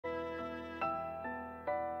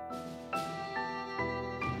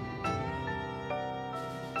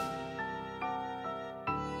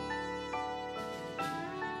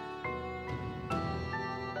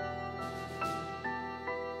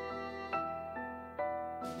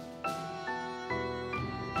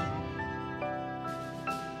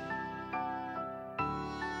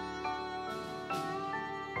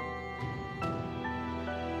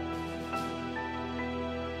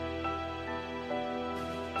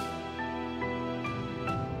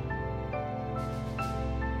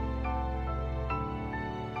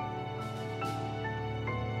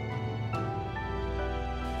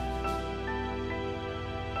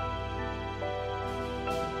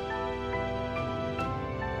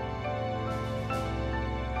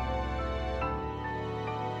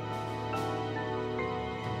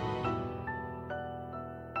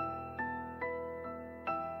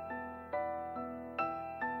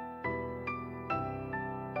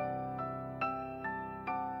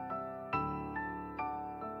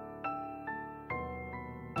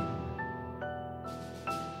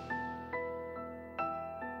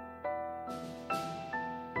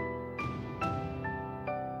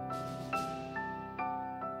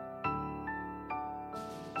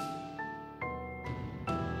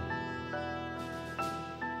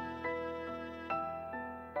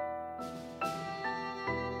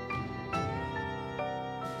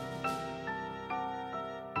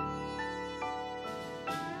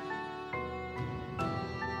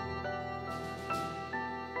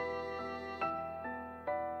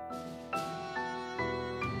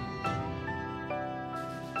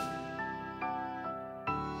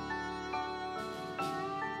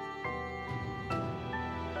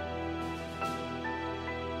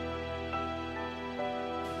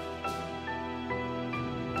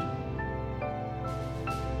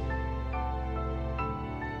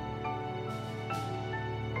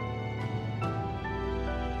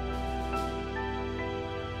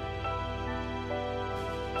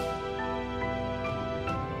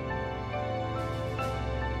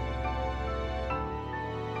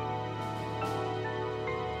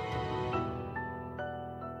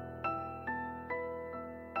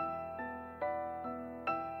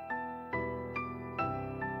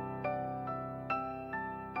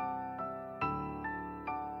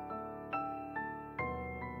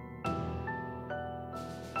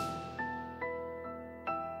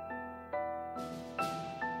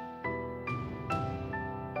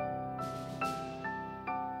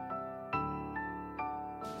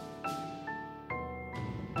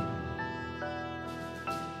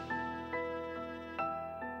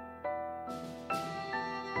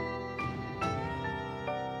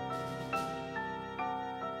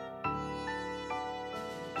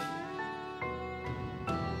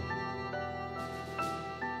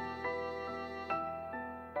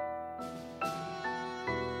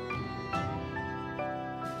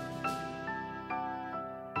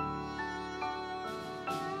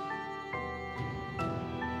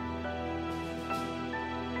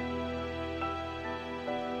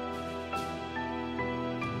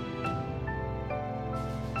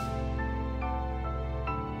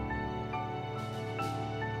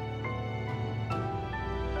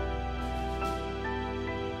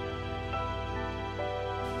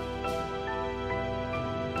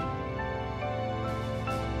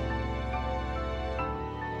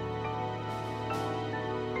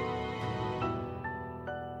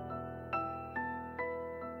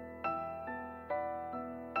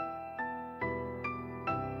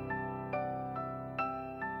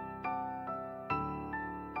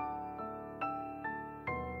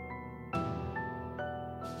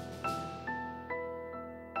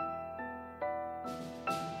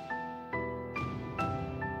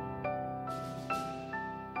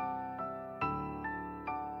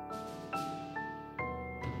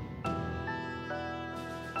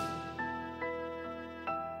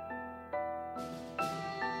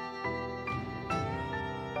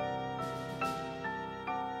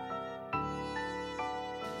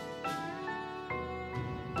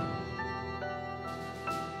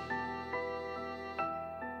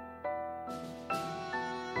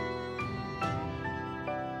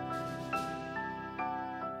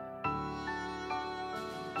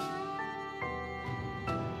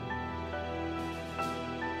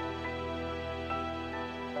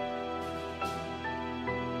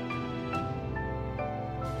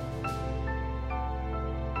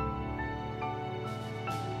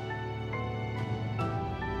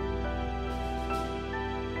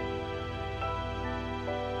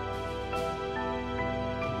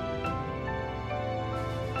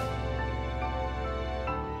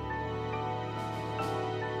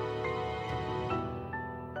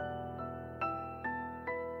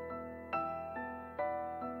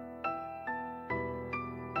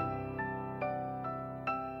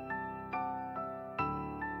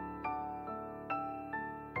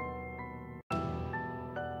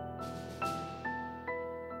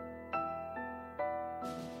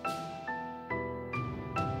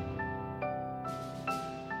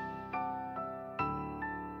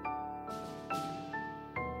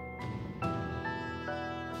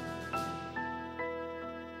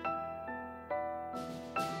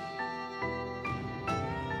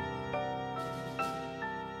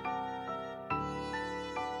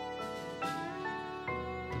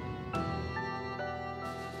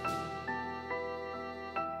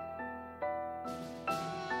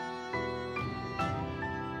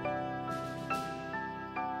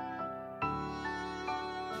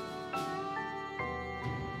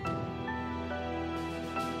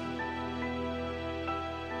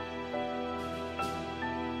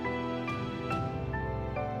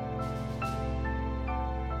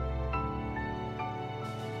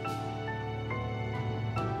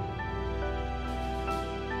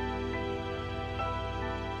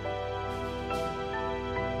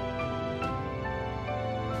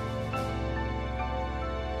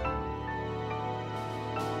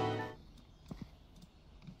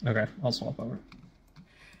Okay, I'll swap over.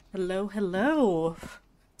 Hello, hello.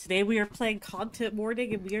 Today we are playing Content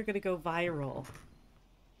Morning and we are going to go viral.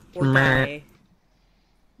 Or die.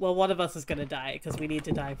 Well, one of us is going to die because we need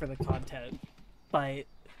to die for the content. But...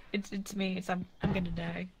 It's me. I'm gonna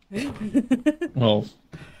die. Well...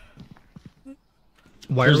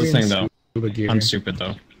 Why here's are the we thing, though. gear? I'm stupid,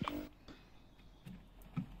 though.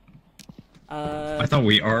 I thought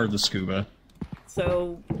we are the scuba.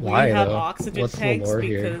 So, Why, we have though? oxygen What's the tanks lore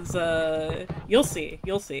here? because, you'll see.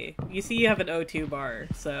 You see you have an O2 bar,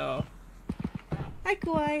 so... Hi,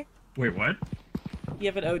 Kawaii. Wait, what? You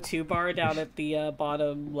have an O2 bar down at the,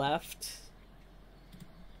 bottom left.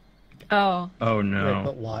 Oh. Oh, no. Wait,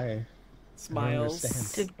 but why?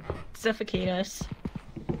 Smiles. To suffocate us.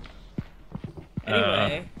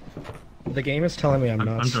 Anyway. The game is telling me I'm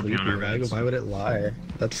not jumping sleepy. on our beds. Why would it lie?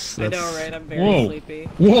 That's... I know, right? I'm very Whoa. sleepy.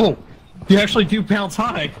 Whoa! You actually do bounce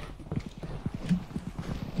high!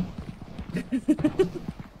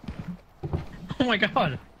 Oh my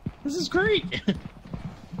god! This is great!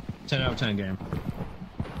 10 out of 10 game.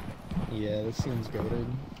 Yeah, this seems goated.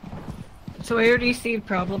 So I already see a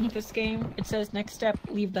problem with this game. It says next step,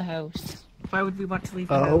 leave the house. Why would we want to leave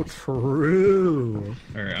the Oh, house? true.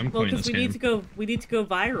 Alright, I'm Well, quitting because this we game. need to go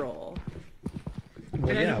viral. Well,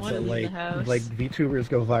 I don't yeah, wanna but leave the house. like VTubers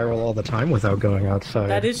go viral all the time without going outside.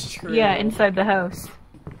 That is true. Yeah, inside the house.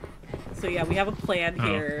 So yeah, we have a plan Oh,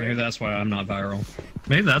 here. maybe that's why I'm not viral.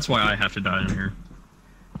 Maybe that's why I have to die in here.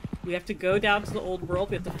 We have to go down to the old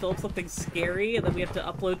world, we have to film something scary, and then we have to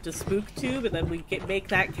upload to SpookTube, and then we make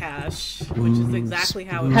that cache, which is exactly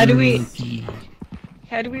how it How do works.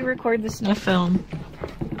 How do we record the snuff film?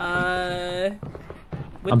 With I'm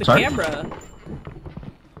the sorry? camera.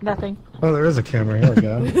 Nothing. Oh, there is a camera. Here we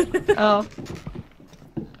go. Oh.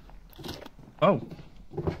 Oh!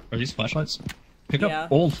 Are these flashlights? Pick Yeah.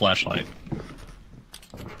 up old flashlight.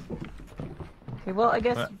 Okay, well, I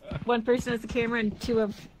guess one person has a camera and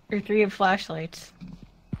three have flashlights.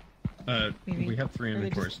 Maybe. We have 3 Or they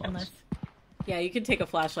inventory just- slots. unless- Yeah, you can take a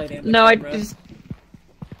flashlight and a No, I camera. just...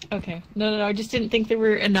 Okay. No, I just didn't think there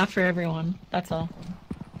were enough for everyone. That's all.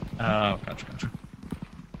 Oh, gotcha.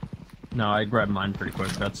 No, I grabbed mine pretty quick.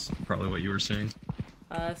 That's probably what you were seeing.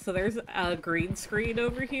 So there's a green screen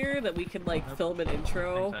over here that we can, like, film an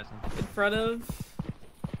intro in front of.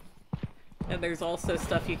 And there's also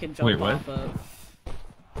stuff you can jump Wait, what? off of.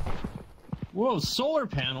 Whoa, solar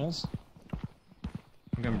panels!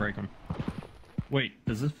 I'm gonna break them. Wait,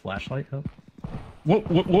 does this flashlight help?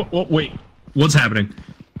 Whoa, wait. What's happening?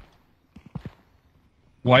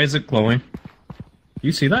 Why is it glowing?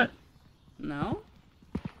 You see that? No?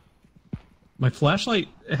 My flashlight,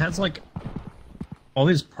 it has, like, all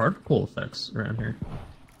these particle effects around here.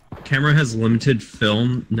 Camera has limited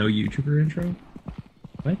film, no YouTuber intro?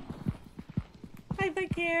 What? Hi,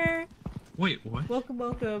 Vicar! Wait, what?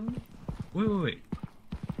 Welcome. Wait.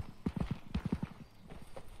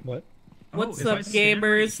 What? What's if I up, stand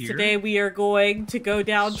right gamers? here- Today we are going to go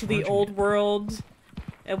down to the Smudging old it. world,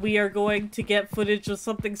 and we are going to get footage of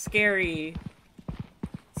something scary.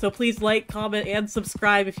 So please like, comment, and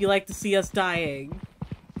subscribe if you like to see us dying.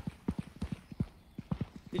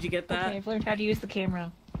 Did you get that? Okay, I've learned how to use the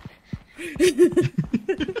camera.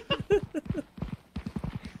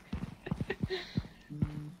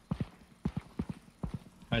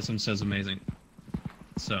 Isom says amazing.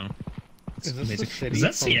 So, it's Is this amazing. the city Is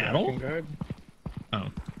that from Seattle? Breaking Guard? Oh.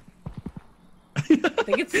 I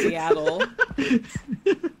think it's Seattle.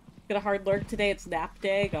 Got a hard lurk today. It's nap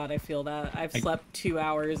day. God, I feel that. I've slept 2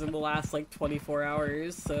 hours in the last, like, 24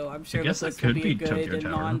 hours, so I'm sure guess this that will could be a be good Tokyo and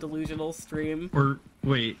Tower. non-delusional stream. Or,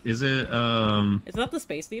 wait, is it, Is that the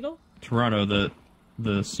Space Needle? Toronto, the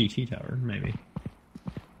CT tower, maybe?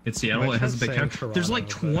 It's Seattle, Might it has a try big saying tower. There's like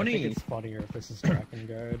Toronto, but I think 20, it's funnier if this is Tracking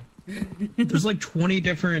Guard. there's like 20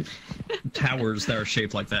 different towers that are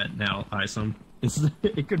shaped like that now, Isom.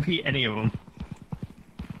 It could be any of them.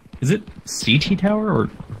 Is it CT tower, or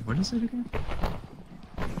what is it again?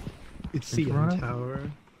 It's In CN Toronto?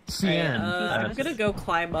 Tower. CN. I'm gonna go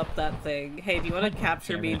climb up that thing. Hey, do you want to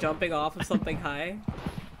capture damn me it. jumping off of something high?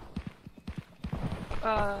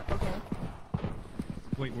 Okay.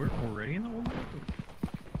 Wait, we're already in the old world?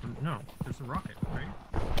 No, there's a rocket, right?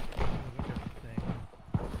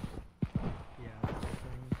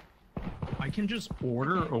 I can just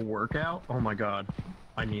order a workout? Oh my god.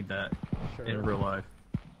 I need that Sure. in real life.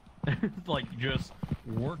 Like, just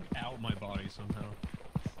work out my body somehow.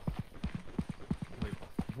 Wait,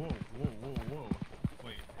 whoa.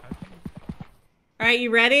 Wait, how do you... Alright,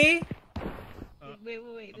 you ready?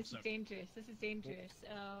 Wait. This is sorry. dangerous.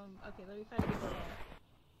 Okay, let me find a good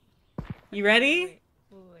layout. You ready?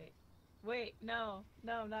 Wait. Wait, no,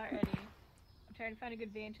 not ready. I'm trying to find a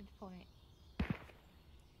good vantage point.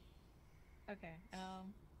 Okay,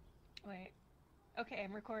 wait. Okay,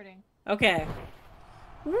 I'm recording. Okay.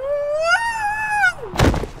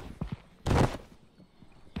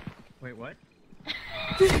 Wait, what?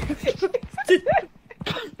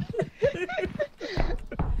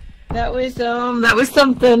 That was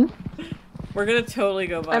something. We're gonna totally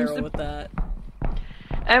go viral with that.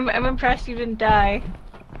 I'm impressed you didn't die.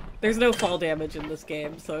 There's no fall damage in this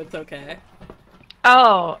game, so it's okay.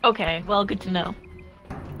 Oh, okay. Well, good to know.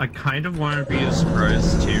 I kind of want to be a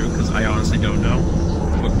surprise too, because I honestly don't know.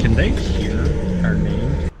 But can they hear our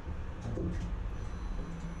name?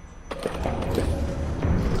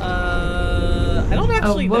 I don't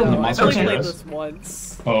actually whoa, know. I've only okay. played this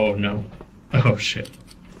once. Oh no. Oh shit.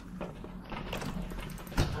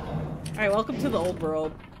 Alright, welcome to the old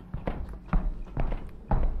world.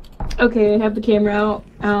 Okay, I have the camera out.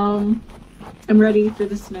 I'm ready for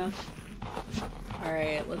the snuff.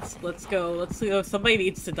 Alright, let's go. Let's go. Somebody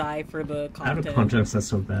needs to die for the Out content. of context, that's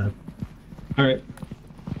so bad. Alright.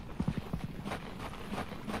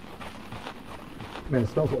 Man, it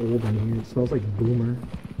smells old in here. It smells like boomer.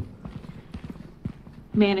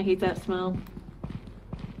 Man, I hate that smell.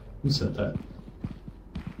 Who said that?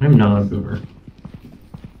 I'm not a boomer.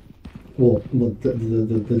 Well,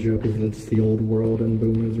 the joke is it's the old world and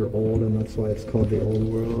boomers are old, and that's why it's called the old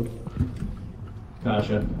world.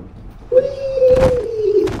 Gotcha.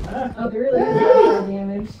 Oh, there really is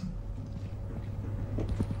damage.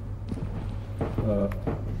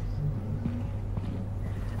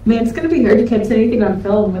 Man, it's gonna be hard to catch anything on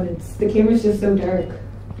film when the camera's just so dark.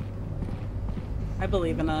 I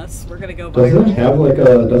believe in us. We're gonna go Doesn't it viral. have like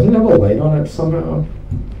a doesn't it have a light on it somehow?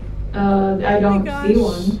 I don't see gosh.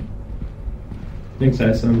 one. Thanks,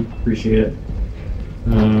 Asum. Appreciate it.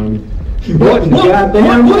 What?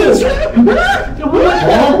 Goddamn! What is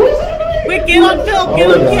Wait, get on film!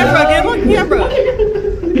 Get on camera! Get on camera!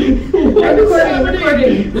 I'm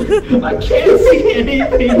recording. I can't see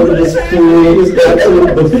anything. What is fool? Is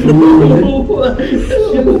absolute buffoon. What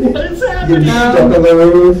is happening? You're stuck on the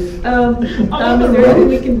roof. Is there anything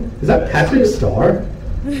we can... Is that Patrick Starr?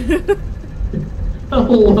 Is there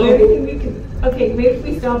anything we can... Okay, maybe if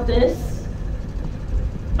we stop this.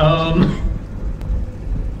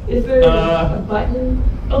 Is there a button?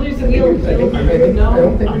 Oh, there's a wheel. I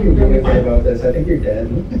don't think we can do anything about this. I think you're dead.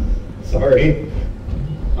 Sorry.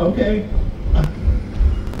 Okay.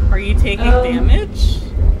 Are you taking damage?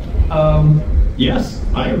 Yes,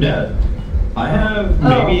 I am dead. I have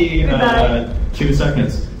Oh, maybe goodbye. 2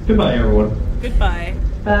 seconds. Goodbye, everyone. Goodbye.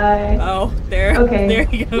 Bye. Oh, there. Okay. There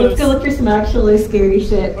he goes. Let's go look for some actually scary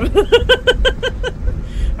shit.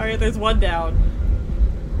 Alright, there's one down.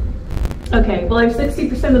 Okay, well I have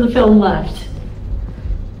 60% of the film left.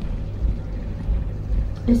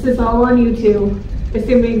 This is all on YouTube.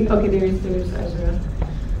 Assuming, okay, there's Ezra.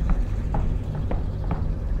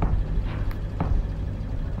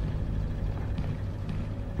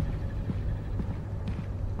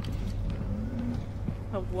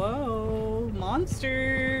 Oh, whoa,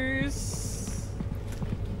 monsters.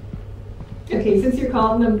 Okay, since you're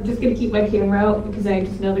calling, I'm just gonna keep my camera out because I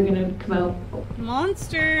just know they're gonna come out.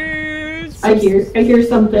 Monsters. I hear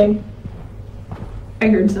something. I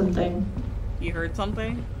heard something. You heard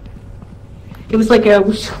something? It was like a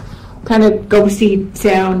kind of ghosty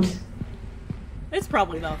sound. It's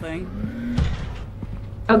probably nothing.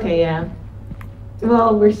 Okay, yeah.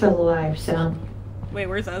 Well, we're still alive, so. Wait,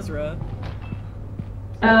 where's Ezra?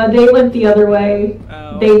 They went the other way.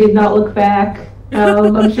 Oh. They did not look back.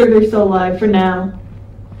 I'm sure they're still alive for now.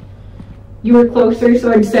 You were closer,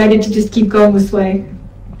 so I decided to just keep going this way.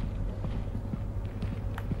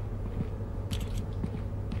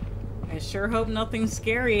 I sure hope nothing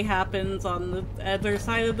scary happens on the other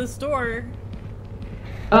side of this door.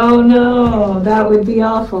 Oh no, that would be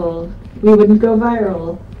awful. We wouldn't go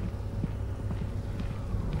viral.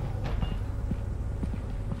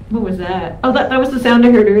 What was that? Oh, that was the sound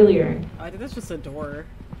I heard earlier. I think that's just a door.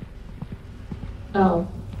 Oh.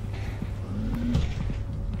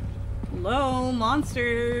 Hello,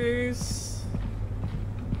 monsters.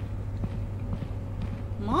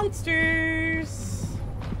 Monsters.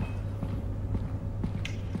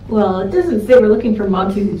 Well, it doesn't say we're looking for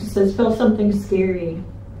monsters, it just says film something scary.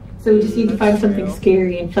 So we just need to find something true.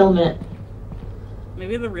 scary and film it.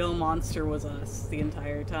 Maybe the real monster was us the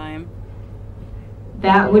entire time.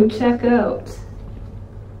 That would check out.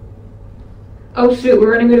 Oh shoot,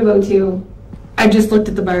 we're running out of O2. I just looked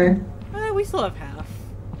at the bar. We still have half.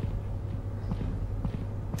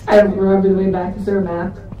 I don't remember the way back. Is there a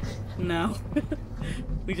map? No.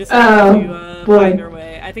 We just have to boy. find our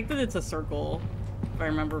way. I think that it's a circle, if I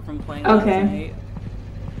remember from playing last night.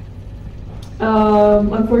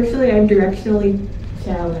 Unfortunately, I'm directionally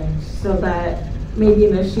challenged, so that may be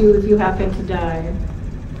an issue if you happen to die.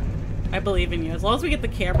 I believe in you, as long as we get the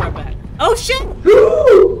camera back. Oh shit!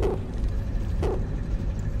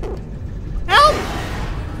 Help!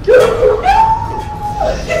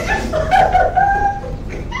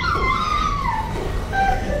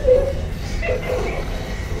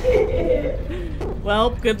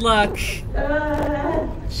 Well, good luck.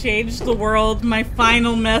 Change the world, my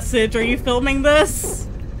final message. Are you filming this?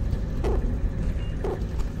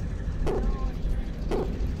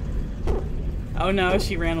 Oh no,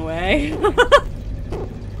 she ran away.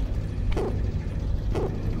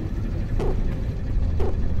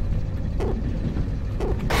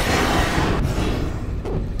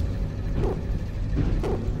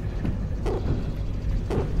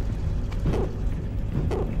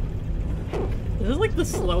 This is like the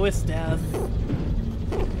slowest death.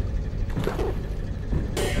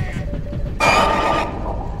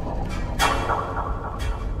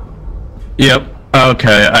 Yep.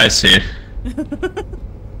 Okay, I see.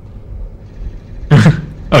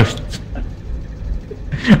 Oh.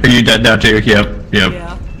 Are you dead now too? Yep.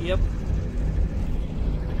 Yeah, yep.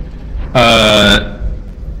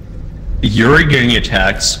 Yuri getting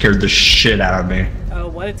attacked scared the shit out of me. Oh,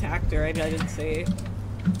 what attacked her? I didn't see.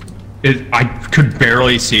 I could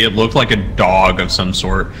barely see. It looked like a dog of some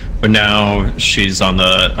sort, but now she's on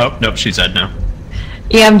the. Oh nope, she's dead now.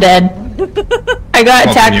 Yeah, I'm dead. I got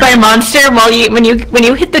attacked by a monster while when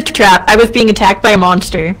you hit the trap. I was being attacked by a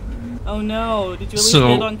monster. Oh no! Did you at least get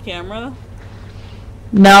it on camera?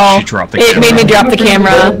 No, She dropped the it camera. made me drop the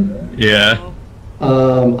camera. Yeah.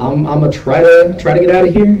 I'm gonna try to get out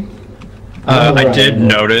of here. I did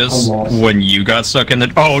notice when you got stuck in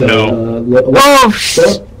the. Oh no! Oh!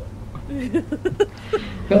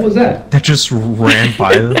 What was that? That just ran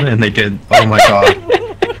by them and they did. Oh my god.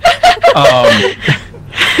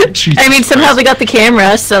 I mean, somehow they got the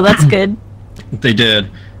camera, so that's good. They did.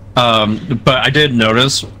 But I did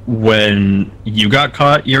notice when you got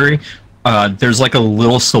caught, Yuri, there's like a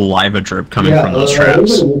little saliva drip coming from those traps. Like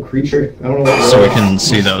a little creature. I don't know what So we can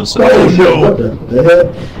see those. Oh shit, what the heck?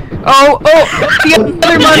 Oh, the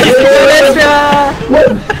other monster, Ezra!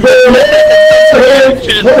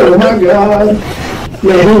 Oh my god!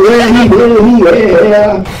 Yeah. What are you?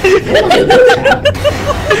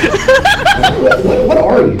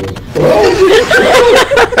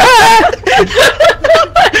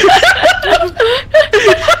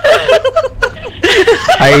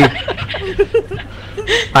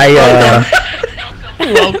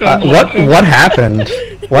 What happened?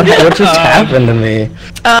 What just happened to me?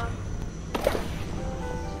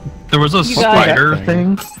 There was a spider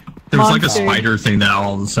thing. There was like a Monster. spider thing that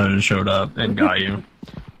all of a sudden showed up and got you.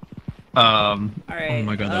 Alright. Oh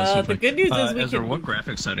my god, that was so the funny. good news is we Ezra, can. what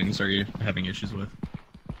graphic settings are you having issues with?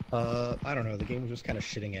 I don't know. The game was just kind of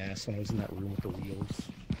shitting ass when I was in that room with the wheels.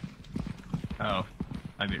 Oh,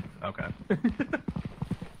 I mean, okay.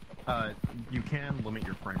 You can limit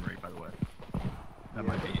your frame rate, by the way. That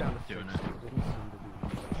might be doing it.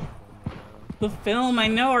 The film, I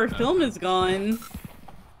know our film is gone.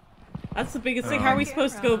 That's the biggest thing. How are we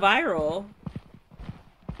supposed to go viral?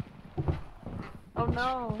 Oh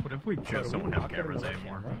no. What if we just don't have cameras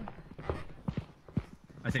anymore?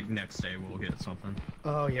 I think next day we'll get something.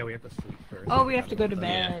 Oh yeah, we have to sleep first. Oh, we have to go to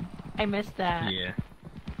bed. Yeah. I missed that. Yeah.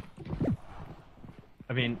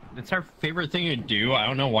 I mean, it's our favorite thing to do. I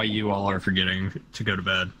don't know why you all are forgetting to go to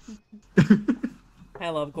bed. I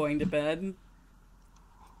love going to bed.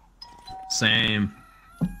 Same.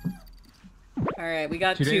 Alright, we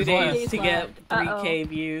got 2 2 days days left. to get 3K Uh-oh.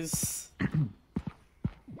 views.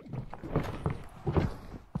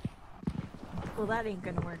 Well, that ain't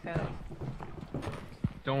gonna work out.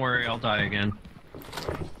 Don't worry, I'll die again.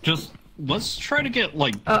 Just, let's try to get,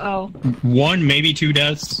 like, Uh-oh. 1, maybe 2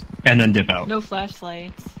 deaths, and then dip out. No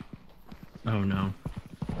flashlights. Oh no.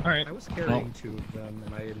 Alright. I was carrying 2 of them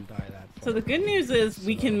and I didn't die that far. So the good news is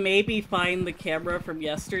we can maybe find the camera from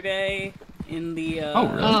yesterday in the, Oh,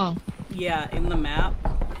 really? Oh. yeah, in the map.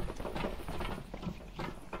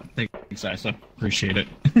 Thanks, Isa. Appreciate it.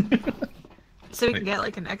 So we Wait. can get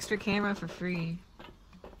like an extra camera for free.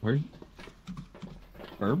 Where?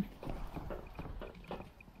 Herb?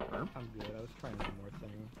 I'm good. I was trying one more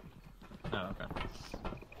thing. Oh, okay.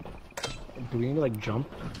 Do we need to like jump?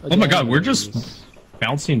 Oh my god, again, we're or just is-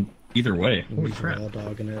 bouncing either way. Holy is crap. raw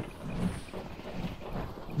dog in it.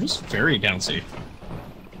 We're just very bouncy.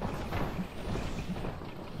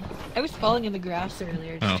 I was falling in the grass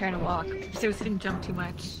earlier, just Oh. trying to walk, so I didn't jump too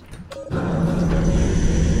much.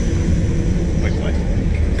 Wait, what?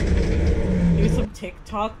 Do some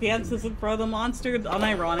TikTok dances in front of the monster.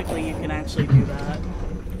 Unironically, you can actually do that.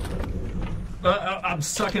 I'm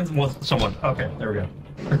sucking with someone. Okay, there we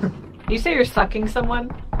go. You say you're sucking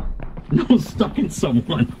someone? No, stuck in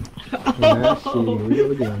someone. Back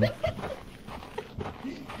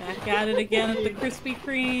at it again at the Krispy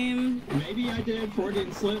Kreme. Maybe I did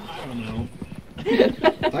Freudian slip. I don't know.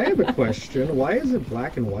 I have a question. Why is it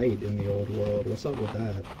black and white in the old world? What's up with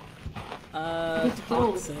that?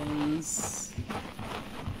 Toxins.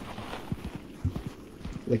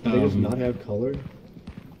 Like, do they just not have color?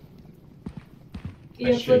 Yeah,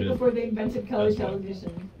 it's like should've. before they invented color That's why.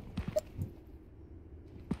 television.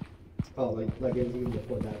 Oh, like even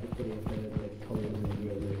before that, before they invented like color in the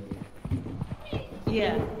video.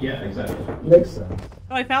 Yeah. Yeah, exactly. Makes sense.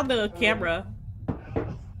 Oh, I found the camera.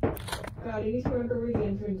 God, I need to remember where the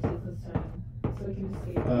entrance is this time, so I can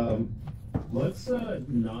escape. Let's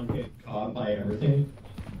not get caught by everything.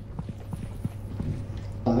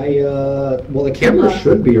 Well, the camera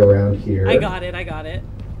should be around here. I got it. I got it.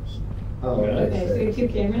 Oh, Okay, so you have two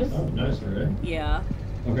cameras? Oh, nice, right? Yeah.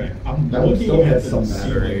 Okay, I'm That one looking still at has the some sea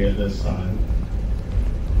battery. area this time.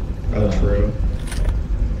 Oh, true.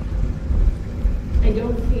 I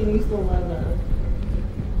don't see any saliva.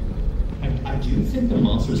 I do think the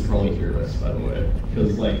monsters probably hear us, by the way,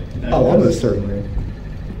 because like. That Oh, was- almost certainly.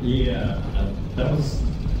 Yeah, that was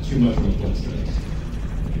too much of a coincidence.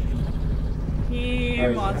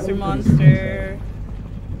 Here, Alright, monster.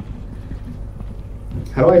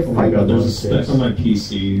 How do I Oh my find god, out there's a those speck on my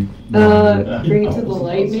PC. Bring it to the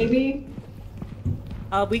light, maybe?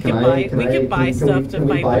 We can buy stuff to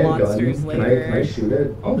fight the monsters Can I later. shoot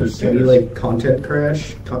it? Oh, there's Can we stickers. like content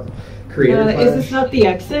crash? Creator clash? Is this not the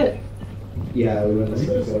exit? Yeah, we went this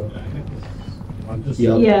way. I'm just.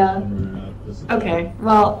 Yep. Yeah. Okay,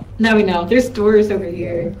 well, now we know. There's doors over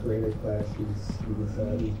here. Creator clash. These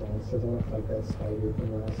monsters. I want to fight that spider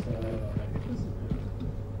from last time.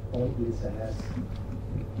 I want to eat his ass.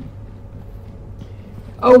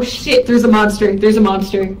 Oh shit, there's a monster. There's a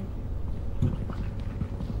monster.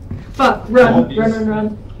 Fuck, run, Oh, run, run,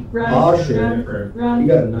 run. Run, Oh, shit. run, run. You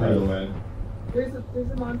got a By the knife. way. There's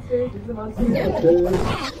a monster. There's a monster.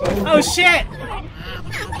 Oh shit!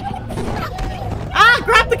 Ah!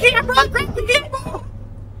 Grab the camera! Grab the camera!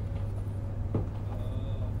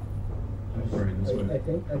 I'm sorry, this way. I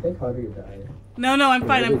think Javier died. No, I'm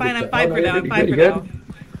fine. I'm fine for now. I'm fine for good? now.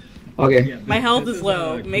 Okay. Yeah, My health this is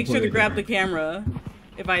low. completely Make sure to grab the different. camera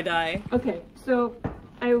if I die. Okay, so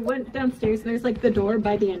I went downstairs and there's like the door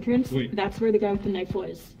by the entrance. Wait. That's where the guy with the knife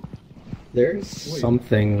was. There's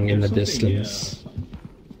something in the There's something, distance.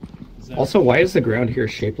 Is that- Also, why is the ground here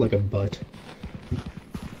shaped like a butt?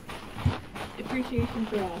 Appreciation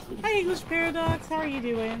for asses. Hi, English Paradox. How are you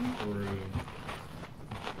doing?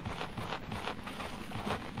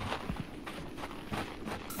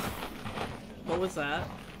 What was that?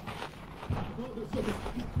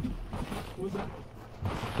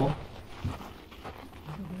 Oh,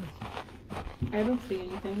 I don't see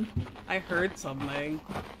anything. I heard something.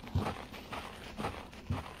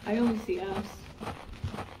 I only see us.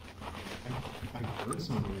 I heard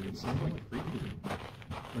something. It sounded like creepy.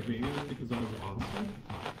 Like maybe it was because I was on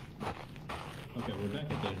stuff. Okay, we're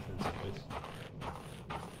back at the entrance place.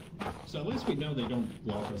 So at least we know they don't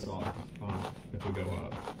block us off if we go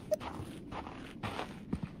up.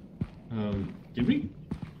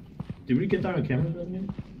 Did we get that on camera, doesn't it?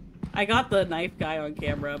 I got the knife guy on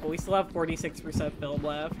camera, but we still have 46% film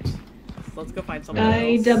left. So let's go find someone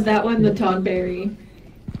I else. dubbed that one the Togberry.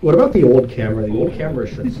 what about the old camera? The old camera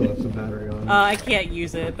should still have some battery on it. I can't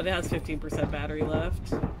use it, but it has 15% battery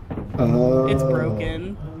left. Oh. It's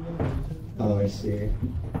broken. Oh, I see.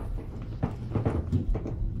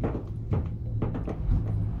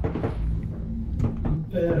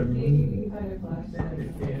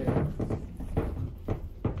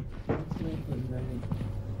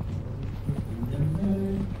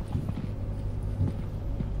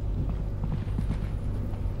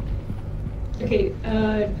 Okay,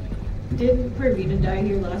 didn't Pravina die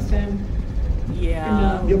here last time?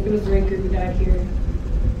 Yeah. Or no, it was Riker who died here.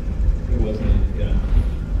 It wasn't, yeah.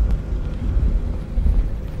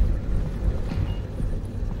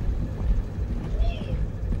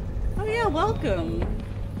 Oh yeah, welcome.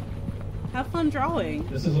 Have fun drawing.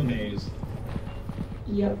 This is a maze.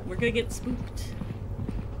 Yep. We're gonna get spooked.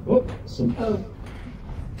 Oh, some Oh.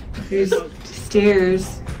 There's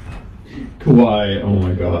stairs. Kawaii. Oh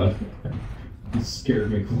my god. You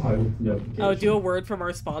scared me, Kawaii, with notification. Oh, do a word from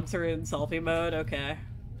our sponsor in selfie mode? Okay.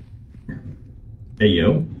 Hey,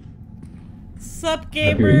 yo. Sup,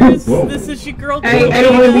 hear you. gamers? Whoa. This is your girl. I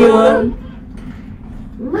don't want to be alone.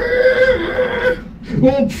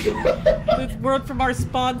 This word from our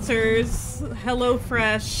sponsors,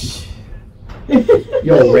 HelloFresh.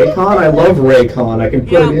 Yo, Raycon, I love Raycon. I can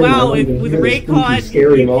put Yeah, it in. wow, I don't even with hear the Raycon, spooky,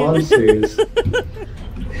 scary you can- monsters.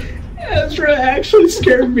 Ezra actually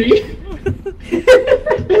scared me.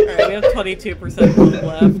 Alright, we have 22% food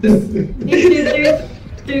left.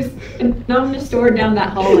 There's an ominous door down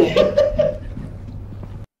that hallway.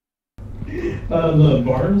 The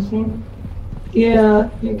bars one? Yeah.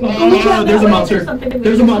 Oh, there's a monster.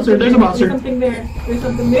 There's a monster. There's a monster. There's something there. There's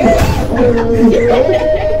something there.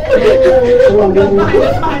 Oh god,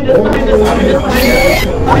 behind us, behind us, behind us,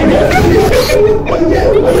 behind us,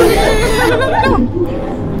 behind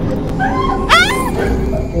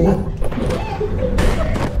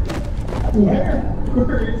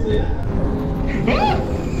Where is it?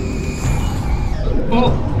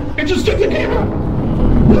 Oh, it just took the camera.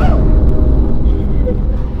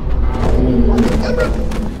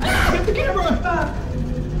 Get the camera!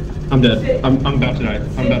 I'm dead. I'm about to die.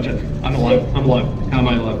 I'm about to. I'm alive. I'm alive. How am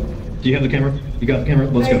I alive? Do you have the camera? You got the camera?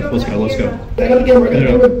 Let's go. Let's go. Let's go. I got the camera.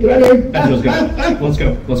 I got the camera. Let's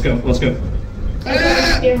go. Let's go. Let's go. Let's go.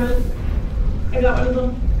 cameras. I got one of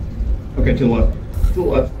them. Okay, to the left. To the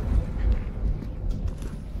left.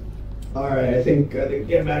 Alright, I think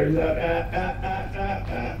game battery's out.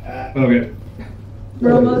 Okay.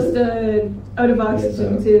 We're almost out of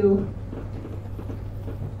oxygen too.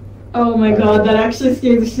 Oh my god, that actually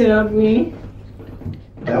scared the shit out of me.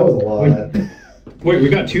 That was a lot. Wait, we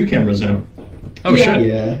got 2 cameras now. Oh Yeah. shit.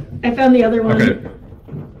 Yeah. I found the other one. Okay.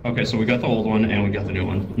 Okay, so we got the old one and we got the new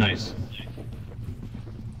one. Nice.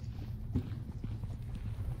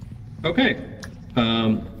 Okay. I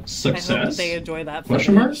hope Success. they enjoy that.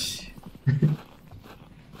 Question mark? footage.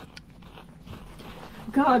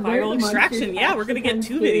 God, where are Viral the extraction. monsters Yeah, we're gonna get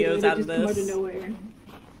actually 2 come videos to? out of They just come this. Out of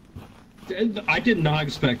nowhere. I did not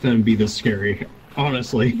expect them to be this scary,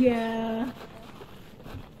 honestly. Yeah.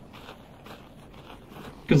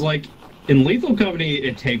 Because, like, in Lethal Company,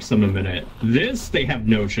 it takes them a minute. This, they have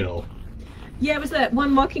no chill. Yeah, it was that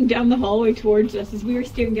one walking down the hallway towards us as we were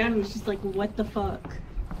staring down. It was just like, what the fuck?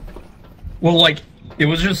 Well, like, it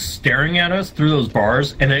was just staring at us through those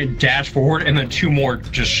bars, and then it dashed forward, and then 2 more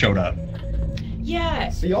just showed up. Yeah.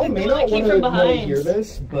 So y'all like may the one not that came want from to behind. hear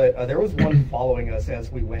this, but there was one following us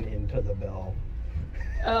as we went into the bell.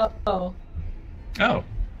 Oh, Oh,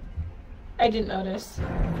 I didn't notice.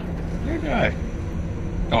 good guy.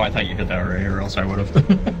 Oh, I thought you hit that already, or else I would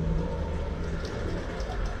have.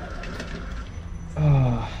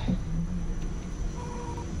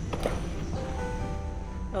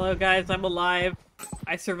 Hello guys, I'm alive.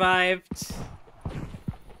 I survived.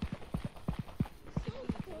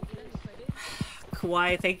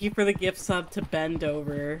 Kawaii, thank you for the gift sub to Bend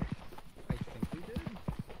Over.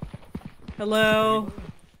 Hello.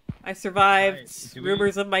 I survived. Hi,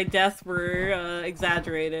 Rumors of my death were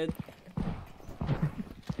exaggerated.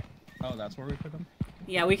 Oh, that's where we put them?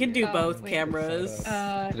 Yeah, we can do Oh, both wait. cameras.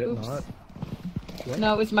 Did it Oops. not?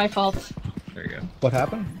 No, it was my fault. There you go. What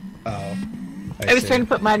happened? Oh. I was trying to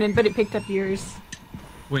put mine in, but it picked up yours.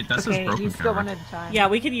 Wait, that's Okay, his broken you just go camera. one at a time. Yeah,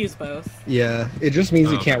 we can use both. Yeah, it just means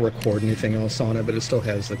Oh, you can't record anything else on it, but it still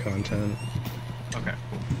has the content. Okay.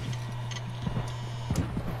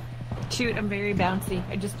 Shoot, I'm very bouncy.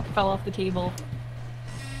 I just fell off the table.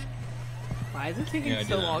 Why is it taking Yeah, I so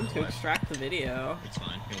did that long in to live. extract the video? It's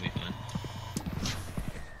fine. It'll be fine.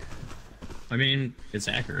 I mean, it's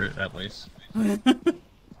accurate, at least.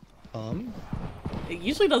 It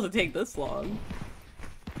usually doesn't take this long.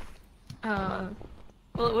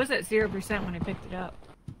 Well, it was at 0% when I picked it up.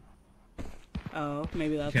 Oh,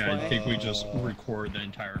 maybe that's Yeah, why. I think we just record the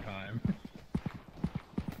entire time.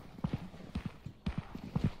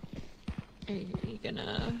 Are you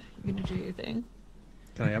gonna do your thing?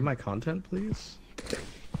 Can I have my content, please?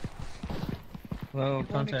 Hello, Won't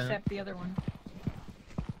content. accept the other one.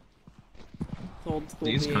 It's old school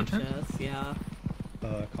These VHS, content? yeah.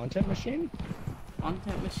 Content machine?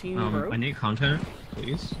 Content machine broke. I need content,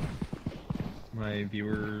 please. My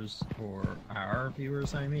viewers, or our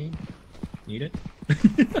viewers, I mean, need it.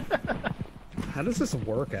 How does this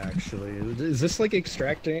work, actually? Is this like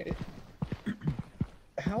extracting...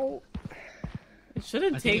 How... It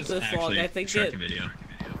shouldn't take this long. I think it. Video.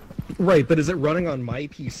 Right, but is it running on my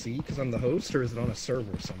PC because I'm the host, or is it on a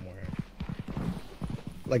server somewhere?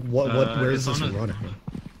 Like, where is it's this on a- running?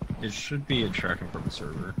 It should be extracting from a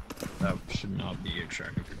server. That should not be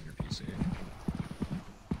extracting from your PC.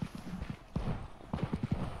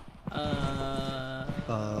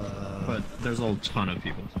 But there's a ton of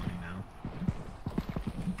people playing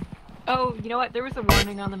now. Oh, you know what? There was a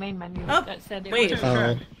warning on the main menu Oh, that said it wait. was...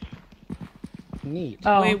 Oh. Neat.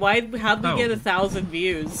 Oh. Wait, how'd we Oh. get 1,000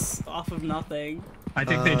 views off of nothing? I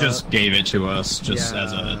think they just gave it to us just yeah.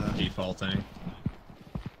 as a default thing.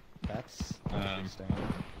 That's interesting.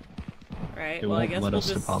 Right, It well, I won't guess let we'll us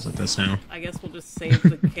just... deposit this now. I guess we'll just save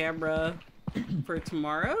the camera for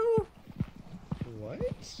tomorrow? What?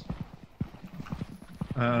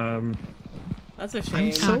 That's a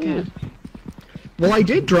shame. Okay. Well, I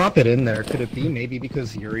did drop it in there. Could it be maybe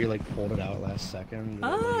because Yuri like pulled it out last second?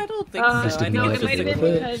 I don't think Just so. I didn't know know it's if it just might a have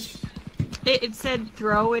been glitch. because it said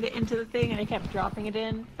throw it into the thing, and I kept dropping it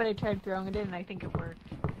in, but I tried throwing it in, and I think it worked.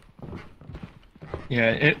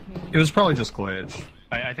 Yeah, it was probably just glitch.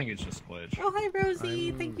 I think it's just glitch. Oh, hi,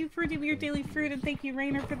 Rosie. Thank you for your daily fruit, and thank you,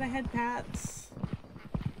 Rainer, for the head pats.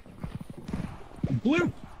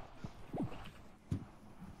 Blue!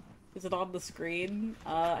 Is it on the screen?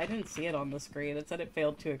 I didn't see it on the screen. It said it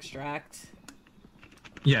failed to extract.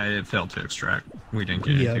 Yeah, it failed to extract. We didn't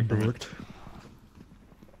get Yeah, anything it from it. worked.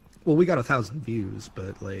 Well, we got 1,000 views,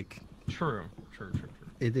 but like True.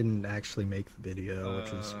 it didn't actually make the video,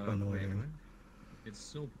 which is Wait, annoying. it's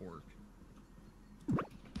still pork.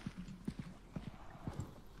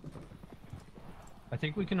 I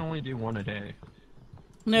think we can only do one a day.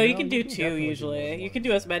 No, you No, can do you can two definitely do usually. one You more. can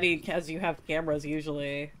do as many as you have cameras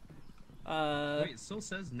usually. Wait, it still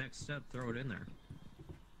says next step, throw it in there.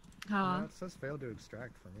 Huh. No, it says failed to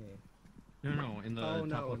extract for me. No, in the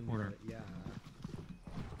top left corner. Yeah.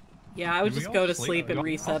 Yeah, I would Did we just all go to sleep? sleep We and all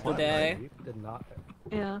reset the slept, day. right? Did not.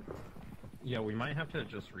 Yeah. Yeah, we might have to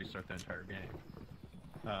just restart the entire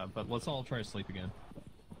game. But let's all try to sleep again.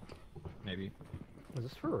 Maybe. Is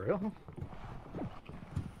this for real?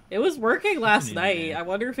 It was working last Need night. it. I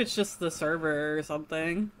wonder if it's just the server or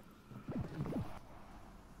something.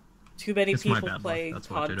 Too many It's my people bad luck. play That's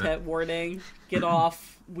what did it. content warning. Get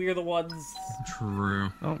off. We're the ones. True.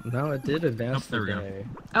 Oh no, it did advance there the we go. day.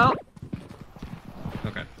 Oh.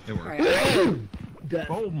 Okay, it worked. Alright.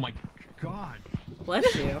 Oh my god.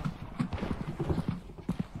 Bless you.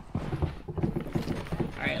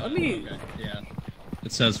 Alright, let me... Okay, yeah.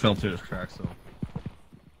 It says failed to extract, so.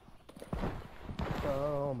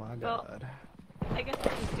 Oh my Well, god. I guess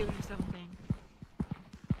I'm just doing something.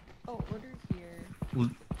 Oh, order here. Well,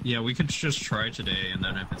 yeah, we could just try today, and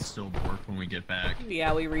then if it still worked when we get back.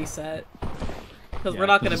 Yeah, we reset. Because Yeah, we're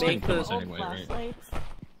not 'cause gonna it's make gonna the... cost anyway, right? Flashlights.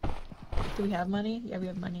 Do we have money? Yeah, we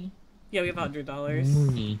have money. Yeah, we have $100.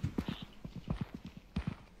 Mm.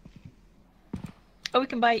 Oh, we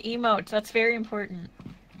can buy emotes. That's very important.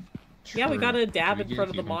 Yeah, we True. gotta dab We in get front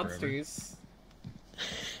of the keep 'em forever. monsters.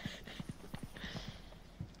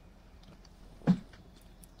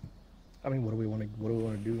 I mean, what do we want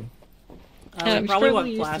to do? Yeah, We we probably should want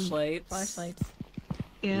use some flashlights. Flashlights.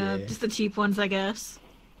 Yeah, Yeah. just the cheap ones, I guess.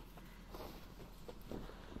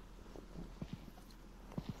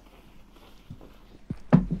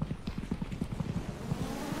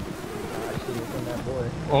 Actually, open that door.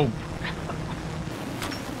 Oh.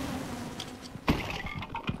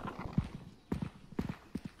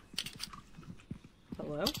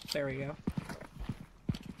 Hello? There we go.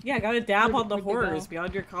 Yeah, gotta dab on the Where'd they go? horrors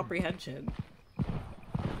beyond your comprehension.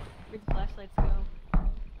 Where'd the flashlights go?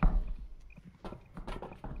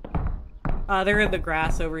 They're in the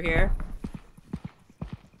grass over here.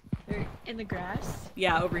 They're in the grass?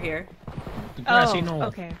 Yeah, over here. The grassy Oh, knoll.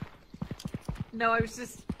 okay. No, I was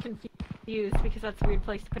just confused because that's a weird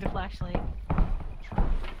place to put a flashlight.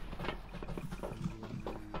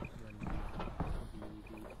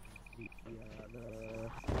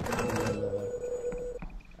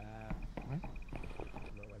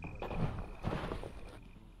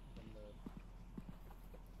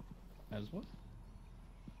 As what?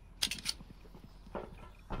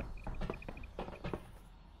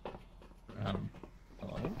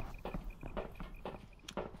 Hello?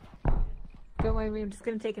 Don't worry, I'm just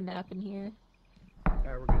gonna take a nap in here.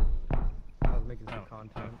 Alright, we're good. I was making some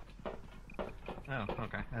content. Oh,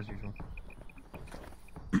 okay, as usual.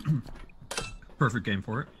 Perfect game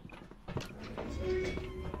for it.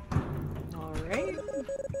 Alright.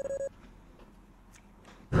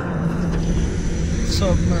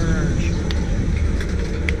 Submerge.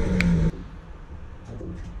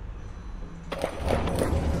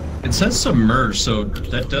 It says submerge, so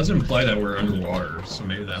that does imply that we're underwater. So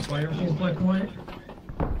maybe that's why everything's black and white.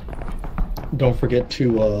 Don't forget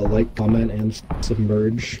to like, comment, and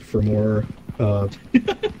submerge for more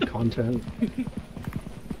content.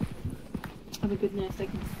 Oh my goodness, I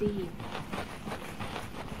can see.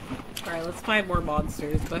 Alright, let's find more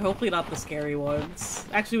monsters, but hopefully not the scary ones.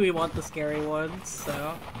 Actually, we want the scary ones,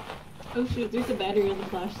 so... Oh shoot, there's a battery on the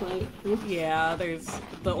flashlight. Oops. Yeah, there's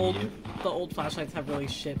the old flashlights have really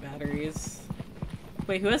shit batteries.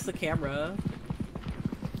 Wait, who has the camera?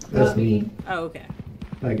 That's me. Oh, okay.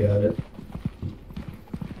 I got it.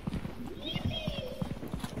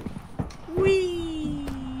 Whee!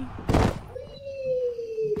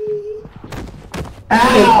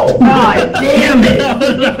 Ow! God damn it!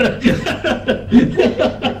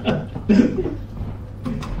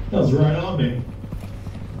 That was right on me.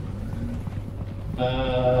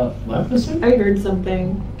 Left this time? I heard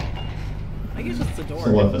something. I think it's just the door.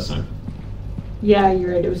 So left this time. Yeah,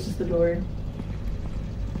 you're right. It was just the door.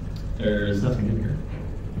 There's nothing in here.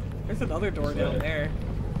 There's another door down there.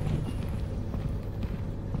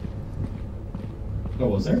 Oh,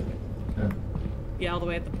 was there? Yeah. Yeah, all the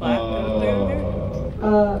way at the back.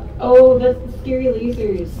 Oh, that's the scary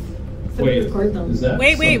lasers. Somebody Wait, record them. is that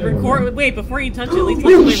Wait, something record. we're- Wait, before you touch it, at least Oh,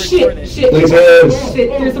 let's shit, record it. shit, Lasers! shit,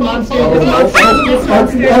 there's a monster. Oh, There's a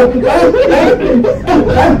monster.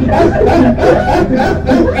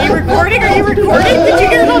 Are you recording? Are you recording? Did you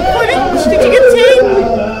get enough footage? Did you get tape?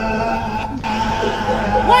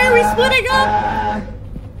 Why are we splitting up?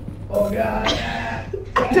 Oh god.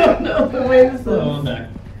 I don't know. Wait a Oh, second. I'm back.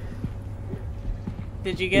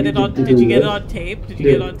 Did you get it on? Did you get it on tape? Did you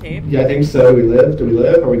get it on tape? Yeah, I think so. We live? Do we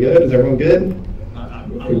live? Are we good? Is everyone good?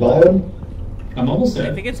 We balling? I'm almost there.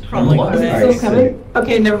 I think it's probably I'm alive. good. Still coming?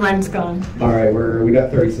 Okay, never mind. It's gone. Alright, we got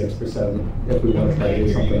 36% if we want to try to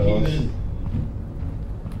do something else.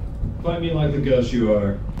 Fight me like the ghost you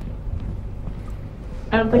are.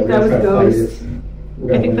 I don't think that was a ghost.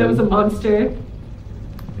 We're I think that gonna was a win. monster.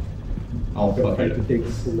 I'll Fight fight the it. big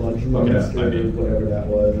sludge I monster, mean- whatever that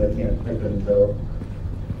was. I couldn't tell.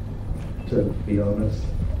 To be honest.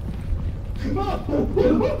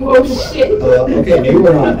 Oh shit. Okay, maybe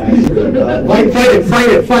we're not actually. Fight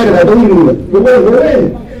it! I believe it. We're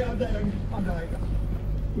in. Okay, I'm dead. I'm dying.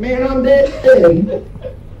 Man, I'm dead.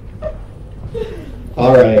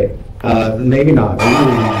 Alright, maybe not.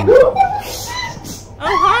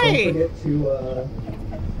 Oh, hi! Don't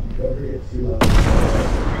forget to,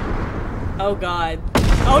 Oh god.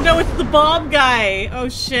 Oh no, it's the bomb guy! Oh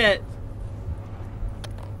shit.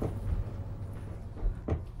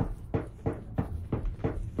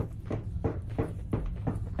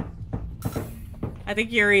 I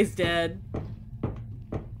think Yuri's dead.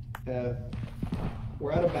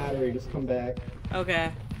 we're out of battery, just come back.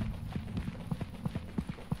 Okay.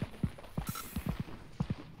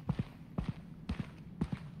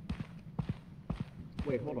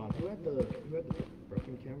 Wait, hold on. Who had the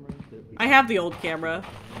broken camera? I have the old camera.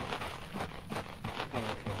 Oh,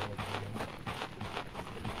 okay.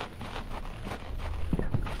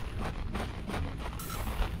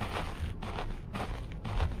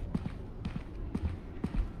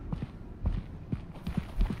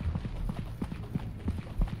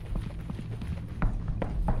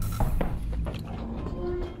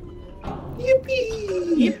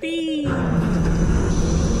 Yippee!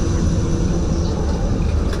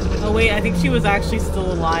 Oh wait, I think she was actually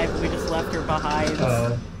still alive. We just left her behind.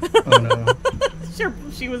 Oh no.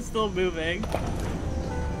 She was still moving.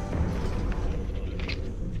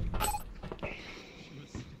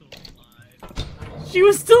 She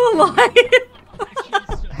was still alive.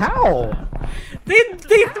 How? They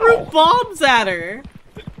threw bombs at her.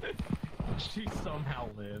 She somehow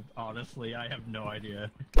lived. Honestly, I have no idea.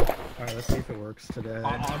 Alright, let's see if it works today.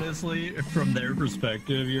 Honestly, from their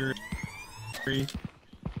perspective, you're.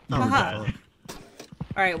 Haha.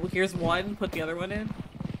 Alright, well here's one. Put the other one in.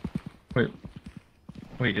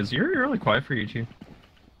 Wait, is Yuri really quiet for you two?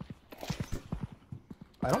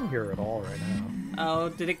 I don't hear it at all right now. Oh,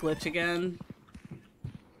 did it glitch again?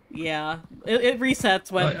 Yeah. It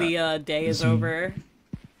resets when the day is over.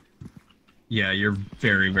 Yeah, you're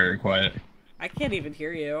very, very quiet. I can't even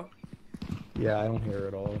hear you. Yeah, I don't hear it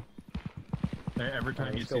at all. Every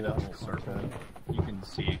time you see that little circle, you can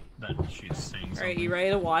see that she's saying something. Alright, you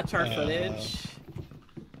ready to watch our footage?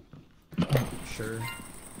 Sure.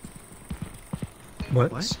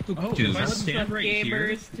 What? Oh, Dude, what's stand What's up, right gamers?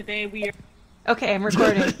 here. Today we are Okay, I'm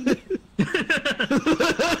recording.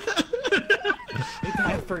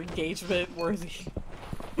 time for engagement worthy.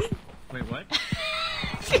 Wait, what?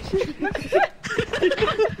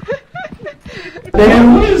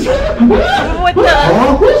 Damn! What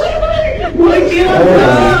the?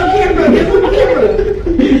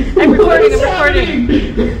 I'm recording.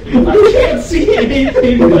 I can't see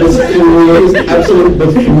anything. Look at this fool, he's absolute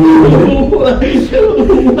buffoon.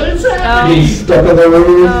 What's happening? He's stuck in the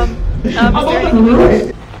room. I'm on the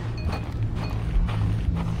roof.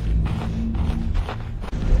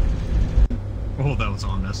 Oh, that was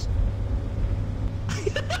ominous.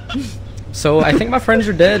 So I think my friends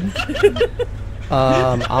are dead.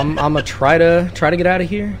 I'm gonna try to get out of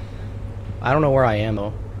here. I don't know where I am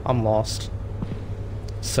though. I'm lost.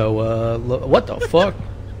 So what the fuck?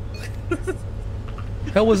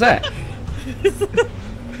 Hell was that?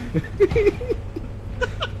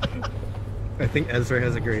 I think Ezra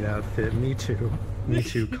has a great outfit. Me too. Me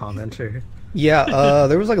too, commenter. Yeah,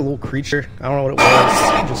 there was like a little creature. I don't know what it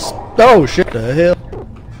was. Just oh shit! The hell?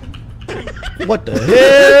 What the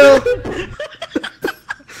hell?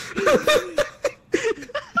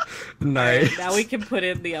 Nice. Now we can put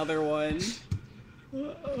in the other one.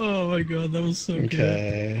 Oh my god, that was so good.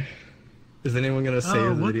 Okay. Is anyone gonna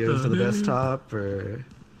save the what videos the to the hell? desktop, or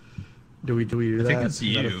do we do that? I think it's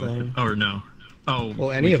Is that a you. thing? Or no. Oh, Well,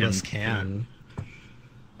 any of us can.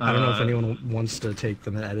 I don't know if Uh, anyone wants to take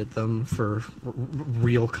them and edit them for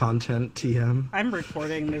real content, TM. I'm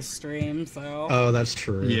recording this stream, so. Oh, that's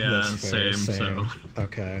true. Yeah, That's fair, same, so.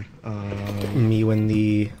 Okay. Me when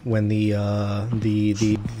the Oh,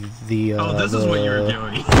 this is what you're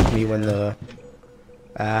doing. Me when the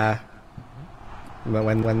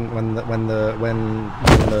when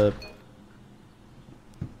the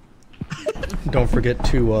don't forget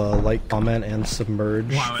to like, comment, and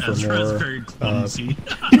submerge Wow, for Ezra is more very clumsy.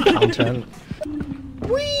 content.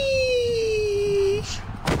 Whee!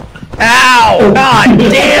 Ow! God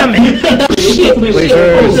damn it!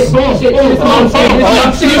 Lasers.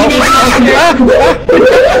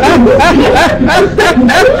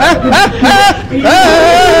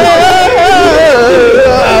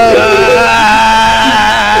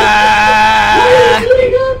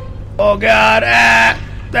 Oh god!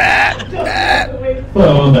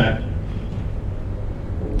 Well, on that.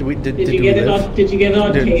 Did Did you get it on tape? Did you get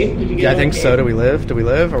Yeah, I it think on so. tape? Do we live? Do we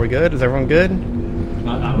live? Are we good? Is everyone good?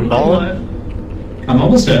 I'm Balling? I'm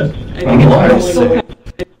almost dead. I think it's Alright.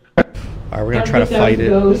 Alright, Alright, we're gonna try to fight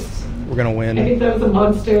it. We're gonna I win. think that was a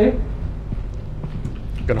monster.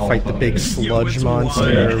 We're gonna fight the big sludge it's monster,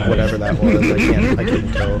 wild. or whatever that was. I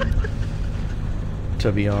can't tell.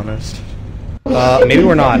 To be honest. Maybe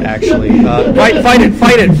we're not actually. Fight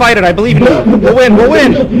it! I believe in you. We'll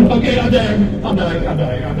win. Okay, I'm dead. I'm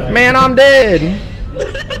dying. Man, I'm dead.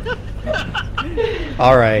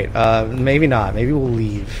 All right. Maybe not. Maybe we'll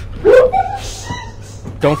leave.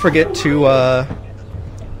 Don't forget to.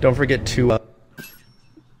 Don't forget to.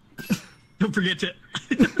 Don't forget to.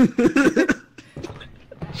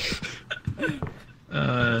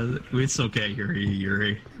 It's okay,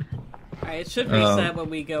 Yuri. Alright, it should reset when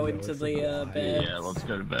we go into the bed. Yeah, let's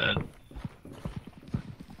go to bed.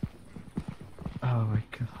 Oh my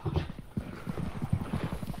god.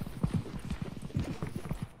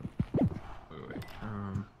 Wait.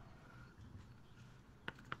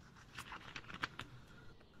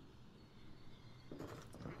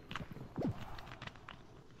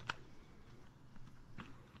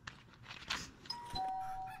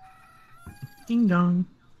 Ding dong.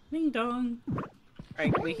 Ding dong.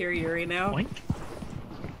 Alright, can we hear Yuri now? Boink.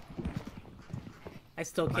 I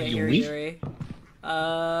still can't hear Yuri? Yuri.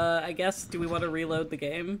 I guess, do we want to reload the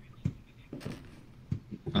game?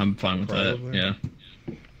 I'm fine with that. Probably. Yeah.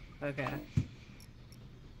 Okay.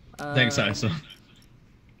 Thanks, Isa.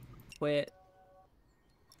 Quit.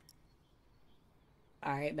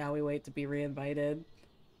 Alright, now we wait to be reinvited.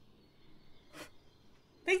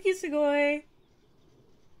 Thank you, Sugoi!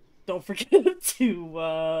 Don't forget to,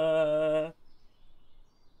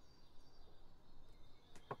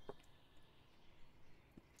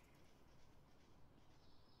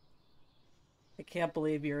 I can't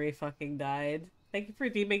believe Yuri fucking died. Thank you for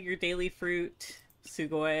redeeming your daily fruit,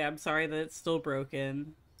 Sugoi. I'm sorry that it's still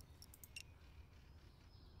broken.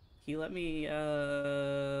 Can you let me,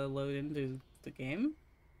 load into the game?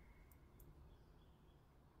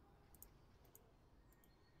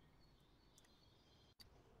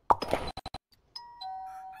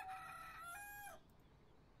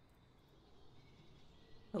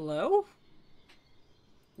 Hello?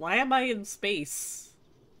 Why am I in space?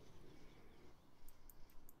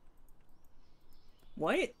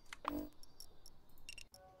 What?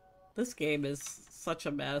 This game is such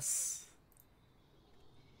a mess.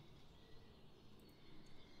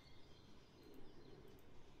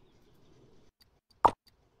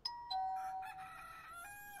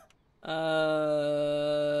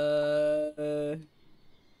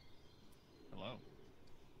 Hello.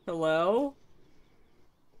 Hello?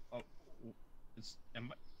 Oh,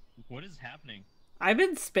 what is happening? I'm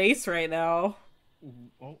in space right now.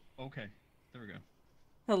 Oh, okay. There we go.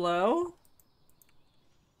 Hello?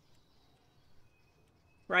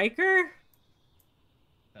 Riker?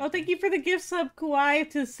 Oh, thank you for the gift sub, Kuai,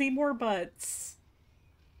 to see more butts.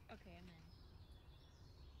 Okay, I'm in.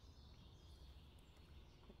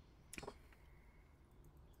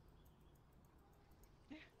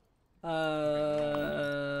 I'm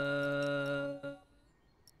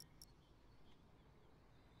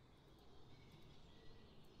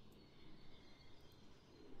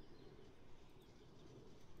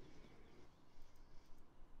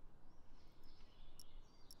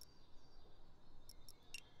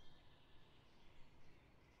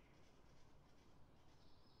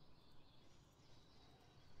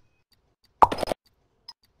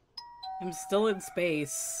still in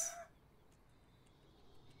space.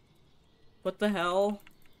 What the hell?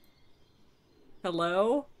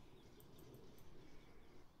 Hello?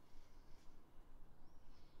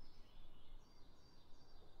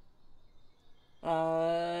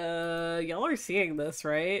 Y'all are seeing this,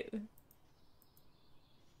 right?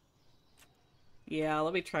 Yeah,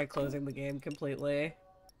 let me try closing the game completely.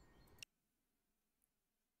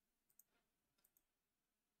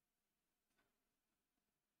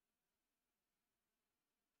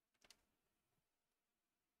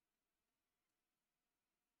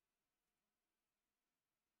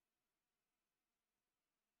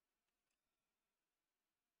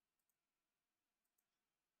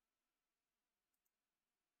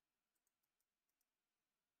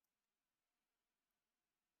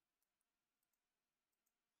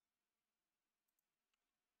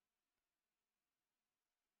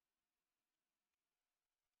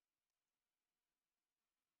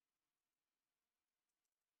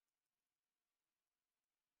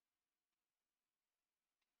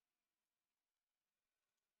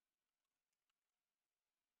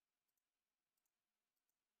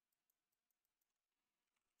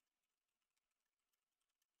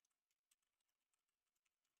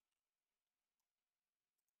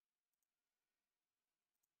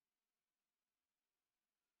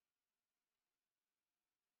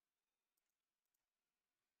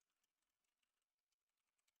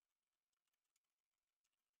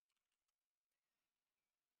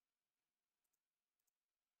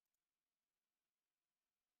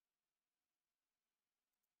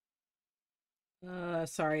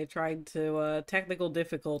 Sorry, trying to, technical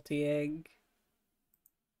difficultying.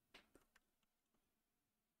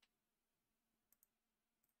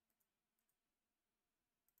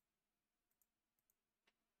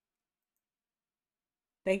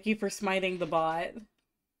 Thank you for smiting the bot.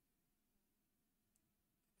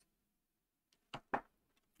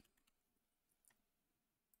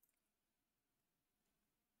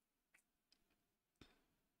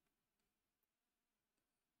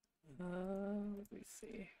 Let me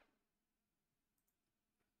see.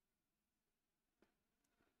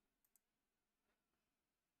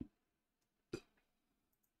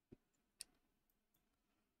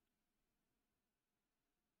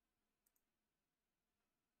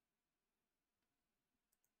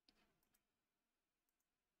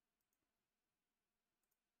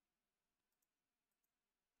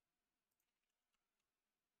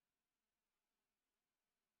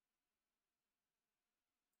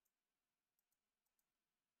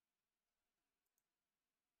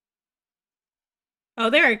 Oh,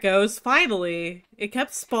 there it goes. Finally. It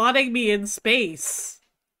kept spawning me in space.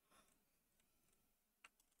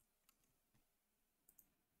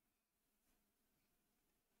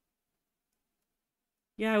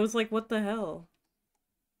 Yeah, I was like, what the hell?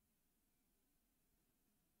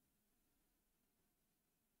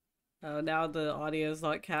 Oh, now the audio's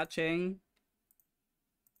not catching.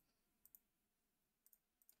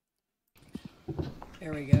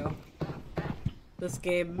 There we go. This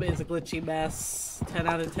game is a glitchy mess. 10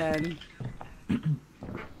 out of 10.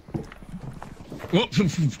 Well,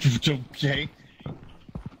 okay.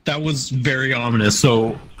 That was very ominous.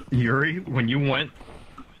 So, Yuri, when you went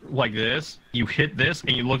like this, you hit this,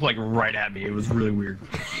 and you looked like right at me. It was really weird.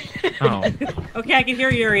 Oh. Okay, I can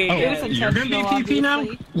hear Yuri again. Oh, you're gonna be PP now?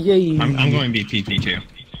 Yay. I'm going to be PP too.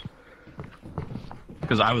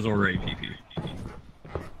 Because I was already PP.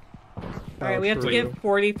 Alright, we have to get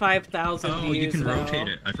 45,000 Oh, views you can now. rotate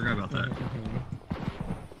it. I forgot about that.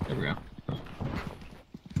 There we go.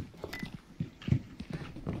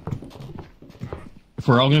 If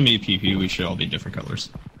we're all gonna be PP, we should all be different colors.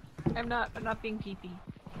 I'm not being PP.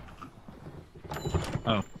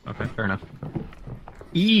 Oh, okay, fair enough.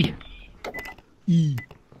 E! E!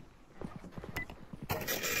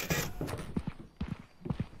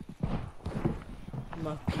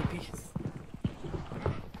 Love PPs.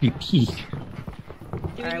 PP. Do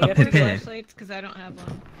we Alright, need we have to more get... flashlights? Because I don't have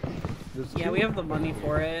one. Yeah, we have the money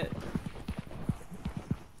for it.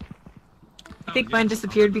 I think mine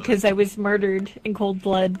disappeared because I was murdered in cold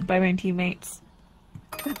blood by my teammates.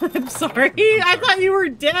 I'm sorry. I thought you were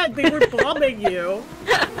dead. They were bombing you.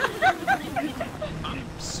 I'm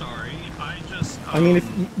sorry. I mean,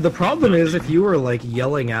 the problem is if you were like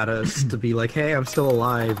yelling at us to be like, "Hey, I'm still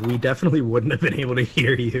alive," we definitely wouldn't have been able to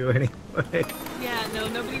hear you anyway. Yeah, no,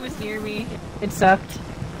 nobody was near me. It sucked.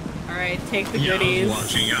 Alright, take the Yeah, I goodies. was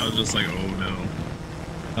watching. I was just like, oh no.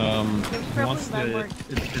 Wants probably the...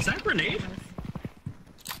 my Is that a grenade?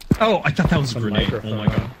 Oh, I thought that was a grenade. Oh my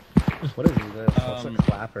god. What is this? That's a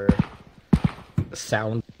clapper. A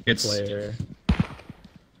sound player.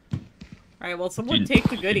 Alright, well, someone take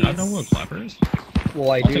the goodies. Do you not know what a clapper is? Well,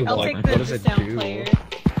 I I'll do, take but the like, clapper. what does it sound do? player.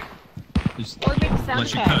 Just Or make sound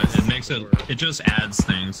unless you cut effects. it, it makes it. It just adds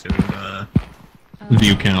things to the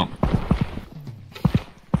view count.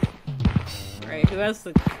 Alright, who has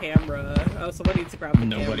the camera? Oh, someone needs to grab the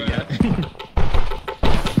Nobody camera. yet.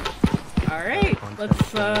 Alright,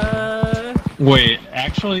 let's, Wait,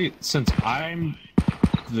 actually, since I'm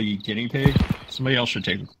the guinea pig, somebody else should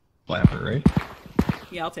take the clapper, right?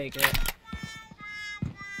 Yeah, I'll take it.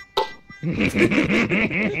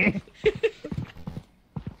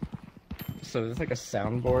 So is this like a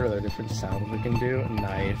soundboard? Are there different sounds we can do?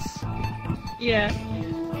 Nice. Yeah.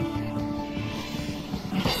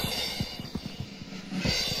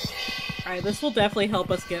 Alright, this will definitely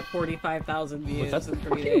help us get 45,000 views That's a in 3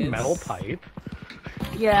 fucking days. metal pipe.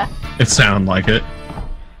 Yeah. It sounded like it.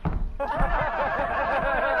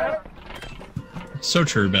 So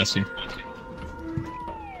true, Bessie.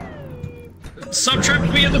 Sub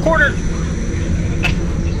tripped me in the corner!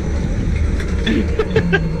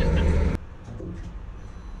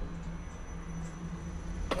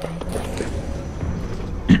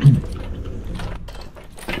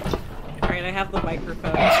 Alright, I have the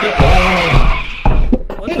microphone.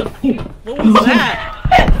 What was that?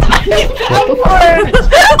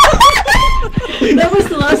 That was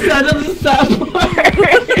the last sound of the soundboard.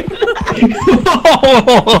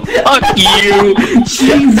 Oh, fuck you!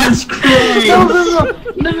 Jesus Christ!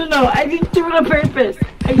 No, I didn't do it on purpose.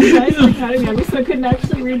 I you guys were counting on me, so I couldn't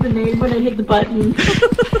actually read the name when I hit the button.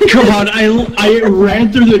 Come on, I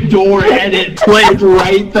ran through the door and it played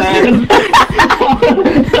right then.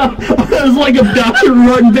 I was like about to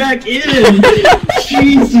run back in.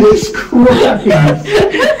 Jesus Christ!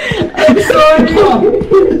 I'm sorry.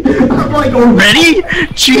 I'm like, already?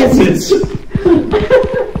 Jesus!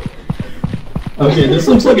 Okay, this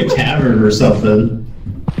looks like a tavern or something.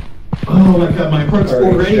 Oh my god, my heart's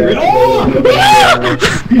already red. Oh!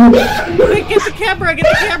 Quick, get the camera, get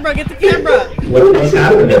the camera, get the camera! What's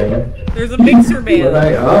happening? There's a mixer man.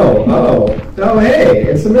 Oh, hey,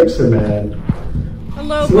 it's a mixer man.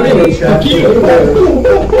 Hello, So anyway, buddy. chat,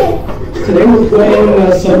 today we're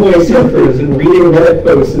playing Subway Surfers and reading Reddit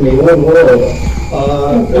posts in the one world.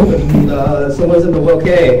 Someone's in the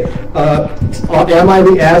okay. Am I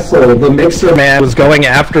the asshole? The mixer man was going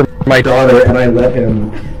after my daughter and I let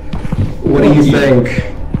him. What do you think?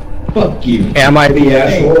 Fuck you. Am I the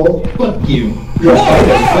asshole? Fuck you. Give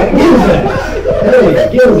that! Hey,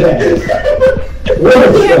 give that! What a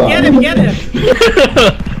shot! Get him, get him!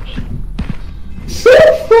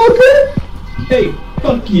 Fucker! Hey,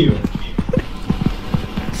 fuck you.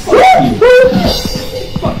 Fuck you.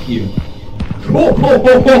 Fuck you.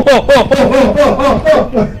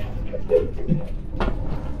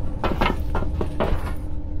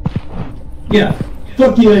 Yeah,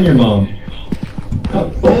 fuck you and your mom.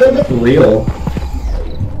 Real.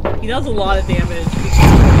 He does a lot of damage.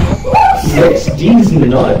 These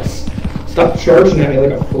nuts. Stop charging at me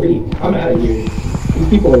like a freak. I'm out of here. These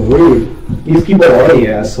people are rude. These people are the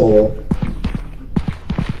asshole.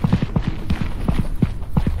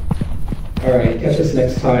 Alright, catch us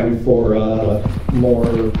next time for more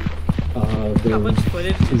How much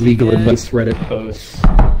footage did you legal get? advice Reddit posts.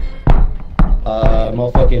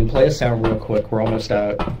 Motherfucking play a sound real quick. We're almost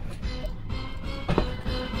out.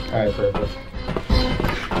 Alright, perfect.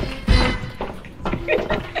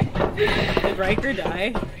 Did Riker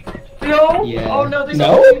die? No. Yeah. Oh no, there's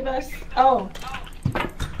No? only 3 of us. Oh.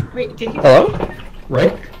 Wait, did he? Hello?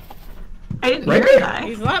 Right? I didn't Right? hear that.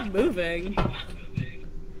 He's not moving.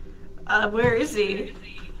 Where is he?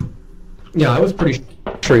 Yeah, I was pretty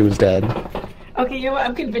sure he was dead. Okay, you know what?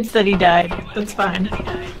 I'm convinced that he died. That's fine.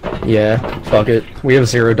 Yeah, fuck it. We have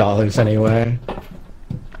 $0 anyway.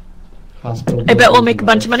 Hospital I bet we'll make a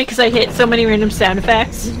bunch of money because I hit so many random sound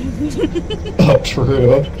effects. Oh,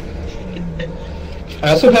 true. I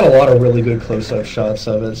also had a lot of really good close-up shots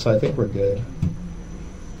of it, so I think we're good.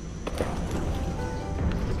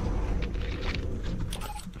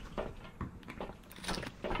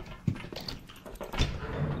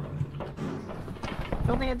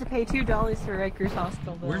 Only had to pay $2 for Riker's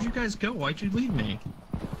hospital bill. Where'd you guys go? Why'd you leave me?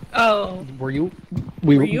 Oh. Were you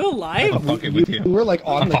Were you alive? I'm fucking with you. We were like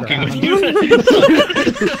on I'm the fucking ground. with you.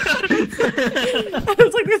 I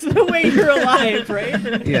was like, there's no way you're alive,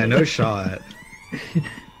 right? Yeah, no shot.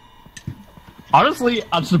 Honestly,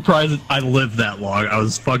 I'm surprised I lived that long. I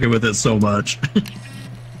was fucking with it so much.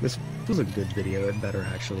 This was a good video. It better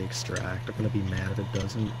actually extract. I'm gonna be mad if it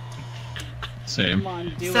doesn't. Same. Come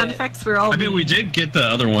on, do Sound it. effects were all. I mean, we did get the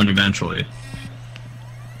other one eventually.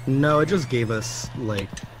 No, it just gave us like.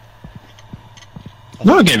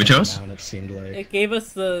 No, it gave it to us. It seemed like. It gave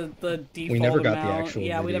us the default never got the amount. actual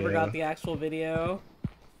Yeah, we never video. got the actual video.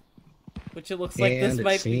 Which it looks like And this it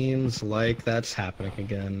might seems like that's happening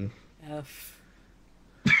again. be F.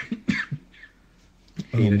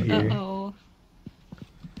 Hate it here. Uh-oh.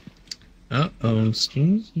 Uh-oh,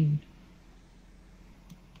 excuse me.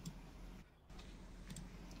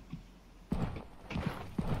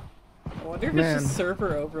 I wonder if Man. it's just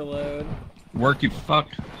server overload. Work, you fuck.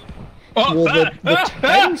 Oh, Well, the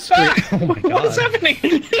title screen. Oh my god. What's happening?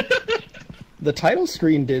 The title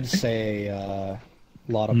screen did say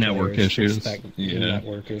lot of Network players issues. expect Yeah.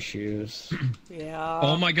 network issues. Yeah.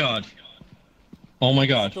 Oh my god. Oh my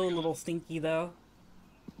god. Still a little stinky though.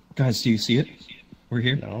 Guys, do you see it? We're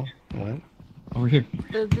here. No, what? Over here.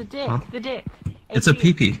 The dick. Huh? The dick. It's a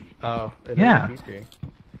pee-pee. Oh, it Yeah. is a PC.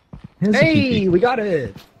 It's a Hey, pee-pee. we got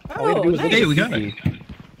it. All we had to do was look nice. Hey, at we the got PP. it.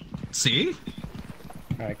 See?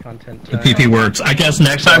 Alright, content. The PP works. I guess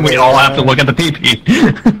next time we all have to look at the PP.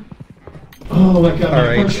 Oh my god.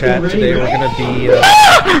 Alright, chat. Today we're gonna be.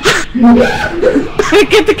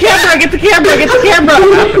 Get the camera! Get the camera! Get the camera!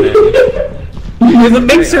 You're the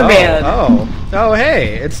mixer man. Oh,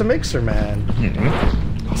 hey, it's a mixer man.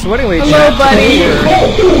 So anyway, Hello, chat, buddy.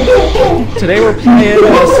 Today we're playing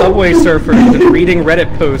Subway Surfers and reading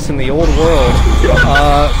Reddit posts in the old world.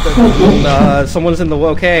 Someone's in the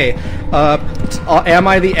okay. Am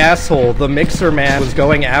I the asshole? The mixer man was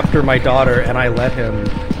going after my daughter, and I let him.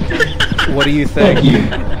 What do you think? Fuck you.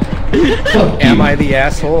 Am I the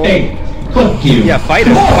asshole? Hey, fuck you. Yeah, fight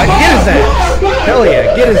him. Get his ass. Hell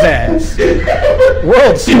yeah, get his ass.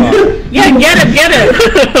 World star. Yeah, get him! Get him!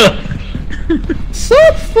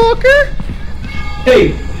 Sup, fucker?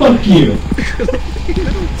 Hey, fuck you.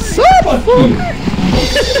 Sup, Fuck fucker? you.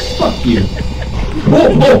 Fuck you.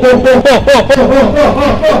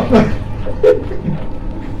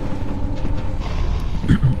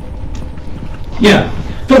 Yeah,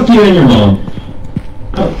 fuck you and your mom.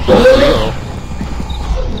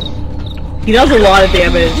 He does a lot of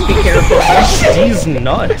damage. Be careful. He's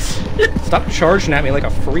nuts. Stop charging at me like a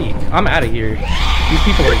freak. I'm out of here. These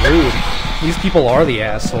people are rude. These people are the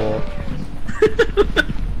asshole.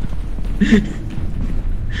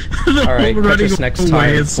 Alright, catch us next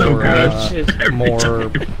time It's so for good. more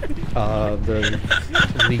the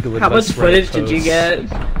legal How much advice footage Reddit did you posts. get?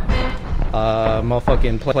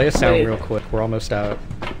 Motherfucking play a sound Wait. real quick. We're almost out.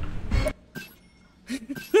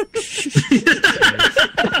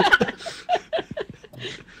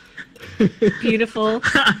 Beautiful.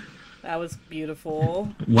 That was beautiful.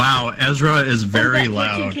 Wow, Ezra is very Oh, that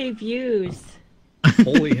loud. 14K views.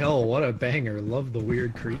 Holy hell, what a banger. Love the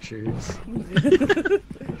weird creatures.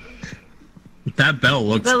 That bell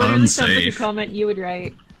looks That literally sounds like a unsafe. comment you would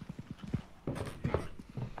write.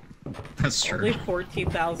 That's Only true.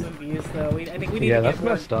 14,000 views though. I think we need Yeah, to that's get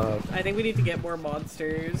more. messed up. I think we need to get more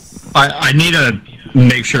monsters. I need to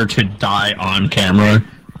make sure to die on camera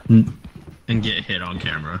and get hit on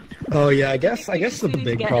camera. Oh yeah, I guess the We need to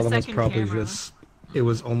big get a problem was second probably camera. just it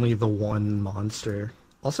was only the one monster.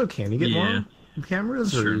 Also, can you get Yeah. more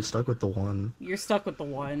cameras, or are Sure. you stuck with the one? You're stuck with the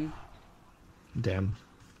one. Damn.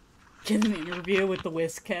 Get an interview with the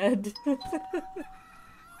Whisk Head.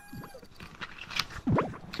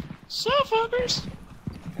 So fuckers.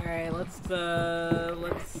 Alright, let's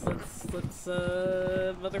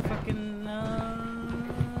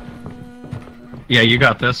motherfucking, Yeah, you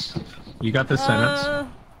got this. You got this sentence.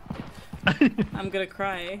 I'm gonna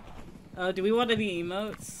cry. Do we want any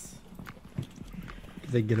emotes?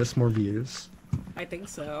 Did they get us more views? I think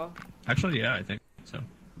so. Actually, yeah, I think so.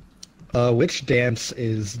 Which dance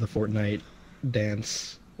is the Fortnite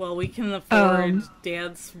dance? Well, we can afford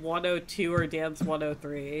Dance 102 or Dance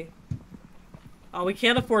 103. Oh, we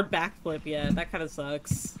can't afford Backflip yet. That kind of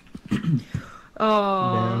sucks.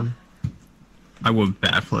 Oh. Damn. I would have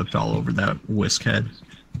backflipped all over that whisk head.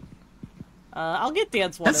 I'll get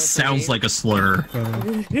Dance That 103. sounds like a slur.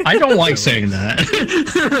 I don't like saying that.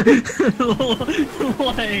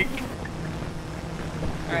 Like,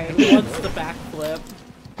 Alright, who wants the backflip?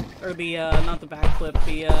 Or the, not the backflip,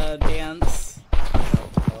 the, dance.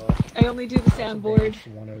 I only do the soundboard.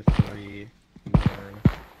 103.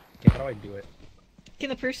 Okay, how do I do it? Can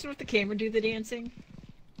the person with the camera do the dancing?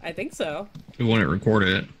 I think so. We wouldn't record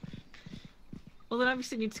it. Well, then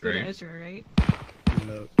obviously needs to go to Right. Ezra, right?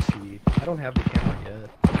 No T. I don't have the camera yet.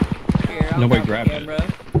 Here, I'll Nobody grab the grabbed it.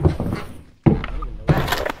 camera. I don't even know.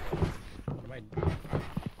 What am I doing?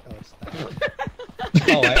 Oh, it's that.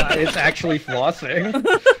 Oh, it's actually flossing.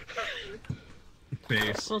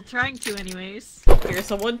 Face. Well, trying to anyways. Here,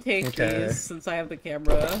 someone take Okay. these since I have the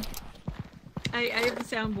camera. I have the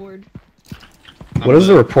soundboard. What does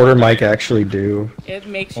the reporter mic actually do? It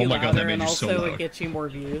makes Oh you my God, louder that made and you so also it loud. gets you more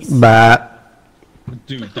views. Bat.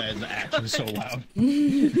 Dude, that is actually so loud.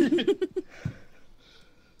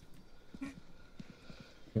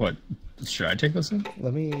 What? Should I take this in?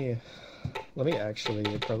 Let me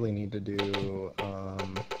actually probably need to do,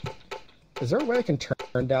 is there a way I can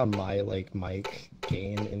turn down my, like, mic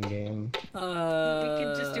gain in-game? We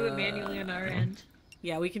can just do it manually on our end.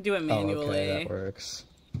 Yeah, we can do it Oh, manually. okay, that works.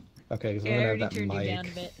 Okay, because Yeah, I I'm already gonna have that turned you down a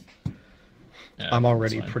mic. bit. Yeah, I'm that's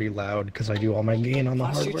already fine. pretty loud because I do all my gain on the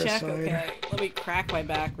Posture hardware check? side. Okay, let me crack my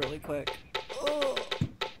back really quick. Oh.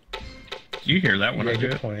 Do you hear that when Yeah, I do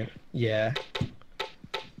good it? point. Yeah.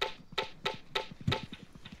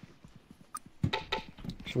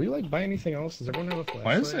 Should we like buy anything else? Does everyone have a flashlight?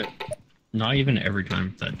 Why is it not even every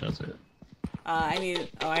time that does it? I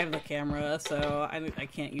have the camera, so I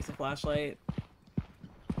can't use a flashlight.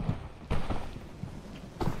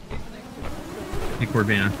 I think we're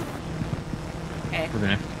being. Okay. We're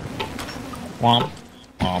being. Womp.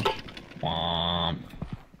 Womp. Womp.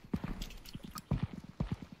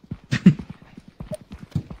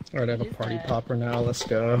 Alright, I have a party popper now. Let's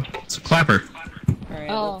go. It's a clapper. Alright,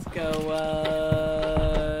 Oh. let's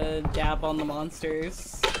go, dab on the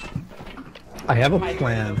monsters. I have a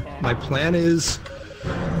plan. My plan is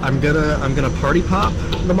I'm gonna party pop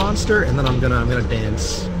the monster and then I'm gonna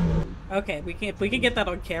dance. Okay, if we could get that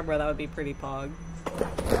on camera, that would be pretty pog.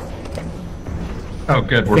 Oh,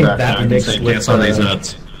 good. I We're think back that now. mixed Say with, dance on these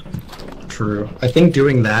nuts. True. I think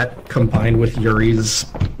doing that combined with Yuri's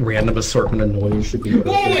random assortment of noise should be perfect.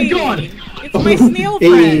 Oh my God! It's my snail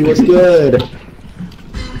Hey, friend! what's good?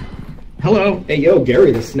 Hello. Hey, yo,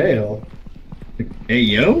 Gary the snail. Hey,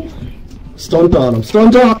 yo. Stunt on him,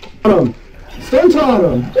 stunt on him! Stunt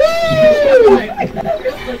on him! Woo!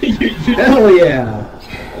 Hell yeah!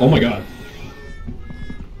 Oh my God.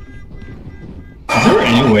 Is there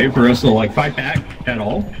any way for us to like fight back at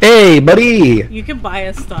all? Hey, buddy! You can buy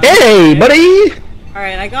a stun. Hey, buddy!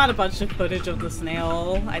 Alright, I got a bunch of footage of the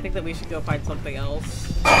snail. I think that we should go find something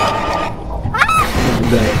else.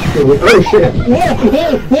 Oh shit!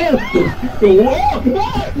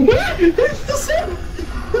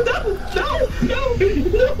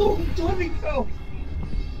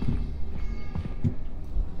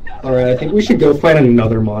 Alright, I think we should go find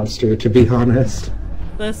another monster, to be honest.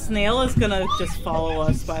 The snail is gonna just follow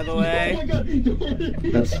us, by the way.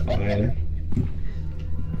 That's fine.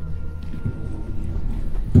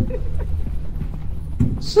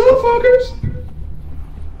 So fuckers!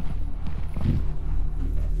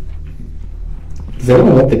 Does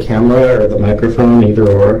anyone want the camera or the microphone, either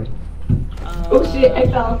or? Oh shit, I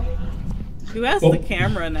fell. Who has the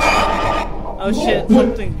camera now? Oh shit,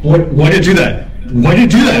 something. Why did you do that? Why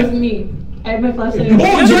did you do That was that? me. I have my flashlight.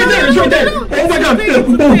 Oh, it's right there! It's right there! Oh my God! It's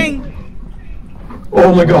the thing!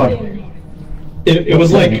 Oh my God! It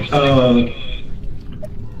was like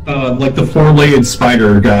the four-legged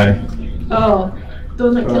spider guy. Oh, the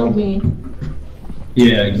one that killed me.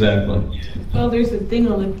 Yeah, exactly. Oh, there's a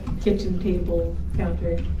thing on the kitchen table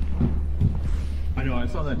counter. I know, I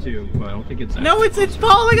saw that too, but I don't think it's. No, it's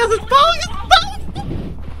following us! It's following us! It's following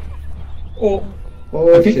us! Oh,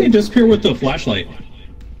 Oh, I think they shit. disappear with the flashlight.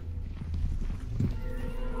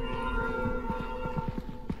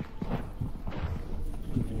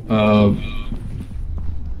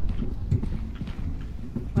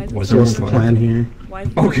 Why is Was it- there What's the plan here? why is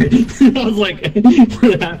it- Okay, I was like,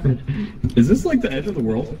 what happened? Is this like the edge of the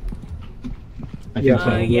world? I think Yeah.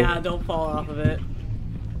 so. Yeah, don't fall off of it.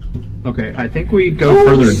 Okay, I think we go Oh,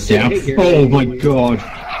 further shit, down. Gary. Oh my God!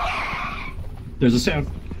 There's a sound.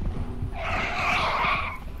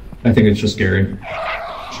 I think it's just Gary.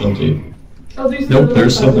 Guilty. Oh, there's Nope, another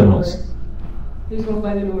there's one by the something door. else. There's one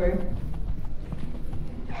by the door.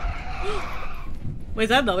 Wait, is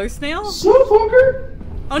that another snail? So fucker!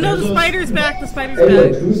 Oh no, the spider's back! The spider's Hey,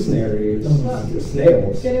 look, back! who's snares? The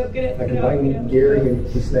snails. Get out, get out, I get can out, get find out. Gary and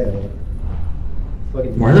the snail.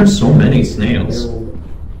 Fucking Why are there so many snails?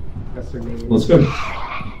 That's their name. Let's go.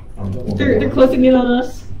 They're closing in on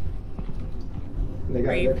us. They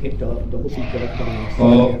got kicked off. Double seat death on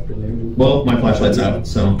Oh. Sunday afternoon. Well, my flashlight's out,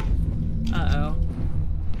 so. Uh-oh.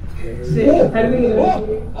 Sick. How do we get What?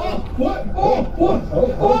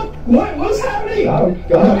 What's happening? Oh, I'm God.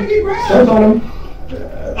 gonna get grabbed. Start on him.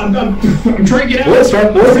 I'm trying to get out. We'll start.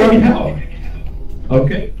 I'm trying to get out.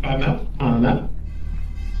 Okay, I'm out. I'm out.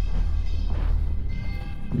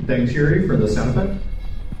 Thanks, Yuri, for the sound effect.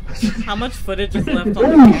 How much footage is left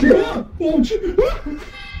on the camera? Oh, shit.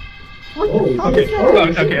 Oh, Okay,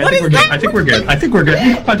 okay, I think we're good. I think we're good.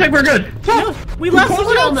 I think we're good. No, we left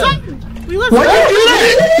someone outside! We left Why'd someone you do that?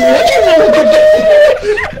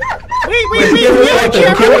 Wait, we have a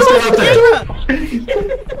camera!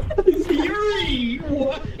 Yuri!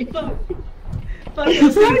 What? Fuck, I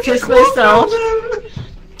was gonna kiss myself.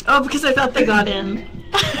 Oh, because I thought they got in.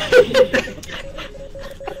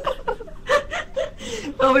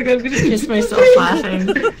 Oh my god, I'm gonna kiss myself laughing.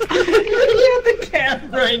 You had the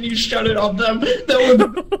camera and you shut it on them. That was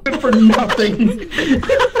good for nothing.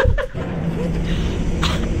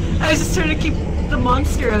 I was just trying to keep the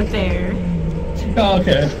monster out there. Oh,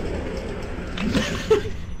 okay.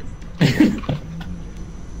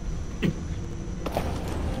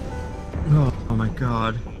 Oh my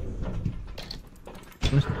god.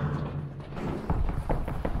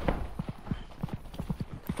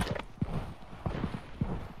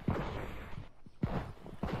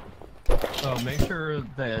 Make sure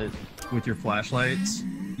that with your flashlights,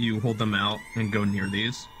 you hold them out and go near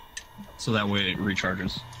these, so that way it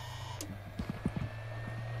recharges.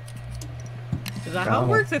 Is that how it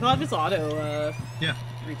works? I thought it was auto, Yeah.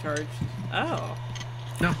 recharge. Oh.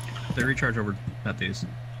 No, they recharge over at these.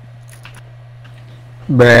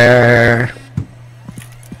 Brr.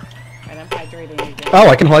 And I'm hydrating again. Oh,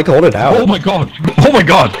 I can like hold it out. Oh my god! Oh my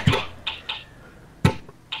god!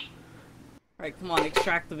 Alright, come on,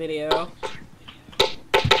 extract the video.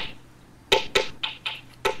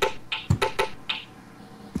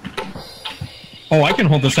 Oh, I can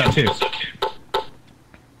hold this out too.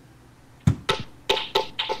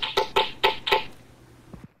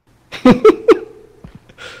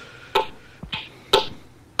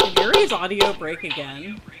 Did Yuri's audio break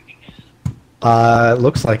again?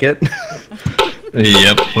 Looks like it.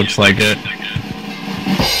 Yep, looks like it.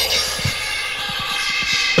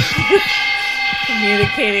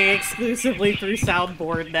 Communicating exclusively through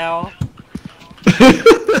soundboard now.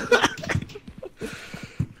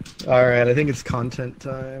 Alright, I think it's content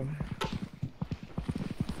time.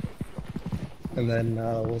 And then,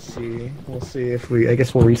 we'll see. We'll see if we... I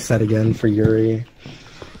guess we'll reset again for Yuri.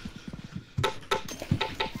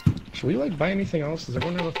 Should we, like, buy anything else? Does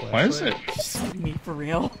everyone have a flashlight? Why is it? Just me for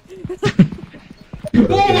real.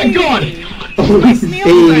 Oh my god!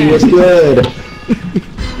 Hey, what's good?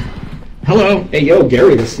 Hello. Hey, yo,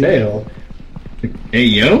 Gary the snail. Hey,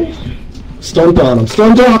 yo? Stunt on him.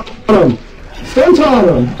 Stunt on him. Stunt on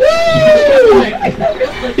him. Woo!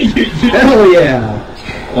 Hell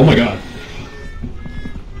yeah. Oh my god.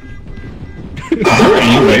 Is there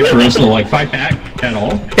any way for us to, like, fight back at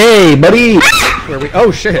all? Hey, buddy! Where we... Oh,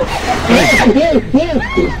 shit.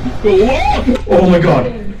 Oh my god.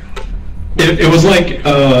 It was like,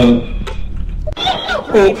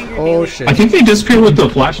 Oh, shit. I think they disappeared with the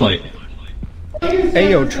flashlight.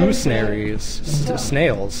 Hey, yo, true snaries.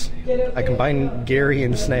 Snails. I combine Gary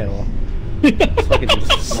and Snail. It's fucking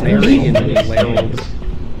Snary and Whale.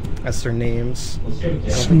 That's their names.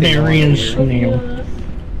 Snary and Snail.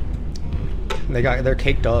 They're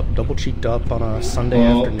caked up, double cheeked up on a Sunday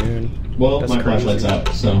afternoon. well, That's my crazy. flashlight's out,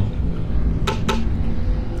 so.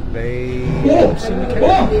 They don't seem to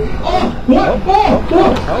care. What?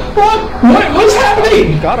 What's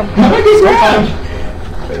happening? Got him. How did I get grabbed?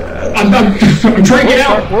 I'm trying to get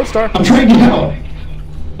out. World Star. I'm trying to get out.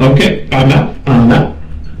 Okay, I'm out. I'm out.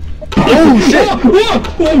 Oh shit!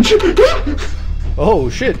 Oh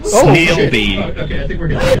shit! Oh Snail shit! bee. Okay, I think we're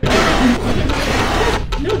good.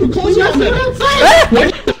 No, close on them.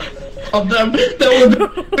 Of them, that was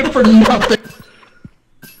good for nothing.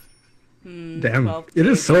 Damn, 12 it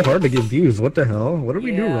is so hard to get views. What the hell? What did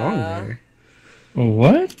we do wrong Yeah. there?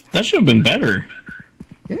 What? That should have been better.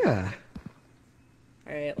 Yeah.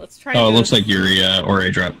 Alright, let's try Oh, it to- looks like Yuri or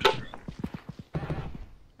A dropped.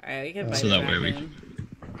 Alright, we can So bite that back way we- in.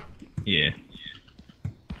 Yeah.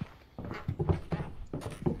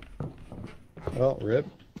 Well, rip.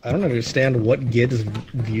 I don't understand what gets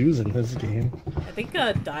views in this game. I think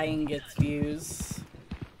dying gets views.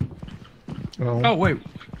 Oh, wait.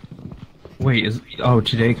 Wait,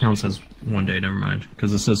 today counts as one day, never mind.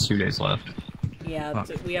 Because it says 2 days left. Yeah,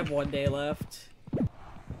 Fuck. we have 1 day left.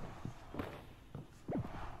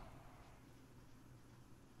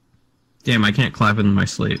 Damn, I can't clap in my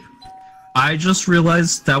sleep. I just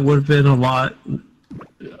realized that would have been a lot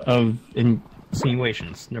of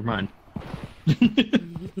insinuations. Never mind.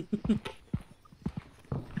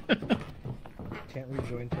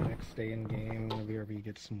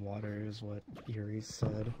 get some water, is what Yuri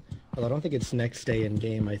said. Although I don't think it's next day in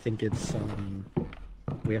game. I think it's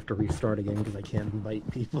we have to restart again because I can't invite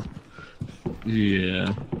people.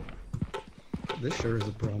 Yeah. This sure is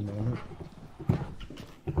a promo.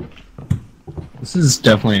 This is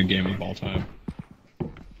definitely a game of all time.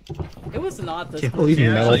 It was not this. Can't believe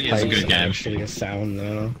Yeah, metal it's a pipes good are game. actually a sound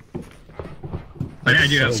though. I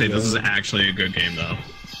do have to So say, this is good. actually a good game, though.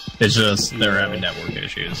 It's just they're having network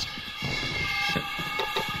issues.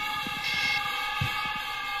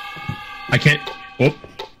 I can't. Whoop.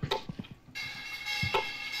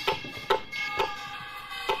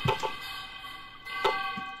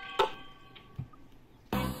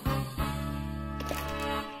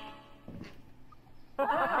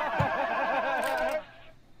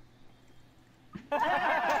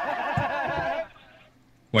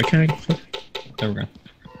 Why can't I click? There we go.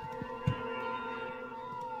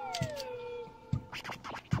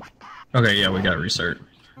 Okay, yeah, we got to restart.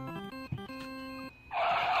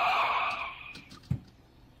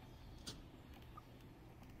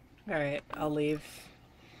 Alright, I'll leave.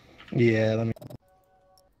 Yeah, let me.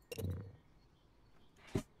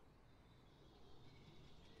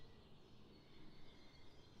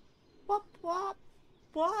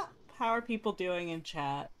 What? How are people doing in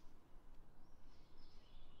chat?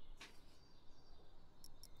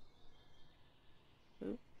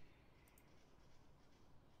 Oop.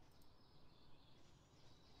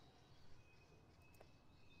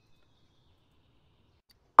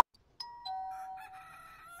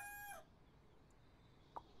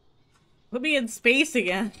 Put me in space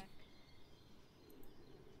again.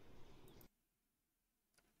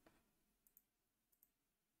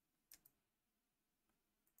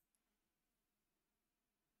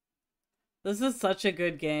 This is such a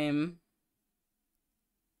good game.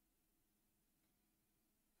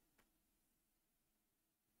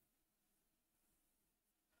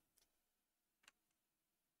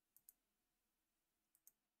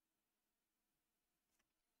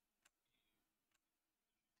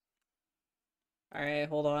 Alright,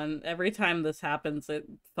 hold on. Every time this happens, it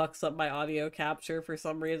fucks up my audio capture for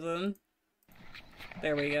some reason.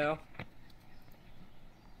 There we go.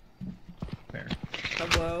 There.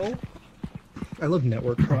 Hello? I love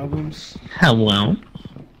network problems. Hello.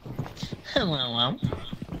 Hello.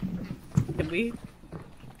 Can we?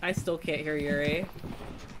 I still can't hear Yuri.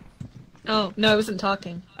 Oh, no, I wasn't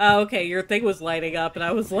talking. Oh, okay, your thing was lighting up, and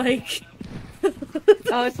I was like...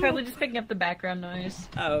 Oh, it's probably just picking up the background noise.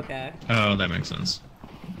 Oh, okay. Oh, that makes sense.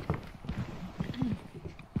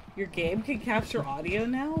 Your game can capture audio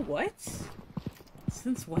now? What?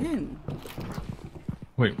 Since when?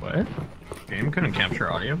 Wait, what? Game couldn't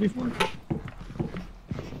capture audio before?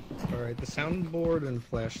 Alright, the soundboard and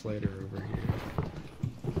flashlight are over here.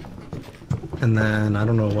 And then, I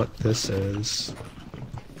don't know what this is.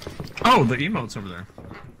 Oh, the emote's over there.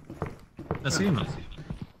 That's the emote.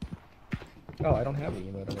 Oh, I don't have an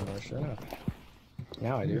emote anymore, sure enough.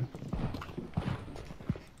 Now I do.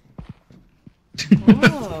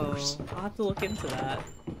 Oh, I'll have to look into that.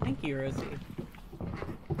 Thank you, Rosie.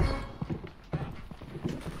 Oh,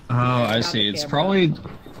 I Not see. the It's camera. probably...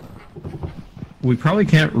 We probably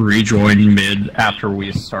can't rejoin mid after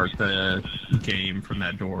we start the game from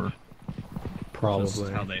that door. That's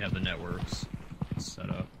Probably. how they have the networks set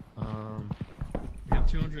up. We have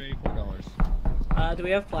 $284. Do we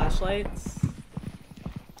have flashlights?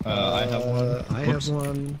 I have one. I Whoops. have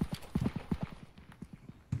one.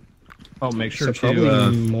 Oh, make sure So probably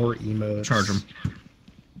to more emotes. charge them.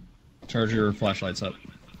 Charge your flashlights up.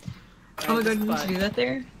 Oh my god, you need But- to do that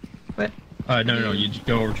there? What? No, you just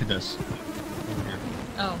go over to this. Over here.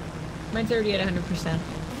 Oh. Mine's already at 100%.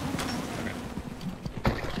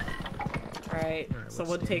 Alright, Alright,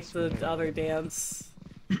 someone let's take dance the with it. other dance.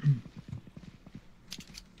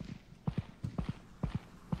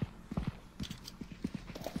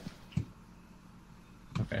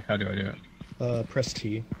 Okay, how do I do it? Press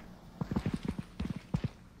T.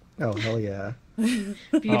 Oh, hell yeah.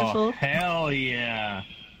 Beautiful. Oh, hell yeah!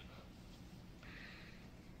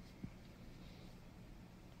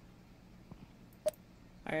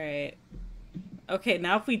 Alright. Okay,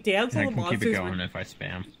 now if we dance I on the can keep it monsters, going we're if I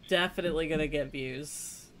spam. definitely gonna get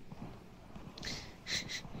views.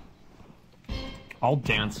 I'll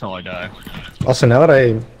dance till I die. Also, now that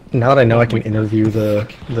I know I can interview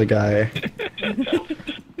the guy.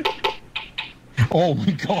 Oh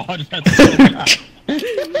my god, that's so bad.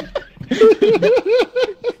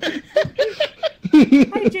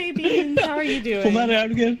 Hi, JB. How are you doing? Pull that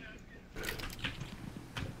out again.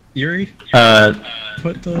 Yuri,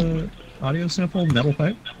 put the audio sample metal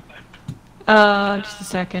pipe. Just a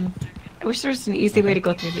second. I wish there was an easy way to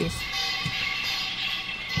go through these.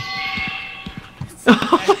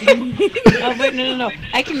 Oh wait, no.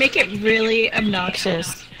 I can make it really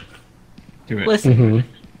obnoxious. Do it. Listen. Mm-hmm.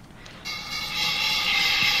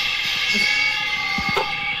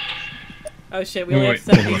 Oh shit, we only have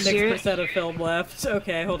Wait, 76% of film left.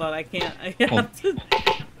 Okay, hold on, I can't. I have to.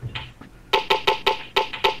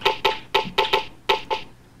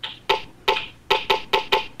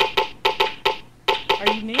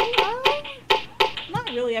 Are you new? Not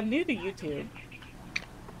really, I'm new to YouTube.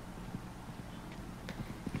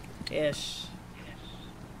 Ish.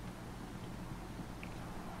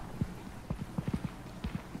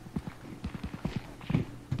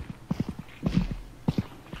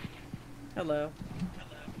 Hello.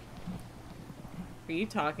 Are you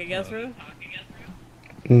talking, Ezra?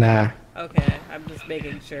 Nah. Okay, I'm just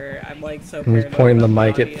making sure. I'm like so I'm paranoid just pointing the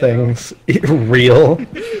about mic at audio. things. Real.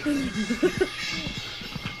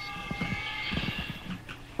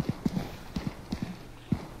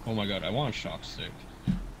 Oh my god, I want a shock stick.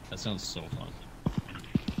 That sounds so fun.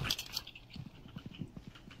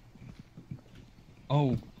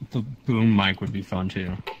 Oh, the boom mic would be fun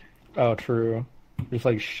too. Oh, true. Just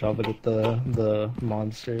like shove it at the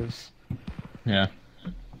monsters. Yeah.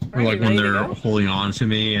 Or Are like you when ready to they're go? holding on to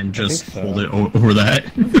me and just think so. hold it over that.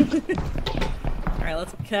 Alright,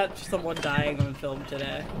 let's catch someone dying on film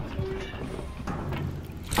today.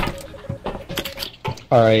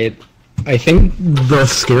 Alright. I think the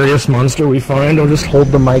scariest monster we find, I'll just hold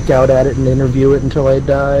the mic out at it and interview it until I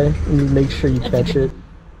die. And make sure you catch it.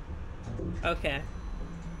 Okay.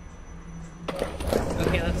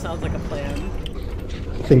 Okay, that sounds like a plan.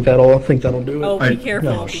 Think that'll do it. Oh, be careful,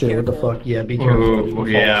 Oh be shit, careful. what the fuck? Yeah, be careful. Oh,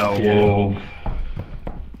 yeah, whoa.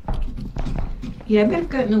 Yeah, I've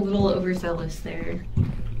gotten a little overzealous there.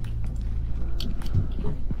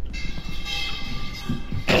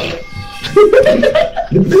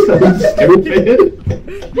 It's so stupid.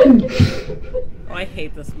 Oh, I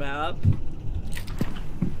hate this map.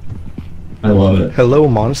 I love it. Hello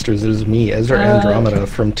monsters, it is me, Ezra Andromeda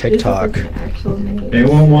from TikTok. This is the actual name. They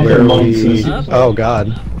won't want their Where we... monsters. Oh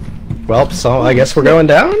god. Well, so I guess we're going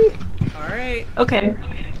down? Alright. Okay.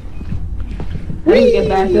 How do you get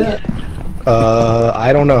back up?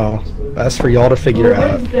 I don't know. That's for y'all to figure What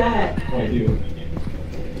out. is that?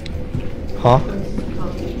 Huh?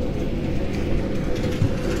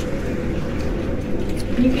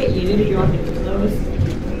 Can you get yeeted if you want to do those?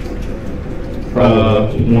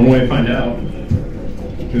 One way to find out.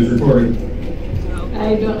 Who's recording?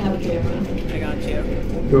 I don't have a camera. I got you.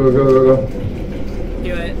 Go.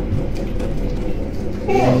 Do it.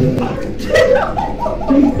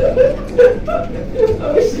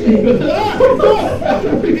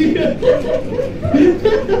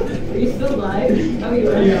 Are you still alive? Oh, you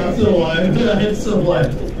are. Yeah, I'm still alive. It's still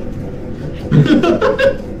alive.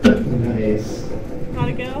 Nice.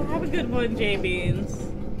 Gotta go. Have a good one, J Beans.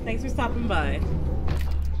 Thanks for stopping by.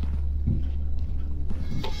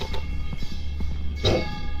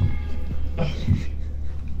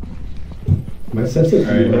 My sense of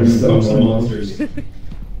humor is so monsters.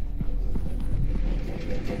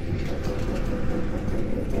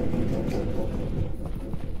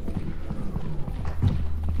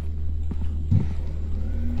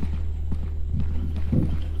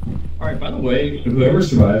 Alright, by the way, whoever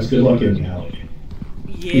survives, good luck getting out.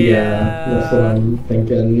 Yeah. That's what I'm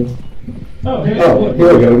thinking. Oh, hey, Oh,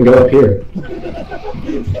 here we go, we can go up here.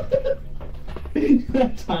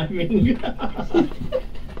 Timing.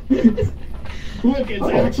 Look, it's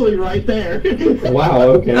actually right there. Wow,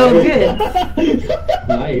 okay. Oh, good.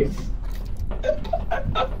 Nice.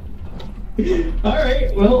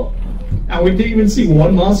 Alright, well, we didn't even see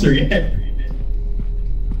one monster yet.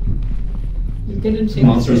 You're gonna change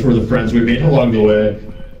Monsters were the friends we made along the way.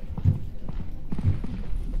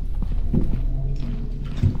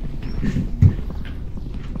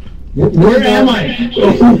 Where am I?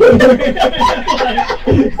 Where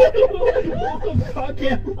the fuck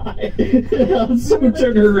am I? I'm so turned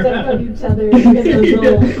step on around. each other in this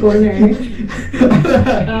little corner.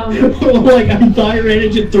 Like, I thought I ran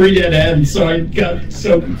into 3 dead ends, so I got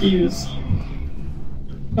so confused.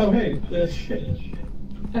 Oh, hey, this shit.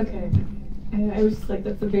 Okay. I was like,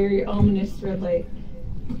 that's a very ominous red light.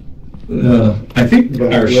 I think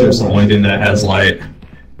our ship's the only thing that has light.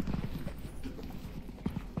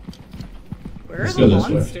 Where are Let's the go this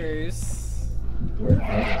way. monsters?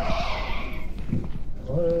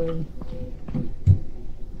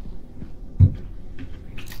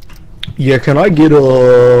 Yeah, can I get a...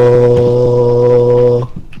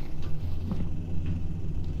 Oh,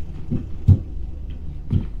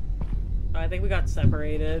 I think we got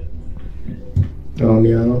separated. Oh,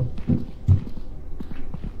 no.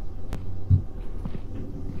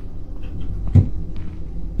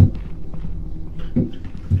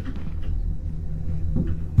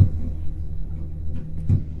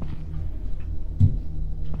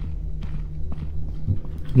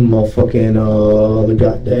 Motherfucking, the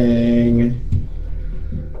goddamn...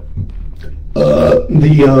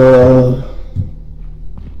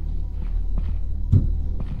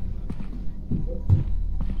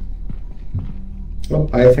 Oh,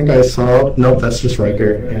 I think I saw... Nope, that's just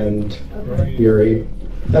Riker and Yuri.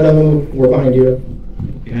 Hello, we're behind you.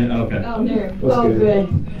 Yeah, okay. Oh, there. What's Oh, good?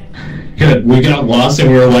 good. Good. We got lost and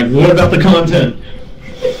we were like, what about the content?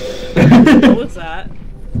 What was that?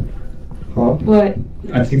 Huh? What?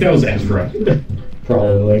 I think that was Ezra.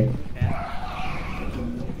 Probably.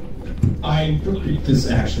 This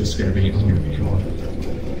actually scared me. Come on.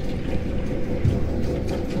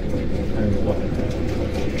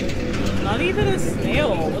 Not even a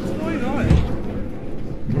snail. What's going on?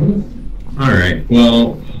 Alright,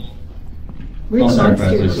 well, Where's I'll the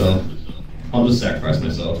sacrifice monsters? myself. I'll just sacrifice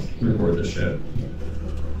myself. Record this shit.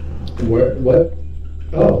 Where, what?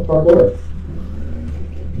 Oh, parkour.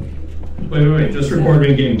 Wait. Just record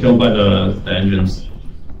me getting killed by the engines.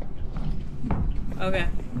 Okay.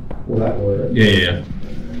 Will that work? Yeah.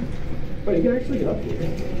 But you can actually get up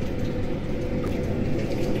here.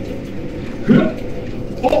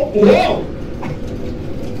 Oh, whoa!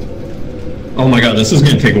 Oh my god, this is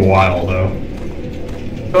gonna take a while, though.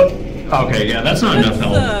 Okay, yeah, that's not enough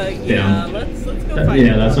health. Yeah, let's go find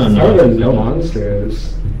Yeah, that's not Oh, enough. there's no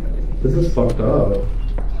monsters. This is fucked up.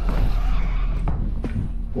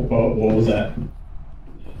 What was that?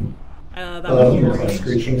 That was A Yuri.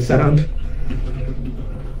 screeching sound.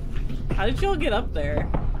 How did y'all get up there?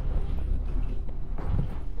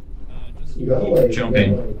 You gotta like... Jumping.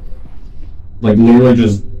 you gotta, Like, literally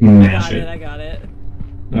just mash I got it.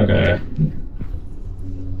 Okay.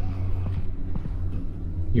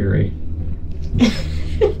 Yuri.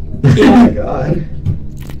 Oh my god.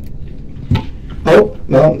 Oh,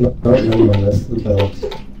 no, never mind, that's the belt.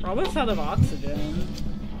 We're almost out of oxygen.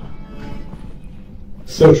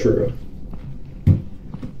 So true.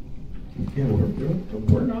 Yeah,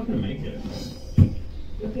 we're not gonna make it.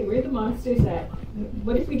 Okay, where are the monsters at?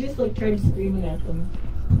 What if we just like tried screaming at them?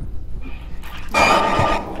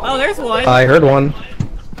 Oh, there's one. I heard one.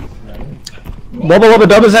 Wubba Lubba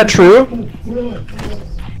Dub, is that true? Is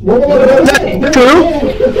that true?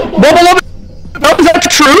 Wubba Lubba Dub, is that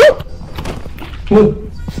true?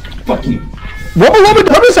 Fuck you. Wubba Lubba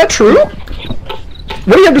Dub, is that true?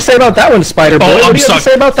 What do you have to say about that one, Spider Boy? What do you have to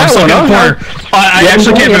say about that one? I'm stuck in the corner. I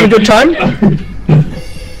actually can't have a move. good time?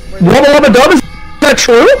 Wubba Lubba Dub, is that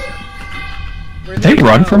true? Did they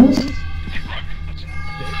run from us?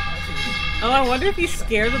 Oh, I wonder if he's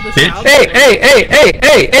scared of the Bitch. sound.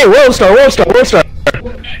 Hey, World Star.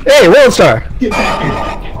 Hey, World Star. Get back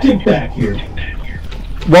here. Get back here.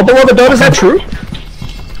 Wubba Lubba Dub, is that true?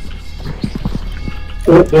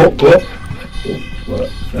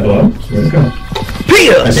 Hello? Where's it going?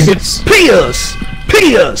 Piers! I think it's... Piers!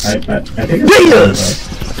 I think it's... Piers!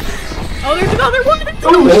 Oh, there's another one!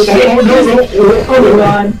 Oh shit! Oh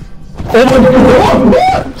god.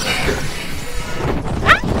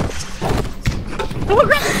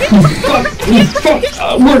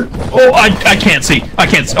 Oh, I can't see. I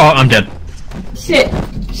can't see. Oh, I'm dead. Shit.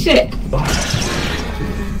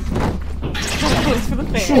 Close for the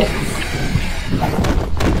fan. Shit.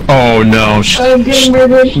 Oh no. I'm getting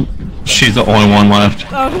murdered. She's the only one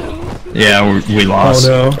left. Oh no. Yeah, we lost.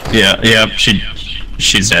 Oh no. Yeah,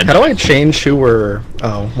 she's dead. How do I change who we're...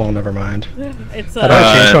 Oh, well, never mind. It's How do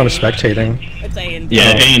I change who I'm spectating? it's A and D.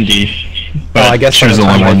 Yeah, A and D. But Oh, I guess she was by the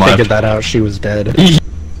the only time one I left. figured that out, she was dead.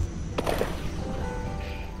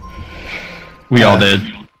 We all did.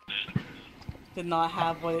 Did not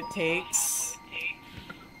have what it takes.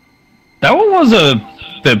 That one was a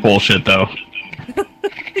bit bullshit, though.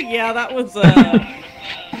 Yeah, that was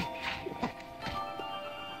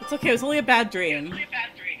It's okay, it was only a bad dream.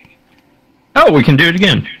 Oh, we can do it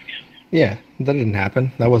again. Yeah, that didn't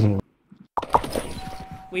happen. That wasn't...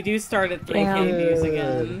 We do start at 3K views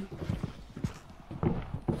again.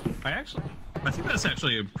 I think that's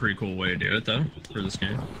actually a pretty cool way to do it, though, for this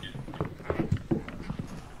game.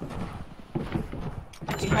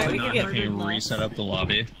 Alright, we can get Can you reset up the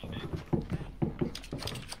lobby?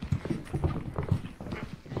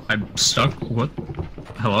 I'm stuck. What?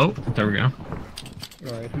 Hello? There we go.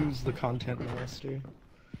 Alright, who's the content molester?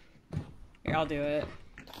 Here, I'll do it.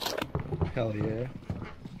 Hell yeah.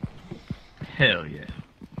 Hell yeah.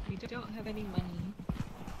 We don't have any money.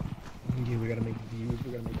 Yeah, we gotta make views,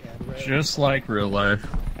 we gotta make ad revenue. Just like real life.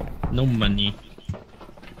 No money.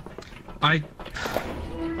 I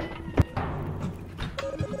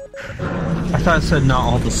thought it said not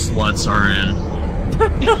all the sluts are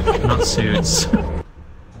in. Not suits.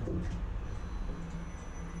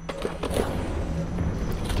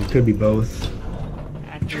 It could be both.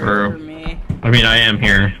 True. for me. I mean, I am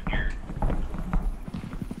here.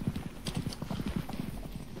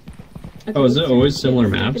 Oh, is it always similar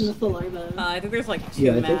maps? I think there's like 2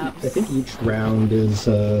 Yeah, maps. I think each round is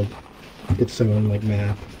its own like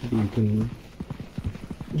map. You can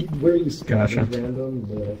where you spawn is Gotcha. random,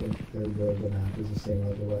 but I think the map is the same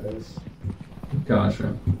otherwise.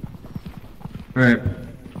 Gotcha. Alright.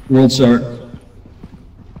 World start.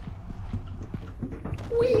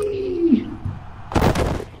 Whee!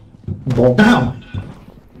 Ball down!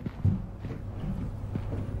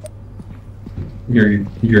 Yuri,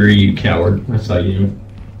 you coward. I saw you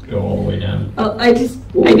go all the way down. Oh, I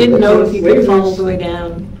didn't know if you could fall all the way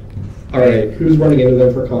down. Alright, who's running into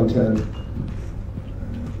them for content?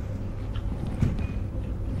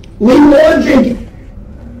 Leave logic!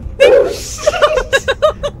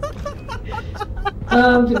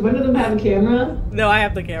 Did one of them have a camera? No, I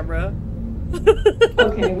have the camera.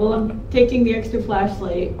 Okay, well I'm taking the extra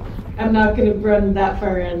flashlight. I'm not gonna run that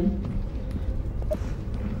far in.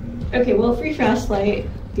 Okay, well free flashlight.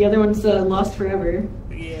 The other one's lost forever.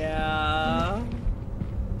 Yeah.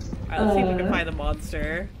 Alright, let's see if we can find the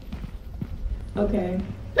monster. Okay.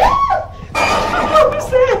 What's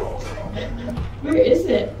that? Where is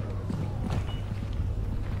it?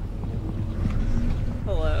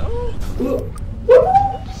 Hello? Ooh.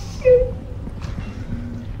 Shoot.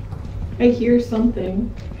 I hear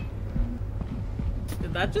something.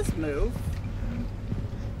 Did that just move?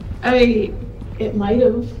 It might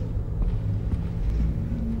have.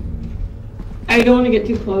 I don't want to get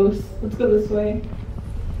too close. Let's go this way.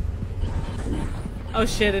 Oh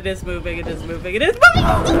shit, it is moving, it is moving, it is moving!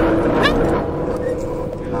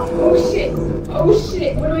 Oh shit! Oh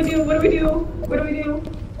shit! What do we do? What do we do? What do we do?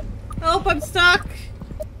 Help, I'm stuck!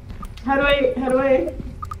 How do I?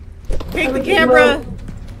 Take the camera!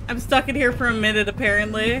 I'm stuck in here for a minute,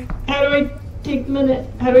 apparently. How do I take the minute?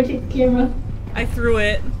 How do I take the camera? I threw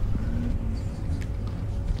it.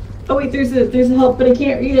 Oh wait, there's a help, but I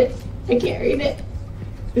can't read it. I can't read it.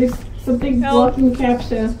 There's something Help. blocking the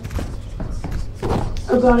captcha.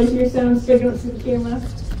 Oh god, I hear sounds, so I don't see the camera.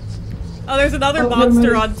 Oh, there's another Oh, monster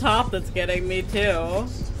never on mind. top that's getting me too.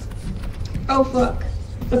 Oh fuck.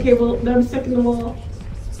 Okay, well now I'm stuck in the wall.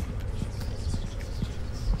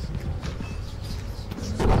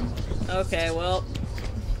 Okay, well,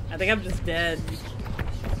 I think I'm just dead.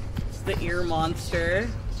 It's the ear monster.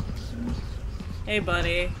 Hey,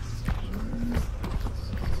 buddy.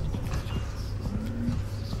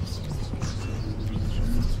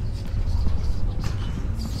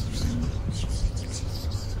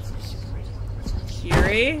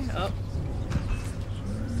 Yuri? Oh.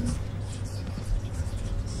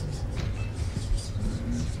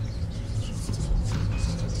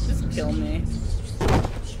 Just kill me.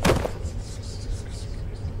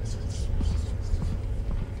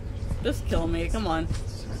 Just kill me, come on.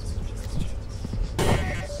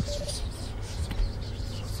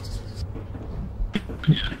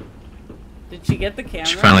 Did she get the camera?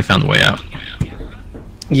 She finally found the way out.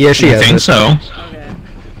 Yeah, she I has think it. so. Okay.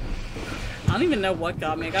 I don't even know what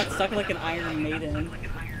got me. I got stuck like an Iron Maiden.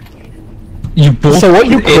 You both. So what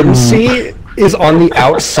you couldn't see is on the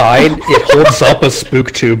outside, it holds up a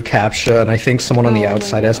spook tube captcha, and I think someone on the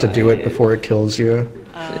outside has to do it before it kills you.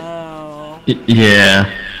 Oh. Yeah.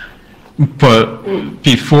 But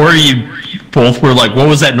before you both were like, what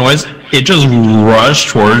was that noise? It just rushed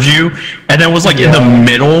towards you, and it was like in the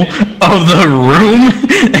middle of the room,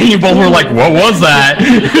 and you both were like, what was that?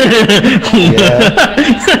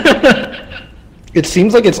 Yeah. It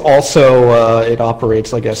seems like it's also, it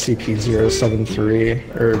operates like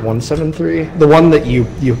SCP-073, or 173. The one that you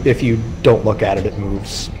if you don't look at it, it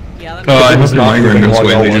moves. Yeah, that Oh, I It was hope not you're moving this while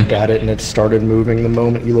way, y'all Legion. looked at it, and it started moving the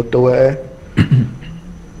moment you looked away.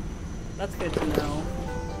 that's good to know.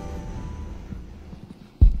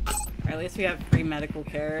 Or at least we have free medical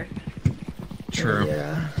care. True.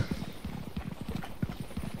 Yeah.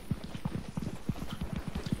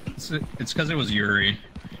 It's because it was Yuri.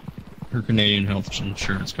 Her Canadian health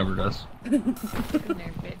insurance covered us.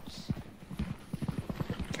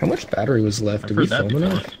 How much battery was left? I've Did we heard that film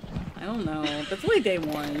before. enough? I don't know. That's only day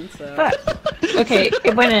 1, so. But okay,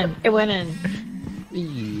 it went in. It went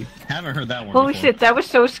in. Haven't heard that one Holy before. shit, that was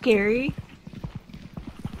so scary.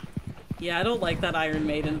 Yeah, I don't like that Iron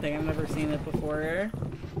Maiden thing. I've never seen it before.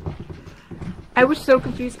 I was so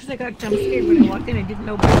confused because I got jump scared when I walked in. I didn't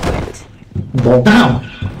know where it went. Ball down!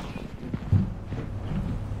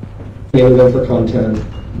 Into them for content.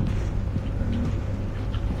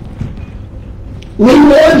 Leave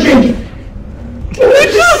logic!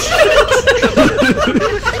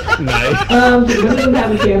 Nice. Did one of them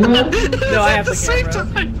have a camera? No, I have the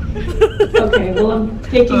camera. Okay, well I'm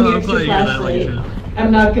taking Oh, the I'm extra glad you got that flashlight. later.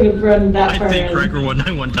 I'm not gonna run that I far think in. Riker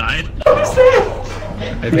 191 died. What's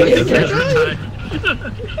that? I think Ezra it's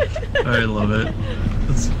died. I love it.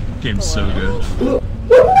 This game's so good.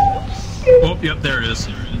 Oh, yep, there it is.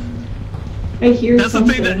 I hear That's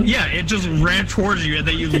something. the thing that, yeah, it just ran towards you and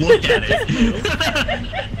then you looked at it.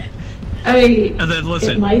 And then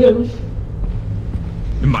listen. It might have.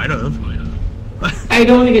 It might have. I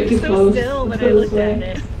don't want to get too So close. still Let's when I go this looked at way.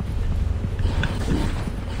 it.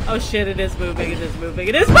 Oh shit, it is moving, it is moving,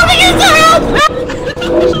 it is moving! It's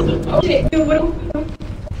Oh shit, what do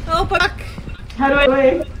Oh fuck! How do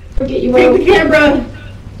I get you out? Take the camera!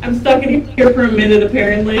 I'm stuck in here for a minute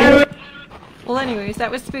apparently. How do I... Well, anyways,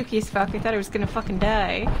 that was spooky as fuck. I thought I was gonna fucking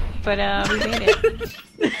die, but we made it.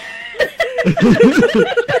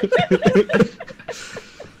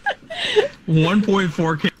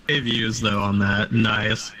 1.4K views though on that.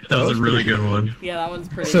 Nice. That was a really good one. Yeah, that one's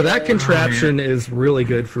pretty So that good. contraption is really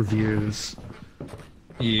good for views.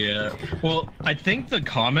 Yeah. Well, I think the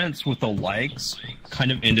comments with the likes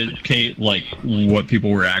kind of indicate like what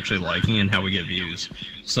people were actually liking and how we get views.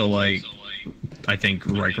 So like, I think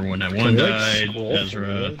Riker 191 died.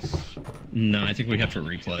 Ezra. No, I think we have to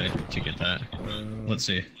replay to get that. Let's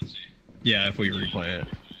see. Yeah, if we replay it.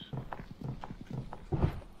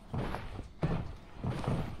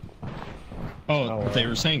 Oh, they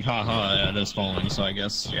were saying haha at us falling, so I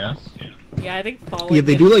guess, yeah. Yeah, I think falling. Yeah,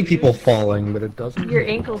 they do like people falling, but it doesn't. Your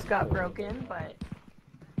ankles got broken, but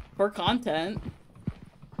For content.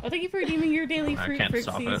 Oh, thank you for redeeming your daily I fruit, can't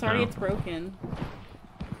stop Frixie. it Sorry now. it's broken.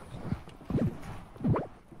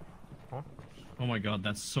 Oh my god,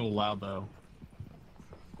 that's so loud though.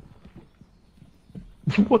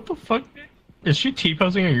 What the fuck? Is she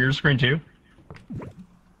T-posing on your screen too?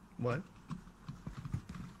 What?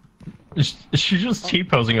 Is she just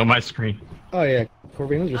T-posing on my screen? Oh yeah,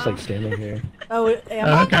 Corbina's just like standing here. Oh, Okay.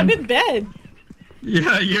 I'm in bed.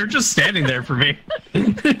 Yeah, you're just standing there for me.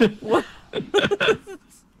 What?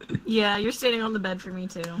 yeah, you're standing on the bed for me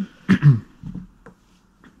too.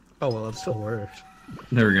 Oh well, it still worked.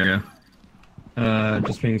 There we go.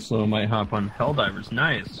 Just being slow might hop on Helldivers.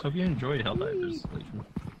 Nice. Hope you enjoyed Helldivers.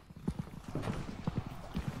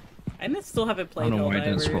 I still haven't I played don't know why I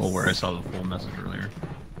didn't Helldivers. scroll where I saw the full message earlier.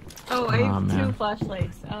 Oh, I have man. 2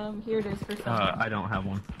 flashlights. Here it is for some. I don't have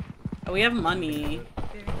one. Oh, we have money.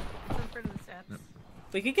 It's in front of the steps.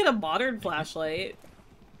 We could get a modern flashlight.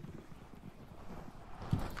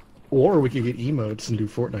 Or we could get emotes and do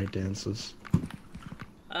Fortnite dances.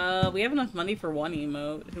 We have enough money for one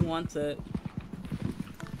emote. Who wants it?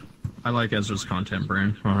 I like Ezra's content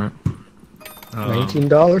brand. Alright. $19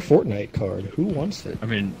 Fortnite card. Who wants it? I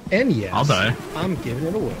mean, And yes, I'll die. I'm giving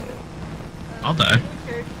it away. I'll die.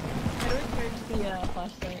 How do I charge the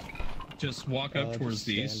flashlight? Just walk up towards Just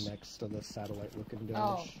these. stand next to the satellite-looking dish.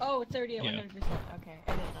 Oh, it's already at Yeah. 100%. Okay,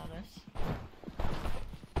 I didn't know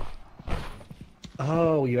this.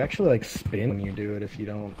 Oh, you actually like spin when you do it if you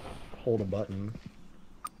don't hold a button.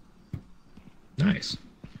 Nice.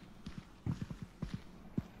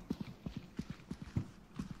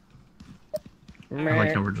 I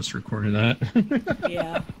like how we're just recording that.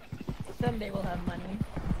 Yeah. Someday we'll have money.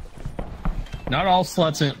 Not all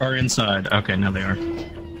sluts are inside. Okay, now they are.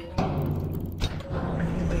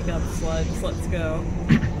 Wake up, sluts. Let's go.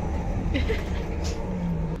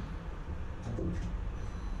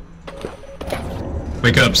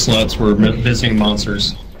 Wake up, sluts. We're visiting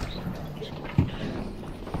monsters.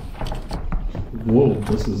 Whoa,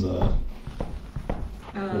 this is a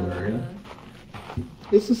cool area.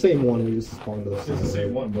 It's the same one we just spawned to the It's the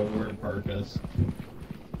same one, but we're in Parkas.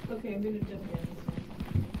 Okay, I'm gonna jump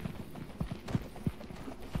in.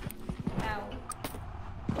 Ow.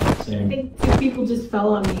 I Same. think 2 people just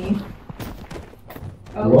fell on me.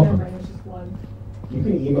 Oh, You're never welcome. mind, there's just one. You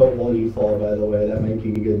can emote while you fall, by the way. That might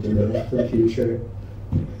be good to know for the future.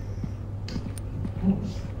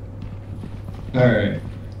 Alright.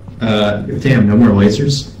 Damn, no more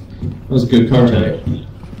lasers? That was good content.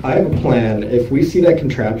 I have a plan. If we see that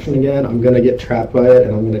contraption again, I'm gonna get trapped by it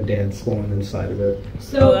and I'm gonna dance while I'm inside of it.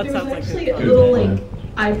 So that there was sounds like actually good a fun. little Good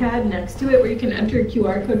like iPad next to it where you can enter a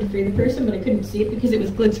QR code to free the person, but I couldn't see it because it was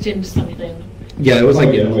glitched into something. Yeah, it was like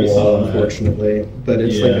Oh, yeah, in we the saw wall, that. unfortunately. But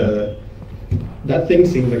it's like Yeah. a... That thing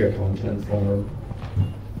seems like a content farm.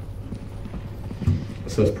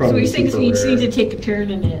 So it's So probably what you're saying is super we just need rare. to take a turn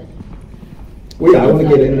in it. Well, yeah, I want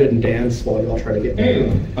to get into it and dance while y'all try to get Hey!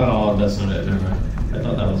 me. Oh, that's not it. Never mind. I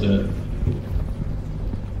thought that was it.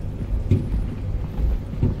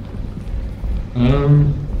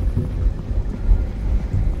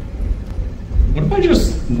 What if I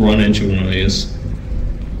just run into one of these?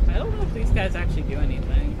 I don't know if these guys actually do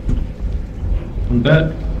anything. I'm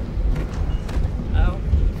dead. Oh.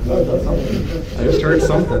 Oh, that's something. I just heard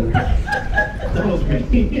something. That was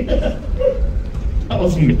me. That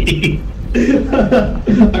was me.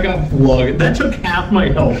 I got plugged. That took half my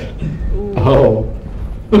health. Oh.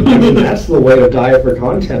 I mean, that's the way to die for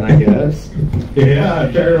content, I guess. Yeah,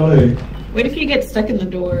 apparently. What if you get stuck in the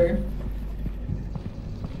door?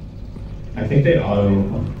 I think they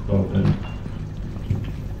auto open.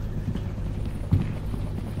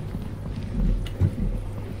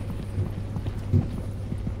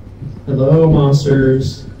 Hello,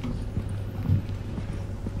 monsters.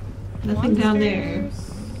 Nothing down there.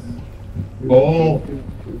 Oh,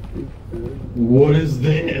 what is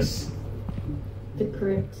this? The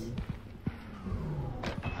crypt.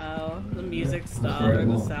 Oh, the music stopped, Alright, or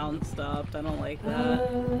the well. sound stopped. I don't like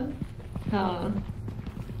that.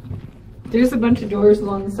 There's a bunch of doors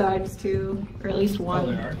along the sides too, or at least one,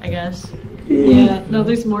 there are? I guess. Yeah, no,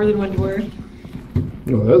 there's more than one door.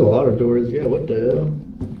 Oh, there's a lot of doors. Yeah, what the hell?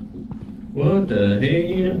 What the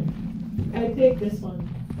heck? I take this one.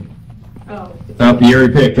 Oh. Oh, Yuri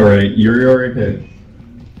picked already. Yuri already picked.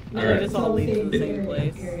 No, Alright. it just all leads to the same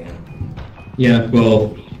place. Yeah,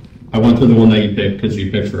 well, I went through the one that you picked because you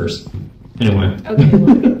picked first. Anyway. Okay,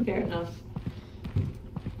 well, fair enough.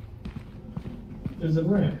 There's a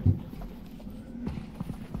ramp.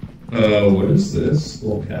 What is this?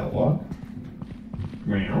 Little catwalk.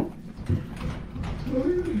 Meow.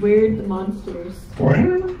 Weird, the monsters.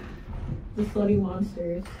 Meow. The slutty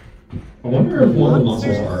monsters. I wonder if one of the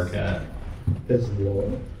monsters are a cat. It's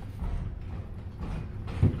low.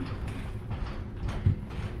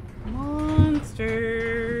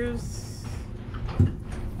 Monsters.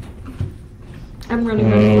 I'm running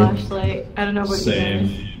with a flashlight. I don't know what you guys.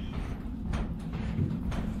 Same.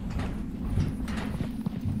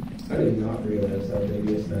 I did not realize how big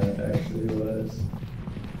this map actually was.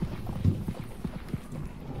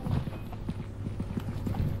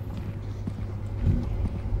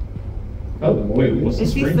 Oh, wait, what's I the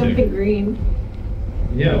see screen something thing? green.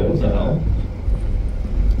 Yeah, what the hell?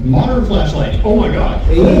 Modern flashlight. Oh my god.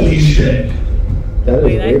 Holy shit. That is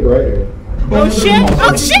Wait, way brighter. Oh shit!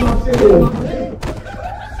 Oh shit!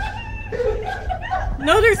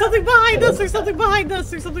 No, there's something behind us! There's something behind us!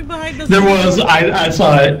 There's something behind us! There was. I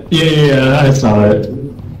saw it. Yeah, I saw it.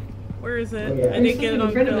 Where is it? Oh, yeah. I There's didn't get it something on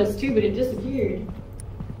in front of film. us too, but it disappeared.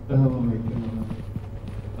 Oh my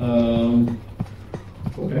god.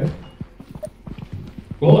 Okay.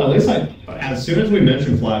 Well, at least as soon as we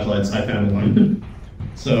mentioned flashlights, I found one.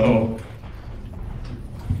 So.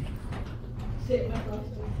 Shit, my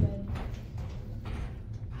flashlight's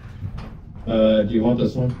dead. Do you want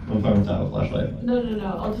this one? I'm fine without a flashlight. No.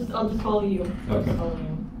 I'll just follow you. I'll Okay. just follow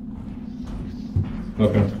you.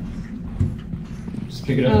 Okay. Just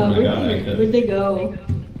pick it up when I got it. Where'd they go?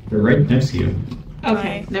 They're right next to you.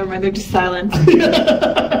 Okay, never mind. They're just silent.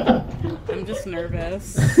 I'm just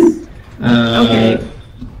nervous. Okay.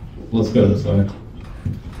 Let's go this way.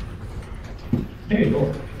 Hey,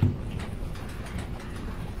 door.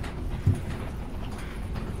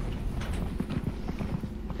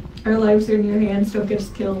 Our lives are in your hands. Don't get us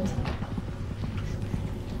killed.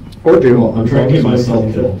 Or do. Well, I'm trying to get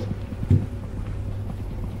myself killed.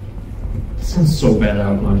 That sounds so bad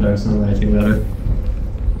out of context, now that I think about it.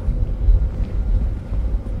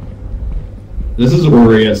 This is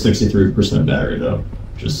already at 63% battery, though.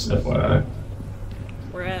 Just FYI.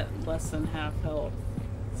 We're at less than half health,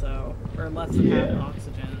 so or less than half Yeah.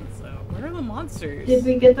 oxygen. So where are the monsters? Did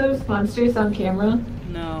we get those monsters on camera?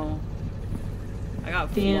 No. I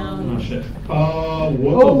got Damn. flung. Oh, shit.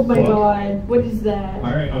 What Oh the my fuck? god. What is that?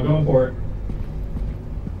 Alright, I'm going for it.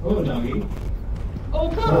 Oh, doggy. Oh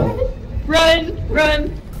god.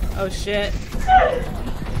 Run. Oh shit.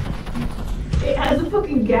 It has a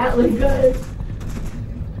fucking Gatling gun.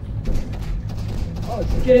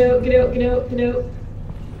 Get out.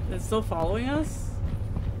 It's still following us?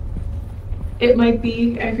 It might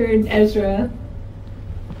be. I heard Ezra.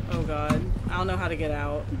 Oh god. I don't know how to get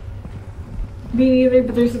out. Me neither,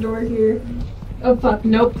 but there's a door here. Oh fuck.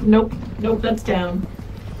 Nope. That's down.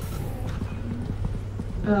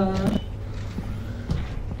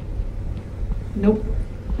 Nope.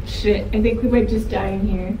 Shit. I think we might just die in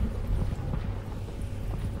here.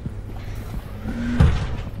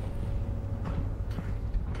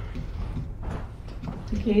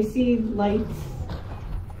 Okay, I see lights.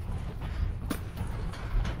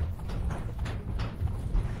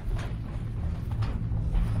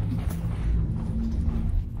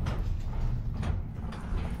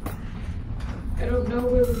 I don't know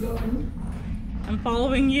where we're going. I'm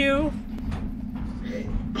following you. You're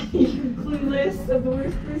clueless. I'm the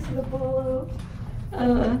worst person to follow.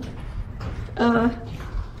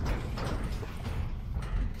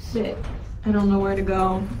 Shit. I don't know where to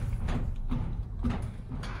go.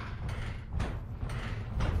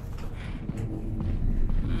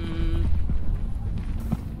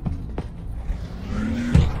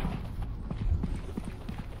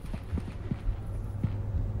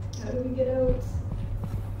 How do we get out?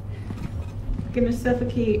 I'm gonna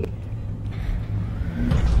suffocate.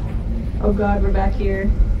 Oh god, we're back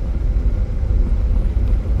here.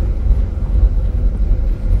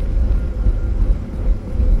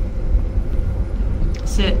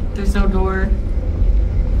 Sit. There's no door.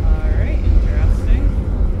 Alright, interesting.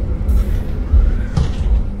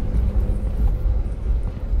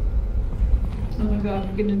 Oh my god,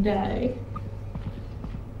 I'm gonna die.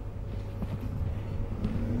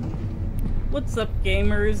 What's up,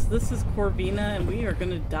 gamers? This is Corvina, and we are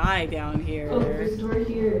gonna die down here. Oh, there's a door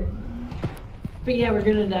here. But yeah, we're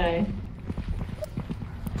gonna die.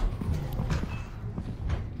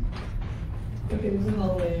 Okay, there's a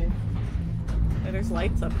hallway. Yeah, there's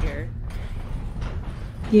lights up here.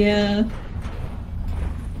 Yeah.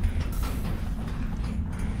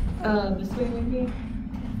 This way maybe?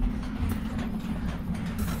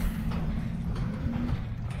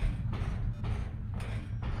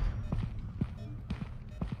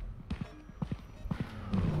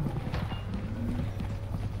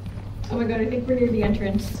 Oh my god, I think we're near the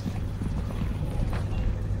entrance.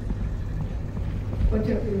 Watch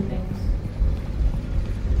out for your things.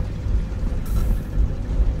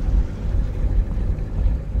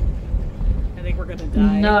 I think we're gonna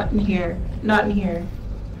die. Not in here. Not in here.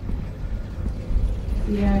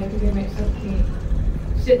 Yeah, I think I might suffocate.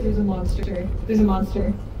 Shit, there's a monster. There's a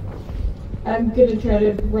monster. I'm gonna try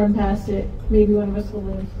to run past it. Maybe one of us will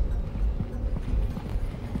live.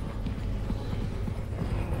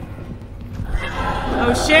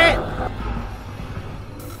 Oh shit!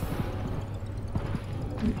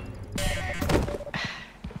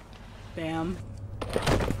 Damn.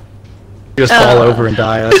 You just fall over and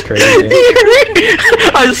die, that's crazy.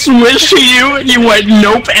 I switched to you, and you went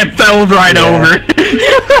nope and fell right over.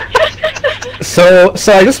 So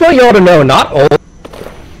I just want y'all to know, not all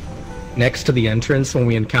next to the entrance when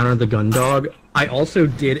we encountered the gun dog, I also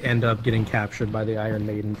did end up getting captured by the Iron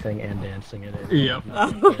Maiden thing and dancing in it. Yep.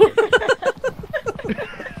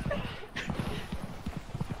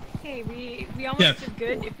 Hey, we almost did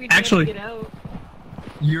good if we didn't Actually, get out.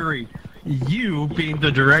 Yuri, you being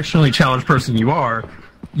the directionally challenged person you are,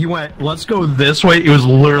 you went, let's go this way. It was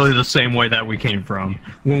literally the same way that we came from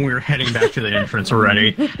when we were heading back to the entrance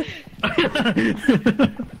already.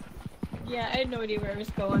 Yeah, I had no idea where I was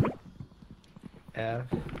going. Yeah.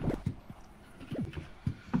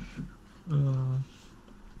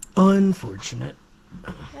 Unfortunate.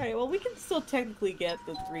 Alright, well we can still technically get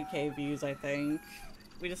the 3K views, I think.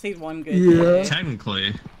 We just need one good Yeah. day.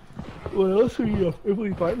 Technically. What else are you if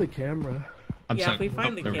we find the camera? Yeah, if we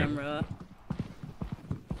find the camera.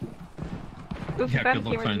 If we Yeah, found good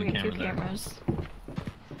luck cameras, finding we the get two camera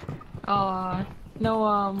cameras.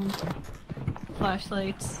 No,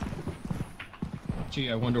 flashlights.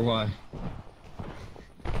 Gee, I wonder why.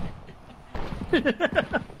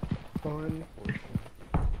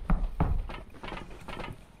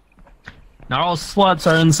 Not all sluts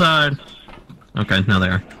are inside. Okay, now they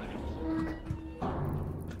are.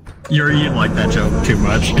 Yuri, you like that joke too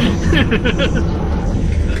much.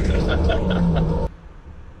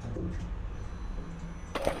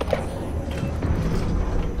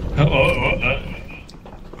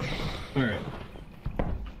 Alright.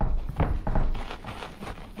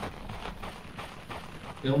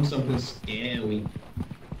 Film something scary.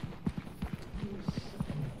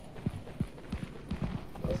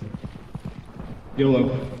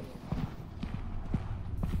 YOLO.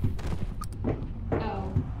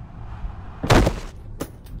 Ow.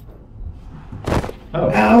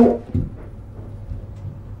 Oh. Ow!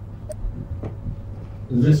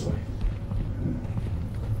 This way.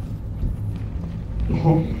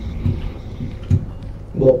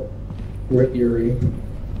 Well, we're at Yuri.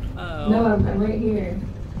 Oh. No, I'm right here.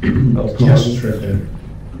 Oh, Yes, it's right there.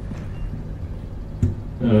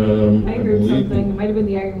 I heard believe- something. It might have been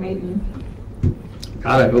the Iron Maiden.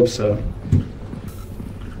 God, I hope so.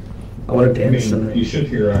 I want to I dance mean, tonight. you should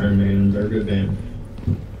hear Iron Maiden. They're a good band.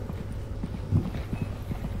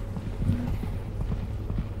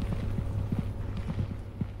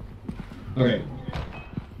 Okay.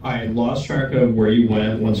 I lost track of where you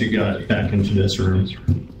went once you got back into this room.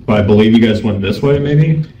 But I believe you guys went this way,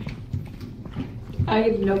 maybe? I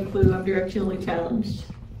have no clue. I'm directionally challenged.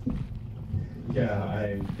 Yeah,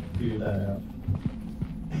 I figured that out.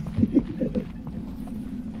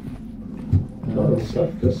 stuff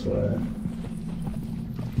this way.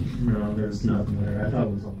 No, there's nothing there. I thought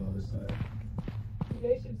it was on the other side.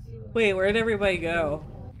 Wait, where'd everybody go?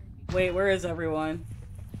 Wait, where is everyone?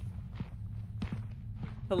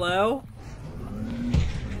 Hello?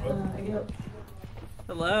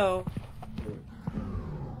 Hello?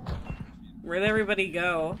 Where'd everybody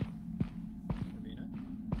go?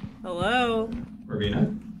 Hello?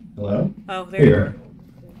 Ravina? Hello? Oh, there you are.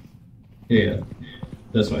 Yeah.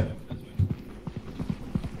 This way.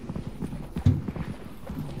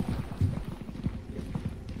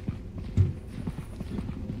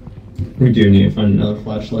 We do need to find another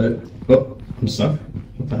flashlight. Oh, I'm stuck.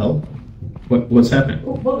 What the hell? What's happening?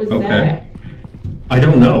 What was that? I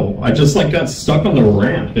don't know. I just like got stuck on the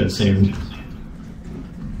ramp, it seemed.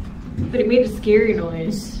 But it made a scary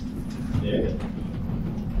noise. Yeah.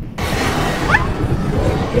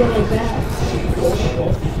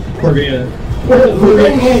 Corvina.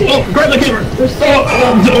 Oh, grab the camera!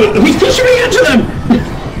 Who's pushing me into them?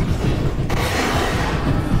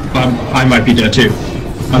 I might be dead too.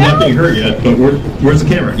 I'm not getting hurt yet, but where's the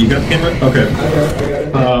camera? You got the camera? Okay.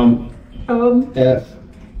 I got it. F.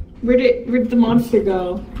 Where did the monster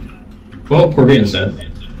go? Well, Corvina's dead.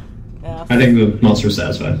 Yeah. I think the monster's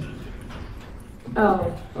satisfied.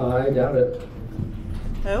 Oh. I doubt it.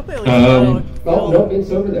 I hope it Oh, no,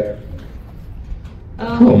 it's over there.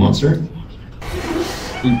 Hello, monster.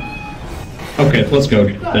 Okay, let's go,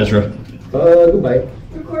 Ezra. Goodbye.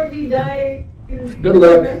 Record me die. Good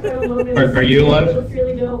luck. Are you alive? It looks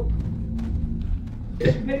really dope.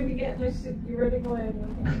 Better be getting this shit. You're running away.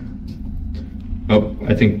 Oh,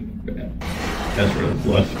 I think Ezra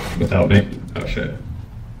left without me. Oh shit.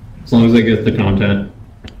 As long as I get the content.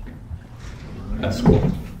 That's cool.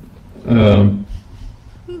 Hello,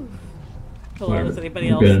 is anybody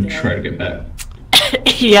I'm else gonna dead? try to get back.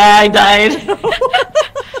 Yeah, I died.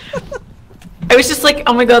 I was just like,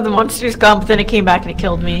 oh my god, the monster's gone, but then it came back and it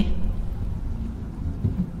killed me.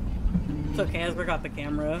 It's okay, Ezra got the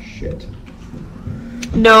camera. Shit.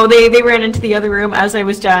 No, they ran into the other room as I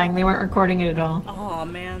was dying. They weren't recording it at all. Oh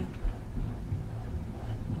man.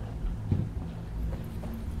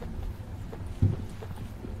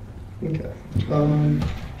 Okay.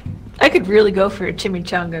 I could really go for a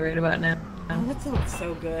chimichanga right about now. Oh, that sounds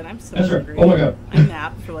so good. I'm so Ezra, hungry. oh my god. I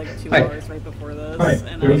napped for like 2 Hi. hours right before this. Hi,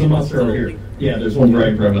 And there's a I'm monster over here. totally- Yeah, there's one right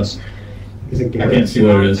in front of us. Is it I Gary? can't see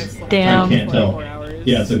what it is. Damn. I can't tell. 24 hours.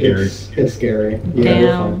 Yeah, it's a Gary. It's scary. Yeah, Damn.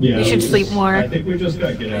 we're fine. Yeah, You should sleep more. I think we just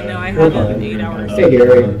gotta get out I know, I of had here. an 8-hour Hey, sleep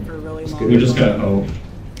Gary. for really long. We just gotta hope.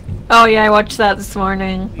 Oh yeah, I watched that this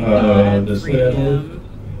morning. At This 3 way. a.m.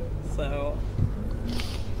 So,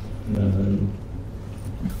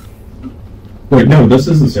 Wait, no, this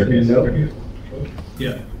is the staircase. Nope.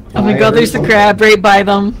 Yeah. Oh my god, there's the crab right by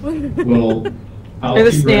them. Well, I'll Or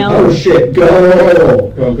the keep snail. Oh shit,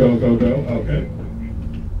 go! Go. Okay.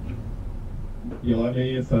 Yell at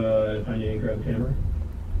me if I need to grab the camera.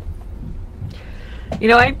 You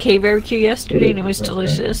know, I had K-barbecue yesterday and it was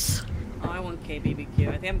delicious. oh, I want KBBQ.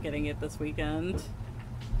 I think I'm getting it this weekend.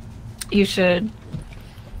 You should.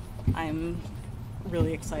 I'm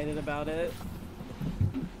really excited about it.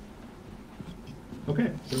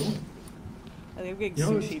 Okay, cool. I think we're You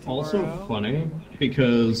getting know, sushi it's tomorrow. also funny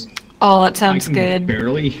because Oh, that sounds I can good.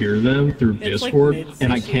 barely hear them through It's like Discord, mid-sushi,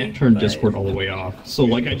 and I can't turn but- Discord all the way off. So,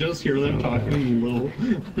 like, I just hear them talking a little,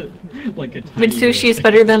 like a tiny Mid sushi bit. is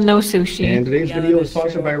better than no sushi. And today's Yeah, video that is is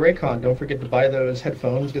sponsored true. by Raycon. Don't forget to buy those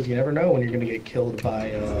headphones because you never know when you're going to get killed by,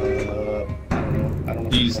 I don't know.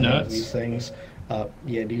 These if you know nuts? These things.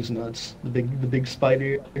 Yeah, these nuts. The big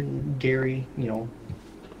spider, Gary, you know.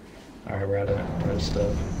 Alright, we're out of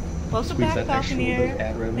stuff. Welcome Squeeze back, that extra little Falconeer. bit of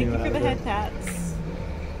ad revenue Thank you out for the of head it. tats.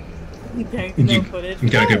 Okay, You- no footage. you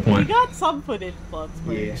got a good point. We got some footage, Bloods.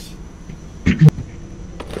 Yeah.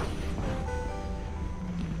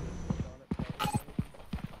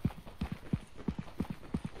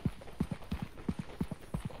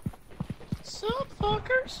 Sup,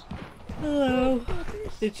 fuckers? Hello.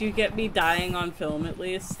 Did you get me dying on film at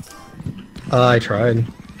least? I tried.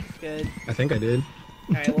 Good. I think I did.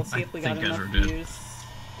 Alright, we'll see if we got think enough Ezra did. views.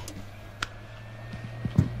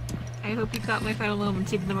 I hope you caught my final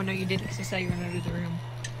moments, even though I know you didn't because I saw you run out of the room.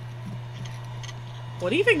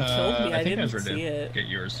 What even killed me? I think didn't Ezra see did it. get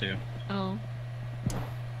yours too. Oh.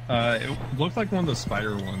 It looked like one of the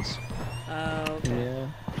spider ones. Oh, okay.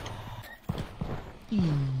 Yeah.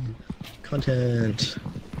 Content.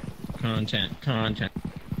 Content.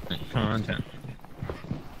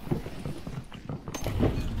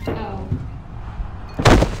 Oh.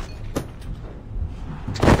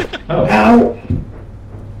 Oh. Ow!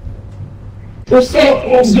 Who's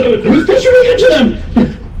pushing me into them?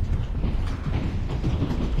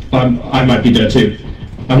 I might be dead too.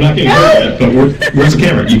 I'm not getting hurt yet, but where's the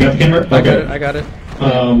camera? You got the camera? Okay. I got it.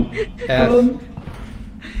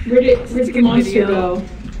 Where'd the monster go?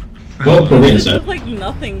 Well, wait a It sec. looked like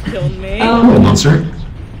nothing killed me. Oh, monster.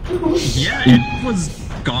 Yeah, it was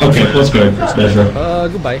gone. Okay, let's go. Ezra.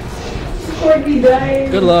 Goodbye. Before we die.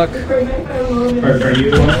 Good luck. Are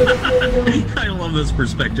you? I love this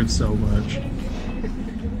perspective so much.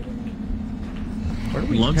 Where do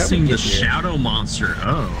we Love how do we seeing the get here? shadow monster.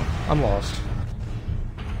 Oh. I'm lost.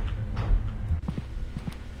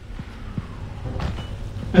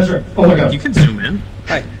 Ezra. Oh my god. You can zoom in.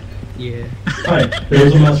 Hi. Yeah. Hi.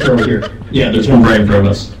 There's a monster over here. Yeah, there's one right in front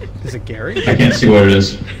of us. Is it Gary? I can't see what it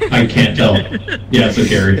is. I can't tell. Yeah, it's a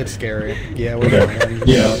Gary. It's Gary. Yeah, we're Okay. fine.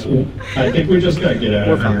 Yeah, I think we just gotta get out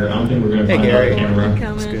of We're here. I don't think we're gonna Hey, find Gary. out the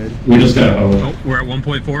camera. It's good. We just gotta. Oh, we're at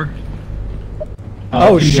 1.4.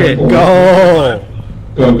 Oh shit, go!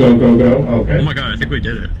 Go. Okay. Oh my god, I think we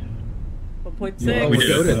did it. 1.6. We did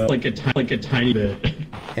Go to- it like a tiny bit.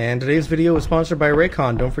 And today's video is sponsored by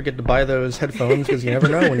Raycon. Don't forget to buy those headphones because you never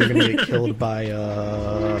know when you're gonna get killed by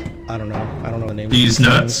I don't know the name. These of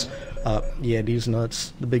nuts. Yeah, these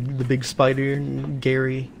nuts. The big spider,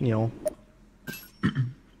 Gary. You know.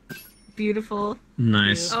 Beautiful.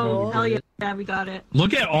 Nice. Oh, hell yeah, we got it.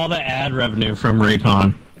 Look at all the ad revenue from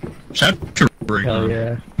Raycon. Shout out to Raycon. Hell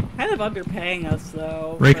yeah. Kind of underpaying us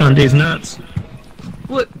though. Raycon Day's nuts.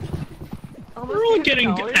 What? We're only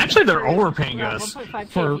getting. Actually, they're overpaying us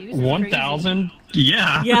for 1,000.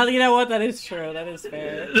 Yeah. Yeah, you know what? That is true. That is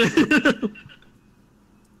fair.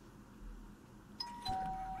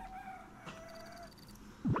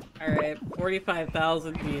 Alright,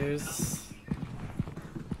 45,000 views.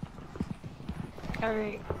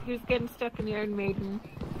 Alright, who's getting stuck in the Iron Maiden?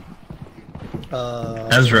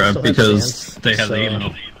 Ezra, still have because chance, they have so- the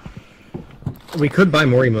email. We could buy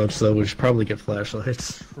more emotes though. We should probably get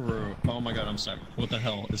flashlights. True. Oh my god, I'm stuck. What the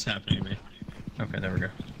hell is happening to me? Okay, there we go.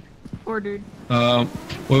 Ordered. Wait.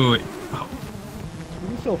 We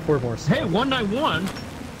can still afford more stuff. Hey, 191.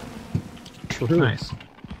 True. Nice.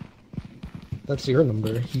 That's your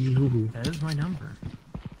number. Hee-hoo-hoo. That is my number.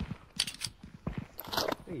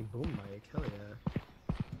 Hey, boom mic. Hell yeah.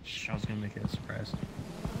 Shh, I was gonna make it a surprise.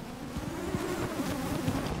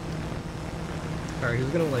 Alright, he's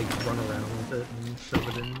gonna like run around with it and shove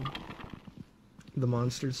it in the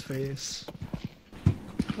monster's face.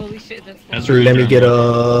 Holy shit, that's Ezra, Let me get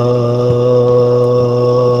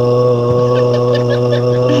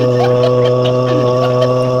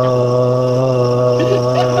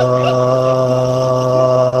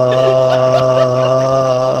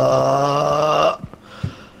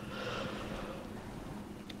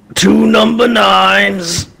two number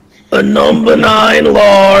 9s, a number 9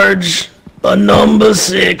 large, a number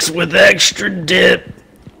 6 with extra dip,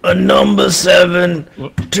 a number 7,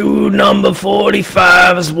 two number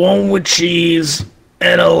 45s, one with cheese,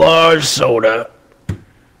 and a large soda.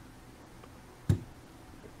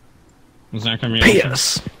 Was that coming?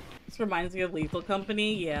 P.S. This reminds me of Lethal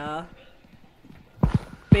Company, yeah.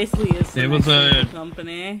 Basically, it's the It was next a- Lethal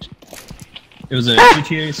Company. It was a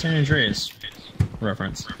GTA San Andreas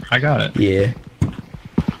reference. I got it. Yeah.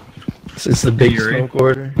 It's the big Yuri. smoke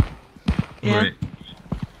order. Yeah. Right.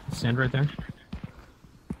 Stand right there.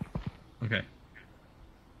 Okay.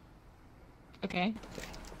 Okay.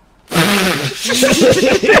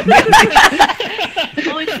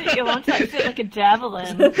 Holy shit, you want to fit like a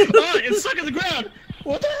javelin. Oh, it's stuck in the ground!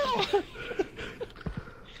 What the hell?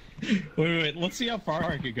 Wait, let's see how far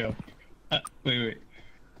I could go. Wait.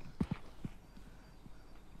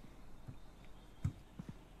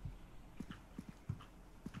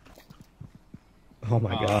 Oh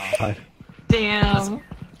my god. Damn.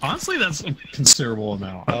 Honestly, that's a considerable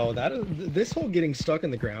amount. Oh, that is this whole getting stuck in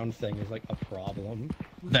the ground thing is like a problem.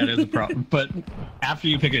 That is a problem. But after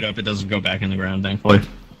you pick it up, it doesn't go back in the ground, thankfully.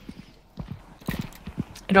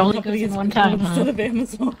 It only goes in one time, Instead huh? of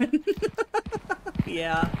Amazon.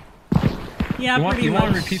 Yeah. Yeah, You pretty want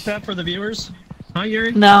much. to repeat that for the viewers? Huh,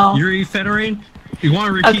 Yuri? No. Yuri Federain? You want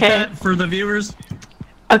to repeat Okay. that for the viewers?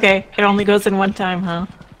 Okay, it only goes in one time, huh?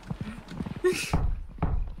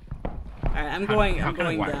 Alright, I'm going How can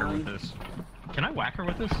I whack her down. with this? Can I whack her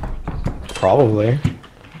with this? Probably.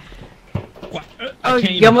 Oh, I can't you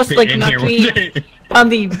even almost, fit like, in knocked here with me- it. On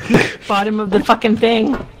the bottom of the fucking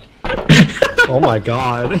thing. Oh my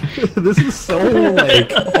god. This is so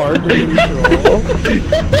like hard to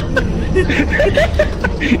control.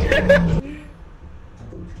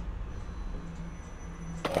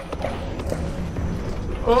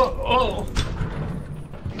 Oh.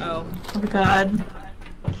 Oh god.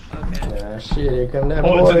 Okay. Ah shit, here come that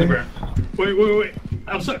Oh, it's in the boy. ground. Wait.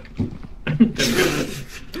 I'm stuck.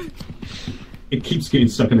 It keeps getting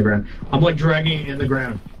stuck in the ground. I'm like dragging it in the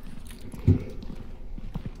ground.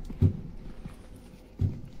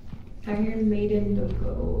 Iron Maiden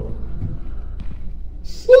logo.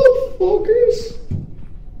 Slow focus.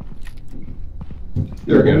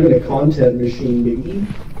 There we go. A content machine, baby.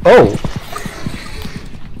 Oh.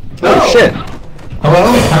 Oh shit.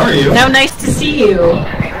 Hello, how are you? Now, nice to see you.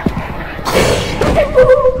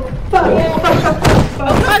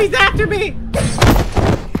 Oh god, he's after me!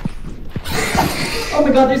 Oh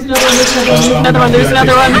my god, there's another one, There's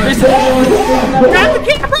another one. Grab the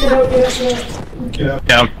camera! Get out.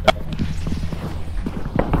 Yeah.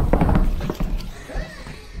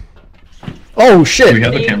 Oh shit. We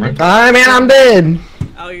have the camera. Man, I'm dead.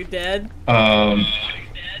 Oh, you're dead?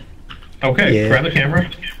 Okay, Yeah. grab the camera.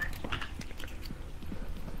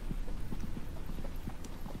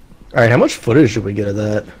 Alright, how much footage did we get of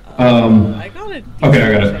that? I got it.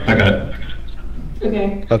 Okay, I got it.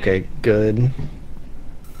 Okay. Okay, good.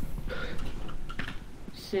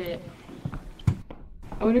 Shit.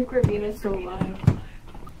 I wonder if Corvina's still alive.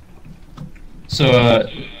 So,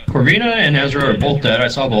 Corvina and Ezra are both dead. I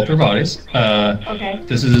saw both their bodies. Okay.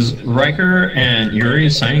 This is Riker and Yuri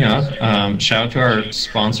signing off. Shout out to our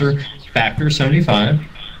sponsor, Factor 75.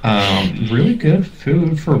 Really good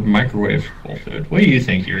food for microwave food. What do you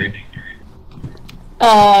think, Yuri?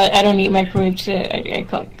 I don't eat microwave shit. I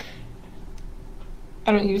cook.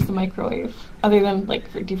 I don't use the microwave. Other than, like,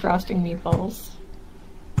 for defrosting meatballs.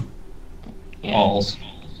 Yeah. Balls.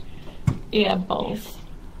 Yeah, balls.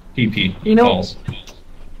 PP. You know- Balls.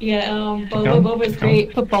 Yeah, going, Boba's keep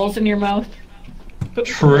great. Put balls in your mouth.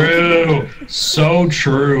 True. So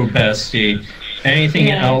true, bestie. Anything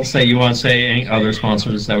Yeah. else that you want to say? Any other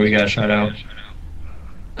sponsors that we got to shout out?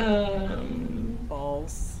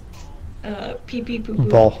 Balls. Pee pee poo poo.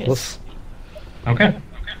 Balls. Okay.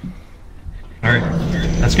 Alright.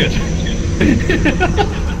 That's good. Using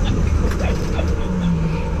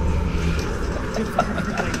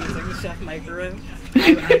the chef microwave.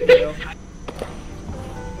 I do.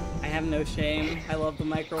 I have no shame. I love the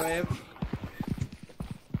microwave.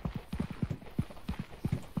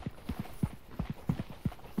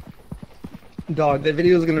 Dog, that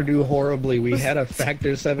video is gonna do horribly. We had a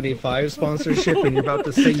Factor 75 sponsorship, and you're about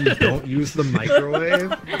to say you don't use the microwave?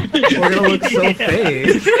 We're gonna look so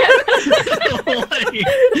fake.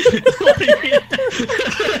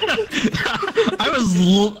 I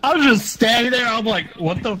was just standing there. I'm like,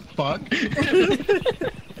 what the fuck?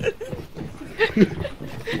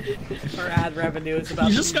 Our ad revenue is about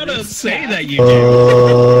You to just gotta lose say staff. that you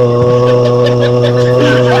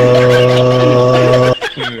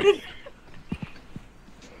do. Dude.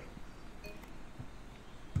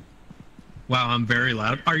 Wow, I'm very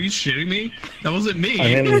loud. Are you shitting me? That wasn't me.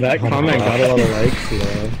 I mean, that comment got a lot of likes,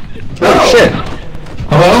 though. Oh shit!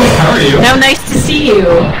 Hello, how are you? Now, nice to see you.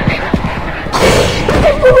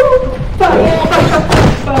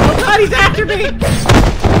 Oh god, he's after me!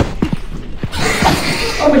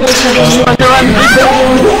 Oh my god,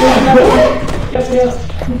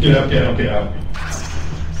 Get out.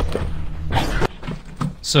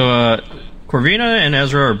 So, Corvina and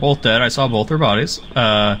Ezra are both dead. I saw both their bodies.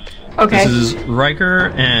 Okay. This is Riker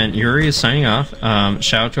and Yuri is signing off.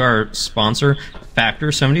 Shout out to our sponsor,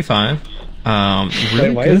 Factor 75. Really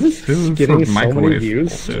why good is this food getting for so many microwave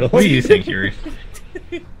views food. still? What do you think, Yuri?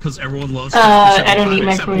 Because everyone loves. I don't eat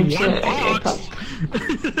microwave shit. I cook.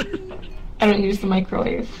 I don't use the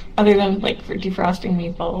microwave. Other than, like, for defrosting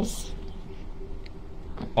meatballs.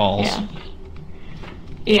 Balls. Yeah.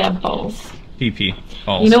 Yeah, balls. PP.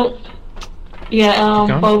 Balls. You know, yeah,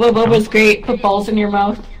 going. Boba's great. Put balls in your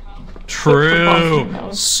mouth. True.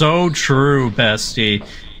 So true, bestie.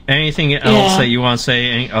 Anything else that you want to say?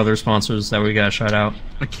 Any other sponsors that we got to shout out?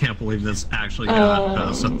 I can't believe this actually got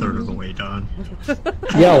us a third of the way done.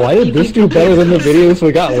 Yeah, why did this do better than the videos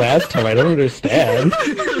we got last time? I don't understand.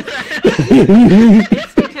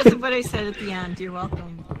 It's because of what I said at the end. You're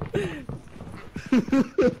welcome.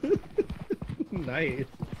 Nice.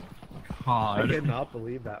 I God. cannot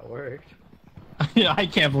believe that worked. Yeah, I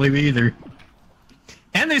can't believe it either.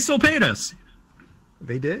 And they still paid us.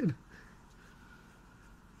 They did.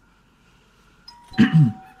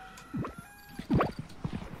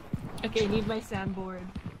 Okay, need my soundboard.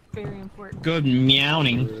 Very important. Good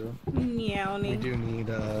meowing. We Meowing. do need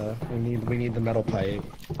we need the metal pipe.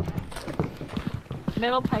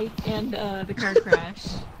 Metal pipe and the car crash.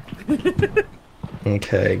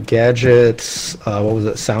 Okay, gadgets. What was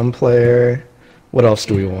it? Sound player. What else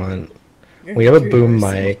do we want? We have a boom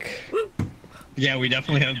mic. Yeah, we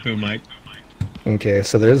definitely have boom mic. Okay,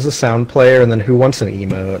 so there's the sound player, and then who wants an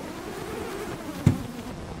emote?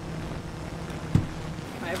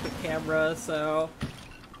 have the camera, so...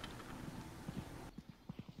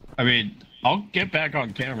 I mean, I'll get back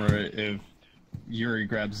on camera if Yuri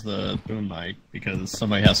grabs the boom mic, because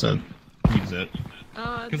somebody has to use it.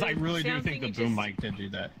 Because I really do think the boom mic did do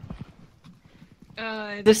that.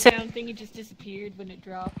 The sound thingy just disappeared when it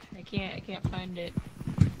dropped. I can't find it.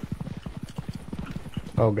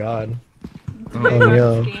 Oh god. Oh,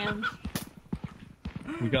 no. Scammed.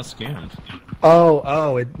 We got scammed.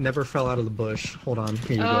 Oh, it never fell out of the bush. Hold on,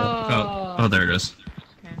 here you go. Oh, there it is.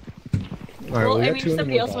 Alright, Well, we I got mean, $200 if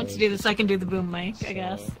somebody else wants to do this, I can do the boom mic, I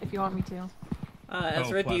guess, if you want me to.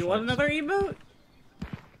 Ezra, do you want another emote?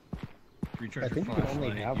 I think you can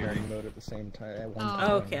only have one emote at the same time. At one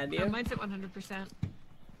time. Oh, can you? Mine's at 100%.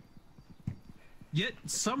 Yet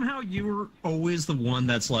somehow you were always the one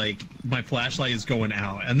that's like, my flashlight is going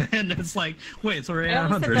out, and then it's like, wait, it's already I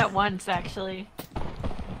at only said 100. that once, actually.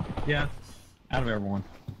 Yeah, out of everyone.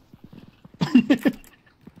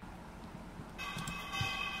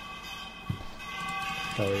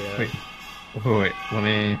 Oh yeah. Wait, let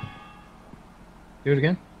me do it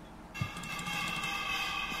again.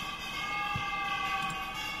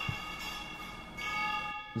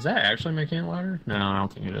 Is that actually making it louder? No, I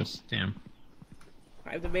don't think it is. Damn.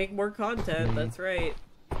 I have to make more content, that's right.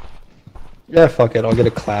 Yeah, fuck it. I'll get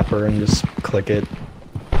a clapper and just click it.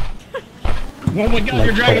 Oh my god, Like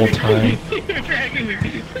you're dragging the whole me! time. You're dragging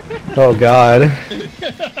me! Oh god.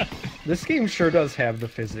 This game sure does have the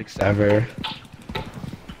physics ever.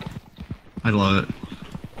 I love it.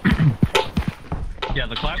 Yeah,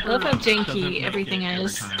 the clapper. I love how janky doesn't make everything it every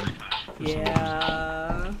is. time.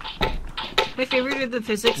 Yeah. My favorite are the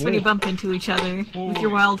physics when you bump into each other with your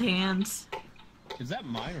wild hands. Is that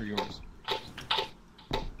mine or yours?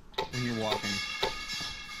 When you're walking.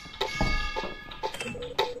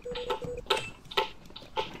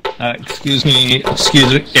 Excuse me,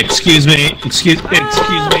 excuse me, excuse me, excuse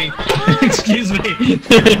me, excuse me.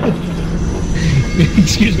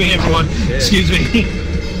 Excuse me, everyone. Excuse me.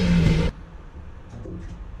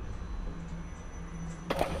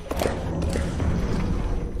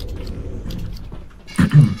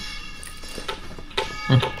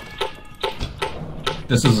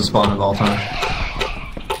 This is the spawn of all time.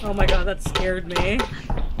 Oh my god, that scared me.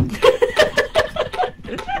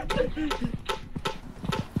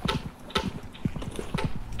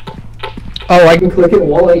 Oh, I can click it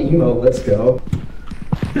while I emo. Let's go.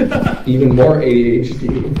 Even more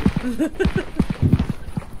ADHD.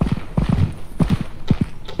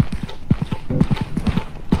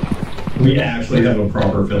 We actually have a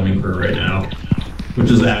proper filming crew right now,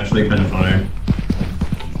 which is actually kind of funny.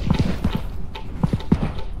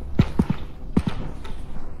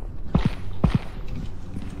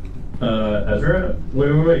 Ezra?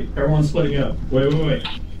 Wait. Everyone's splitting up. Wait.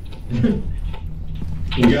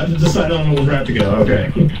 We got to decide on which route to go.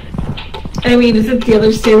 Okay. I mean, isn't the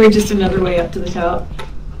other stairway just another way up to the top?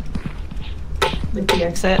 Like the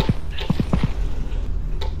exit?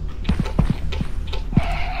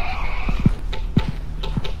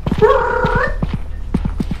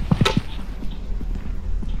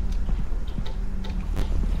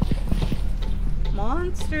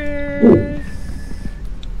 Monsters!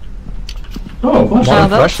 Oh, Oh, flashlight.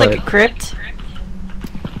 that looks like a crypt.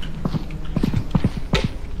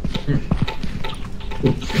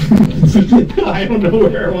 I don't know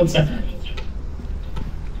where everyone's at.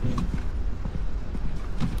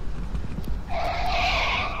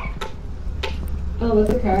 Oh,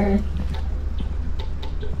 that's a car.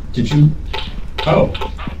 Did you? Oh.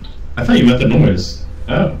 I thought you meant the noise.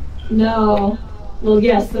 Oh. No. Well,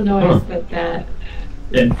 yes, the noise, Huh. but that.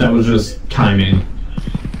 That was just timing.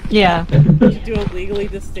 Yeah. Do a legally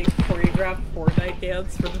distinct choreographed Fortnite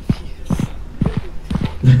dance for the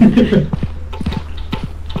views.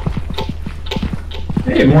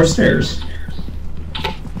 Hey, more stairs.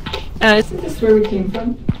 Isn't this where we came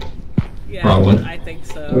from? Yeah, Probably. I think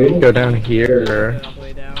so. We can go down here. Go all the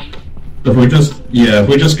way down. If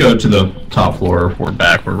we just go to the top floor, we're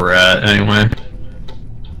back where we're at anyway.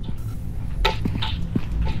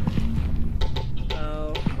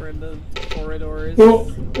 Oh, we're in the corridors.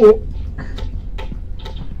 Oh.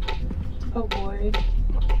 Oh boy.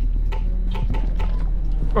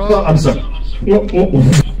 Oh, I'm sorry.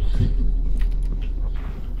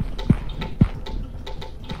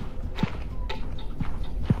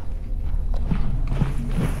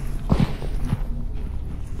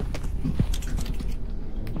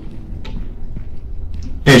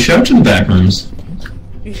 Hey, shout out to the back rooms.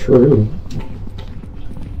 True.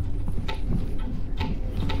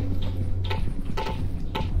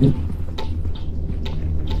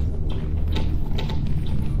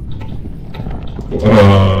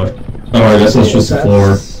 Oh, I guess that's just the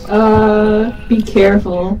floor. Be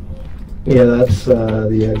careful. Yeah, that's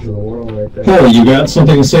the edge of the world right there. Hey, you got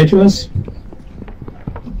something to say to us?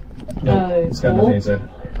 It's got nothing to say.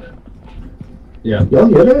 Yeah. Y'all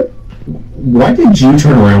get it? Why did you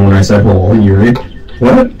turn around when I said hello, Yuri?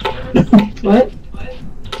 What? What?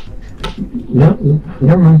 No,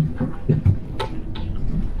 never mind.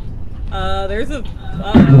 There's a...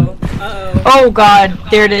 Uh-oh. Uh-oh. Oh god,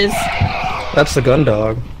 there it is. That's the gun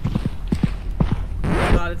dog.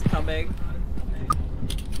 Oh god, it's coming.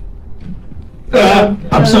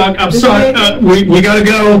 I'm stuck. We gotta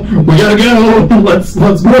go. We gotta go. Let's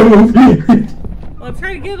move. Well, I'm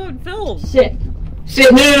trying to get on film. Shit.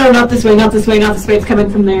 Shit, no, not this way, not this way, not this way. It's coming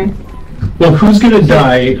from there. Well, who's gonna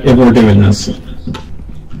die if we're doing this?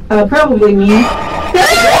 Probably me.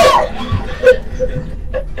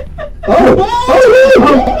 Oh,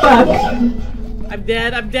 fuck. I'm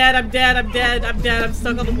dead, I'm dead, I'm dead, I'm dead, I'm dead, I'm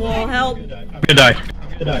stuck on the wall, help! I'm gonna die.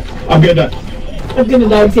 I'm gonna die. I'm gonna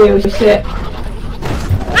die too, shit.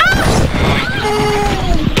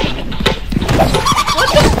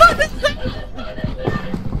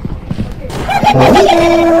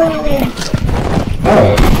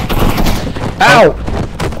 Ow!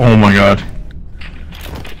 Oh my god.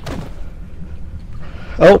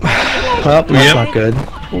 Oh, well, that's not good.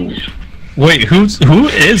 Wait, who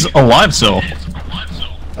is alive still?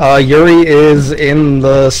 Yuri is in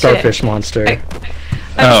the starfish monster.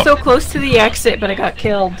 I was so close to the exit, but I got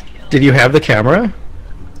killed. Did you have the camera?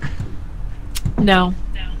 No.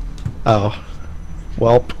 Oh.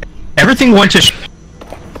 Well. Everything went to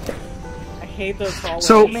I hate those hallways.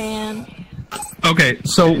 So- Man. Okay,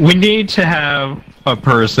 so we need to have a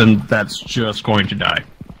person that's just going to die.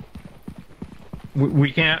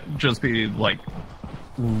 We can't just be, like,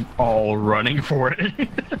 all running for it.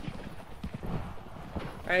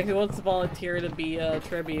 Alright, who wants to volunteer to be a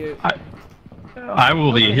tribute? I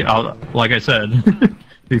will be, like I said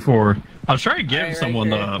before. I was trying to give someone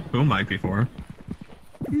the boom mic before.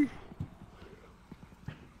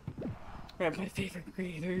 Grab my favorite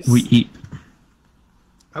creators. We eat.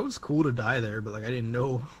 I was cool to die there, but like I didn't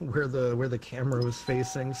know where the camera was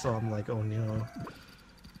facing, so I'm like, oh no.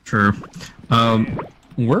 True.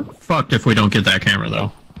 We're fucked if we don't get that camera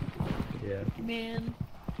though. Yeah. Man.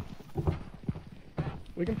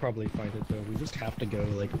 We can probably find it though. We just have to go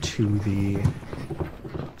like to the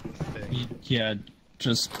thing. Yeah,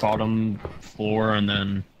 just bottom floor and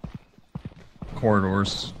then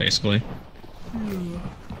corridors, basically.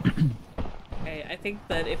 Okay, I think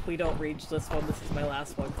that if we don't reach this one, this is my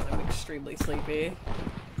last one because I'm extremely sleepy.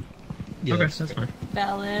 Yeah, okay, that's fine.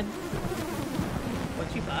 Valid.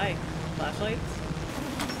 What'd you buy? Flashlights?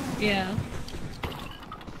 Yeah.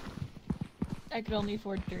 I could only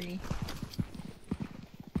afford 3.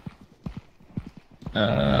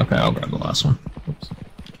 Okay, I'll grab the last one. Oops.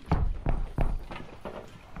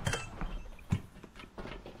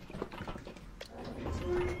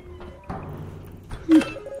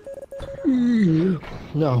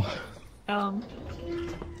 No.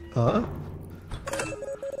 Huh?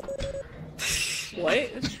 What?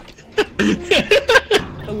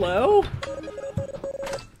 Hello?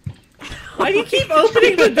 Why do you keep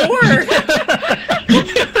opening the door?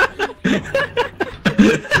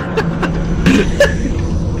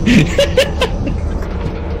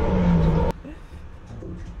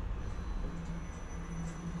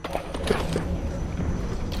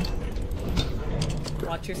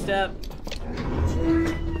 Watch your step.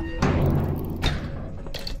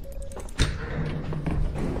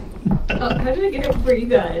 Oh, how did I get it for you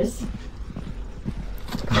guys?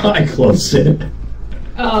 I closed it.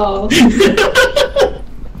 Oh.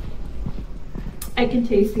 I can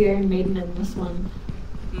taste the Iron Maiden in this one.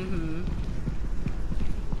 Mm-hmm.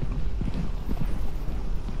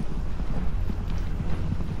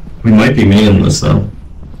 We might be meeting this though.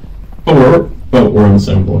 Oh, we're on the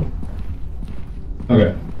same floor.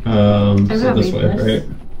 Okay. So this way, right?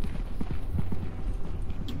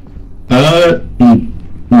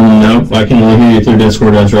 No, I can only hear you through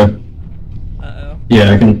Discord, Ezra. Uh-oh.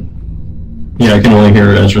 Yeah, I can only hear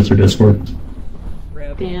Ezra through Discord.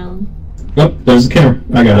 Rip. Damn. Oh, there's the camera.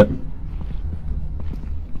 I got it.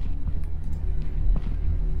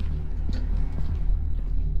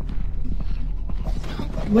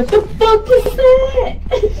 What the fuck is that?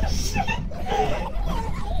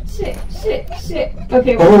 Shit.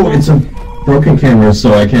 Okay, Oh, it's a broken camera,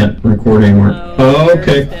 so I can't record anymore. Oh, Yuri's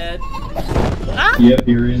okay. dead. Ah! Yep,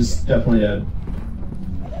 Yuri's definitely dead.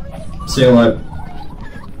 Stay alive.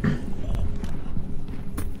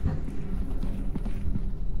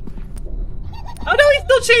 Oh no, he's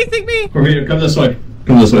still chasing me! Okay, come this way.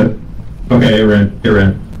 Come this way. Okay, it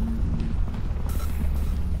ran.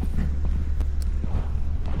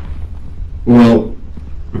 Well,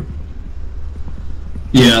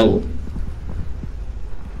 yeah.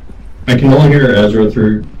 I can only hear Ezra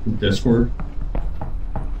through Discord.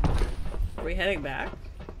 Are we heading back?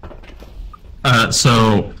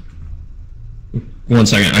 So... One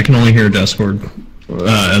second, I can only hear Discord.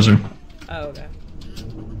 Ezra. Oh, okay.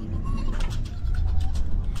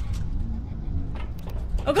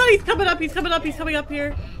 Oh god, he's coming up, he's coming up, he's coming up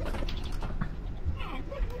here.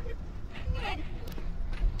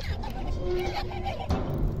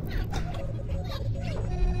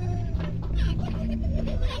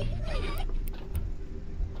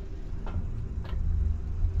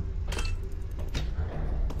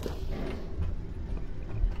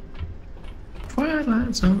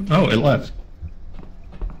 Twilight Zone. Oh, it left.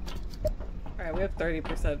 Alright, we have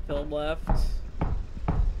 30% film left.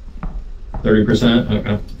 30%?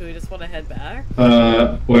 Okay. Do we just want to head back?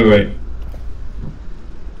 Wait.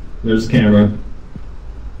 There's the camera.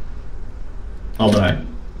 I'll die.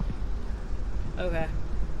 Okay.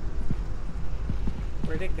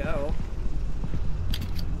 Where'd it go?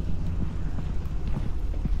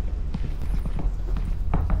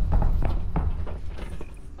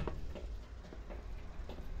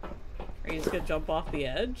 Are you just gonna jump off the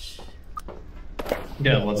edge?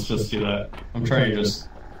 Yeah, let's just do that. I'm trying to just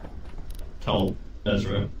tell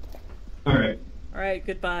Ezra. Alright. Alright,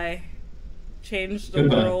 goodbye. Change the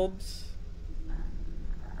Goodbye. world.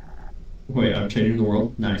 Wait, I'm changing the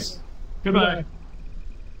world? Nice. Goodbye.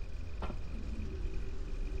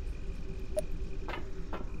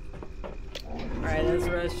 Alright,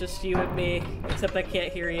 Ezra, it's just you and me. Except I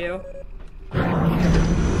can't hear you.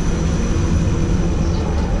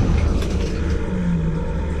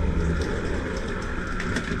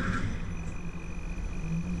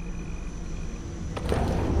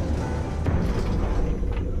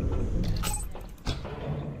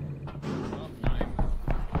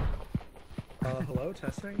 Hello,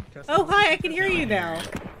 testing? Oh, hi, I can hear you now.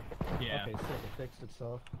 Yeah. Okay, sick, it fixed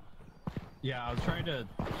itself. Yeah, I was trying to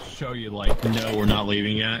show you, like, no, we're not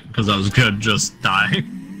leaving yet, because I was gonna just die.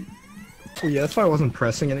 Well, yeah, that's why I wasn't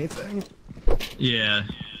pressing anything. Yeah.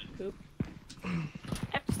 Oop. I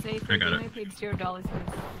have to say, for I got the it. game I paid $0 for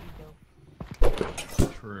this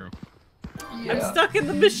video. True. I'm stuck in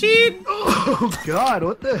the machine! Oh god,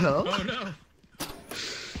 what the hell? Oh no!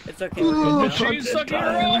 It's okay, we're good now. She's stuck in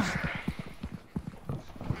her off!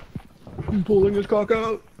 I'm pulling his cock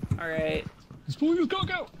out. Alright. He's pulling his cock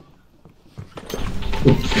out!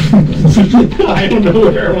 I don't know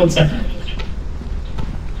where everyone's at.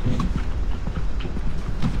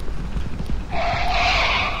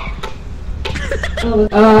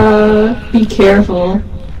 Be careful.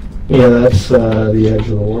 Yeah, that's the edge of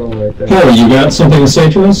the world right there. Hey, you got something to say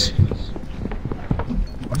to us?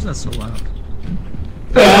 Why is that so loud?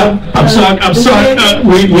 I'm stuck,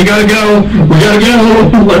 we gotta go,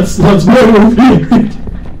 let's move.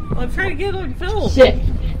 Well, I'm trying to get on film. Shit,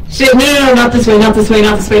 no, not this way,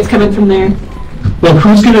 it's coming from there. Well,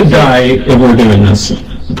 who's gonna die if we're doing this?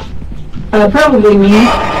 Probably me.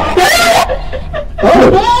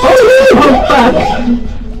 Oh, fuck.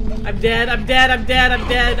 I'm dead, I'm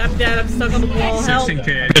stuck on the wall, help.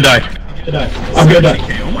 16k. Good die. I'm gonna die.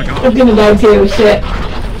 16k, oh my god. I'm gonna die too, shit.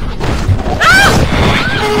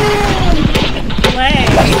 Play.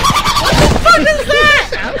 What the fuck is that?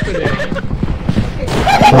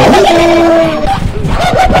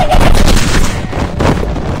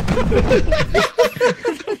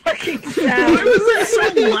 Why was that so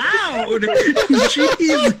loud?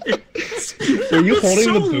 Jesus. Are you That was holding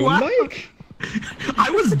so the boom loud. mic? I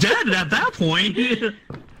was dead at that point. It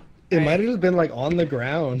might have just been like on the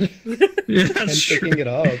ground Yeah, and that's true. picking it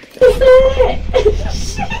up.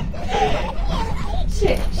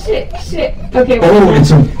 Shit. Okay, Oh,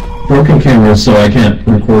 it's a broken camera, so I can't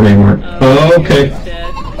record anymore. Oh, okay. He's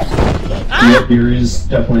dead. Ah! Yep, Yuri's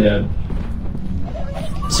definitely dead.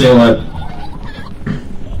 See you later.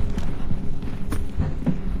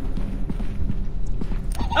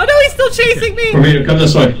 Oh no, he's still chasing me! Rita, come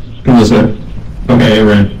this way. Okay, it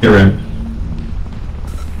ran.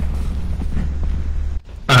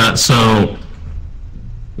 So...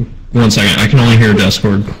 One second, I can only hear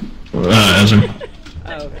Discord. Ezra.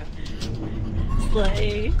 Oh, okay.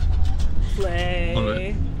 Slay. Love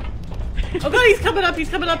it. Oh god, he's coming up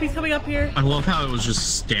here. I love how it was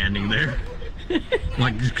just standing there.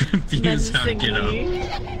 Like, confused how to get up.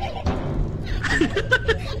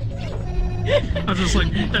 I was just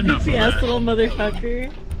like, enough of Yes, that. little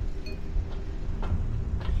motherfucker.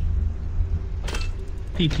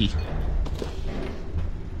 PP.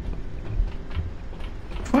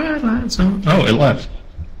 Twilight Zone. Oh, it left.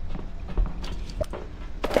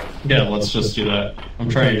 Yeah, let's just do that. I'm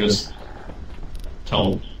trying to just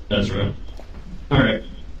tell Ezra. Alright.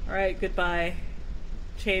 Alright, goodbye.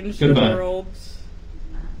 Change Goodbye. the world.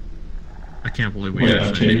 I can't believe we Yeah,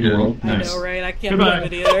 actually change the did it. world. I Nice. know, right? I can't Goodbye.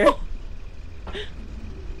 believe it either.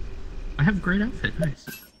 I have a great outfit. Nice.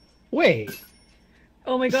 Wait.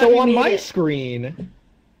 Oh my god. So we on made my it. screen,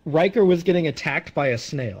 Riker was getting attacked by a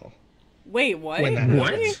snail. Wait, what? When that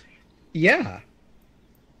What? Really? Yeah.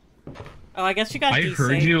 Oh, I guess you got I desynced.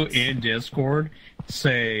 heard you in Discord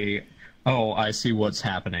say, "Oh, I see what's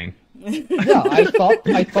happening." Yeah, I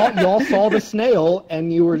thought y'all saw the snail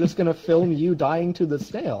and you were just gonna film you dying to the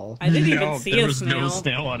snail. I didn't No, even see there a was snail. no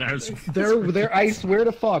snail on ours. There, I swear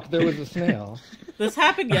to fuck, there was a snail. This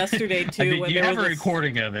happened yesterday too. I mean, when you there have a was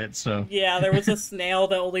recording of it, so. Yeah, there was a snail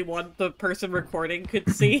that only the person recording could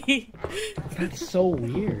see. That's so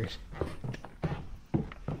weird.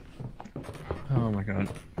 Oh my god.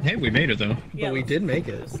 Hey, we made it though. Yeah, But we let's did make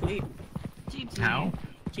go to it. sleep. GG. How?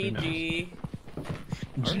 GG.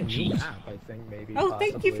 Or a new map, I think, maybe. Oh,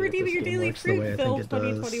 thank you possibly, for if redeeming this your game daily works the way fruit, I Phil think it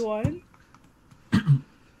does. 2021.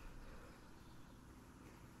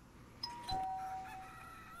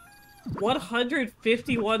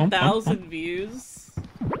 $151,000 views.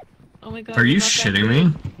 Oh my god. Are we you got that shitting good.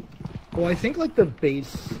 me? Well, I think like the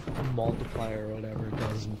base multiplier or whatever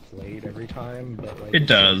does inflate every time, but like It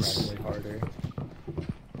does. Probably harder. Oh,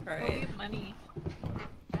 we Alright. have money.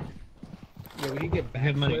 Yeah, we could get I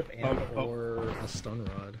have money. backflip and Oh. or a stun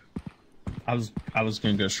rod. I was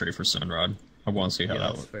gonna go straight for Sunrod. I want to see how Yeah,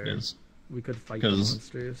 that that's fair. is. We could fight the 'Cause-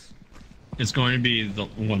 monsters. It's going to be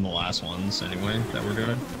one of the last ones anyway that we're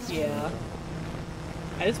doing. Yeah.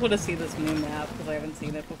 I just want to see this new map because I haven't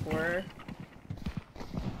seen it before.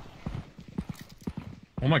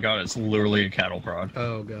 Oh my god, it's literally a cattle prod.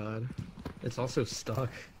 Oh god. It's also stuck.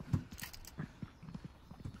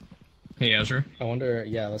 Hey Ezra. I wonder,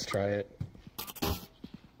 yeah, let's try it.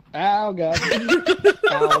 Ow, god.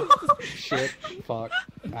 Ow. Shit. Fuck.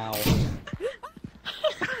 Ow.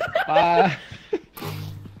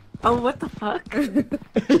 Oh, what the fuck?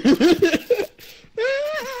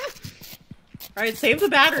 Alright, save the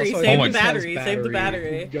battery, Also, save Oh the my- battery, save the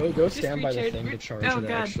battery. Go stand by the recharge- thing to charge Oh, it,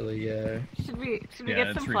 God. actually, yeah. Should we Yeah, get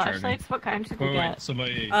it's some recharging. flashlights? What kind should we Wait, get?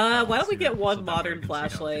 somebody. Why don't we see get that- one so that way modern I can see how it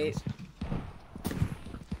flashlight? feels.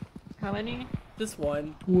 How many? Just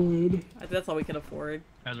one. Wood. I think that's all we can afford.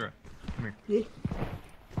 Ezra, come here.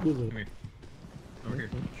 Come here. Over here.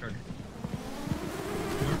 Charger.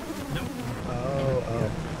 No.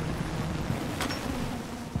 Oh.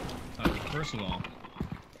 First of all.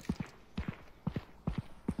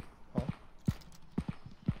 Huh?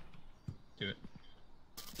 Do it.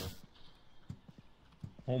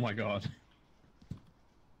 Oh my god.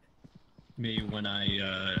 Me when I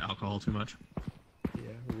alcohol too much. Yeah,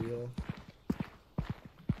 real.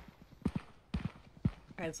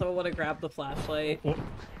 Alright, so I want to grab the flashlight. Do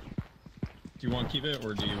you want to keep it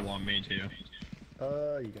or do you want me to? You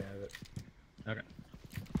can have it. Okay.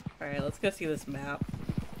 Alright, let's go see this map.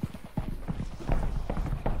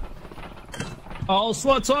 All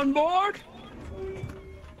sluts on board?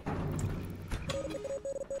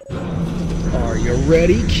 Are you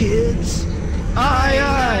ready, kids? Aye,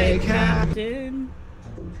 aye, Captain.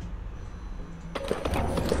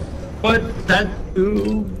 But that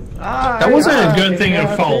aye. that wasn't a good thing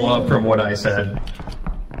to follow up from what I said.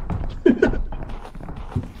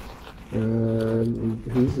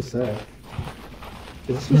 Who's to say?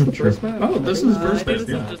 Is this just the first map? Oh, this is I first think base,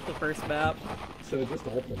 this yeah. is just the first map. So just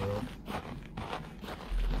ultimate.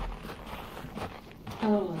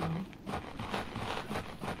 Oh.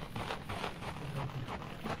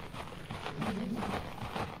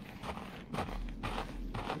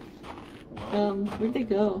 Where'd they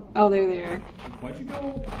go? Oh, there they are. Why'd you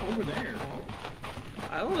go over there?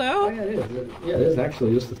 I don't Oh, know. yeah, it is. Yeah, it is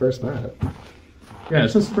actually just the first map. Yeah,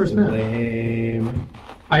 it's just the first map. Lame.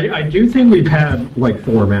 I do think we've had like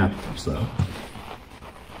 4 maps though.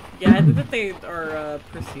 Yeah, I think that they are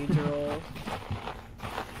procedural.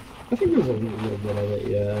 I think there's a little bit of it,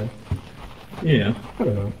 yeah. Yeah, I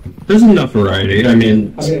don't know. there's enough variety. I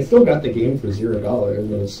mean, I still got the game for $0,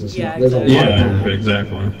 but it's just Yeah, not, there's a lot yeah, of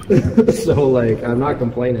exactly. that. So, like, I'm not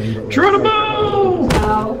complaining, but... Like, Geronimo!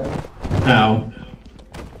 Ow. Ow.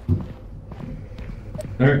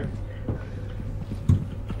 Alright.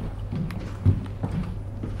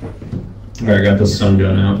 Alright, I got the stun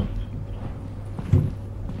gun out.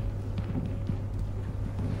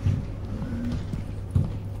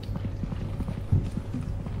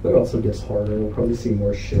 That also gets harder. We'll probably see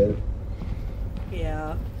more shit.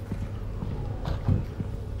 Yeah.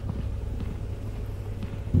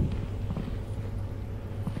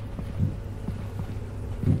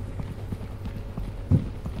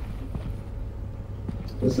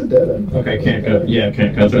 It's a dead end. Okay, can't go. Yeah,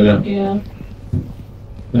 can't go through that. Yeah.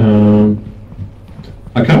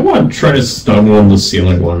 I kind of want to try to stun one of the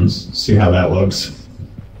ceiling ones. See how that looks.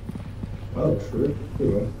 Oh, true.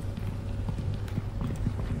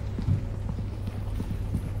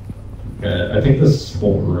 I think this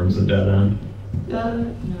whole room's a dead end.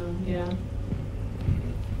 No, yeah.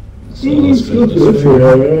 So let's go this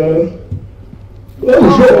way.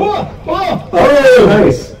 Oh,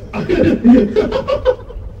 nice.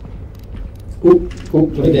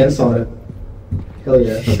 Let me dance on it. Hell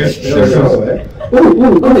yeah. Okay, There there we it go. goes.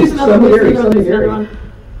 There's another one. Yuri, There's another one.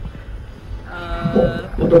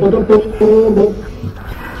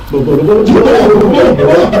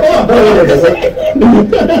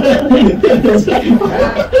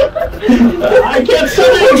 I can't stun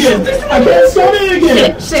it again! I can't stun it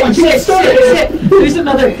again! Shit. There's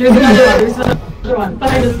another one.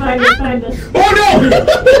 Behind us. Oh no!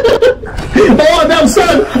 Oh, I'm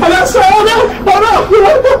outside! Oh no!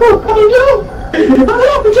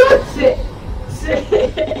 Shit.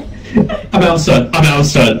 I'm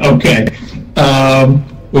outside. Okay.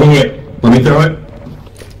 Wait. Let me throw it.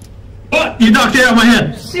 Oh, you knocked it out of my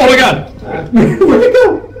hand! Oh my god! Where'd it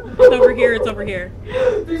go? It's over here.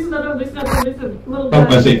 There's another one. There's a little Oh, I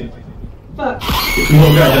guy. see. Fuck.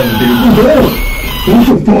 Little guy doesn't do. What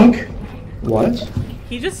the fuck? What?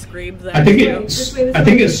 He just screamed that. I think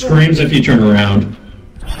it screams if you turn around.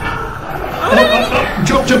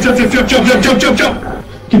 Jump!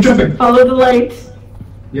 Keep jumping. Follow the light.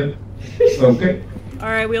 Yep. Okay.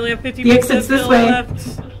 Alright, we only have 50 The minutes exit's this way.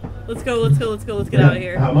 left. Let's go, let's get out of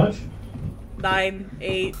here. How much? 9,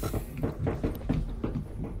 8.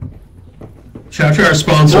 Shout out to our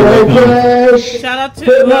sponsor. Shout out to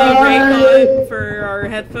Raycon for our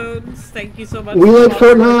headphones. Thank you so much. We like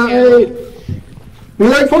for sponsoring our channel. Fortnite! We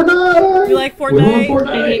like Fortnite! You like Fortnite? We love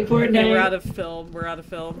Fortnite. I hate Fortnite. Okay, we're out of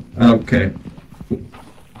film. Okay.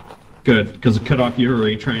 Good, because it cut off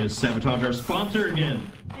Yuri trying to sabotage our sponsor again.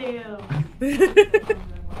 Damn. I'm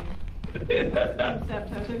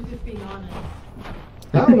just being honest.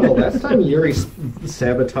 I don't know. Last time Yuri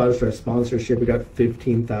sabotaged our sponsorship, we got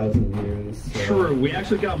 15,000 views. So True, we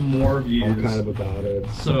actually got more views. I'm kind of about it.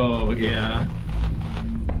 So, yeah.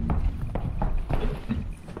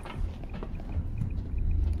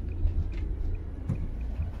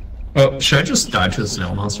 Oh, should I just dive to the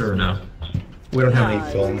snail monster or no? We don't have any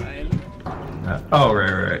It's film. fine. Oh,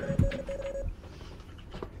 right.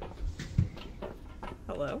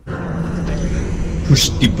 Hello? Push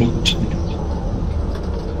the boat.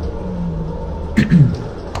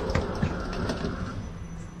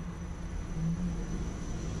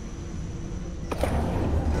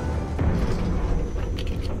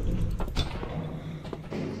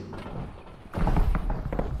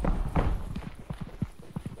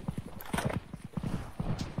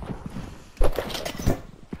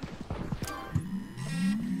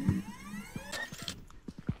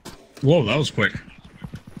 Whoa, that was quick.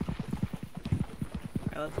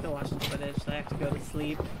 Alright, let's go watch the footage. I have to go to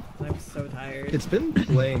sleep. I'm so tired. It's been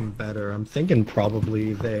playing better. I'm thinking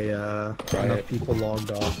probably they enough people logged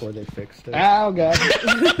off or they fixed it. Ow, God.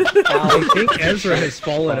 I think Ezra has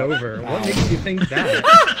fallen over. What makes you think that?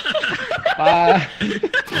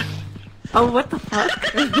 Oh, what the fuck?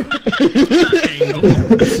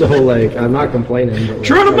 So, like, I'm not complaining, but...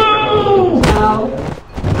 Geronimo! Ow.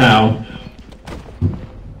 Ow.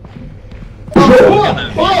 Oh,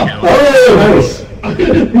 nice!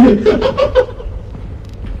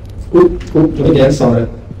 Let me dance on it.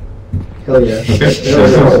 Hell yeah. Okay, There sure.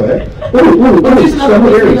 we go. There's another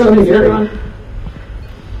one. There's another one.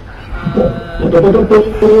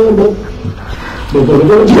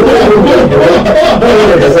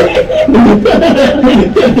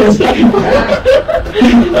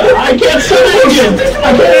 I can't stun it again!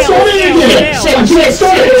 Shit.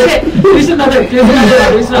 There's another one.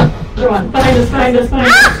 Behind us. Oh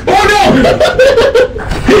no!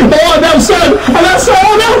 Oh, I'm outside!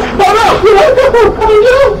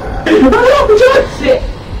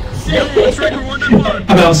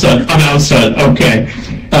 I'm outside. Okay.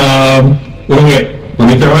 Wait. Let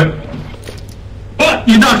me throw it. Oh,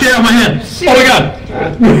 you knocked it out of my hand! Oh my god!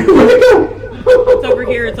 Where'd it go?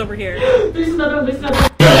 It's over here. There's another one.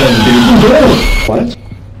 What?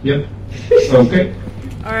 Yep. Okay.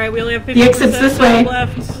 Alright, we only have 50 The exit's this way.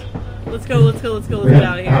 left. Let's go, let's get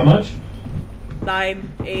out of here. How much?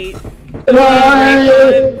 9, 8.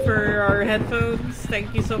 Fortnite! For our headphones.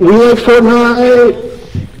 Thank you so much. We like Fortnite!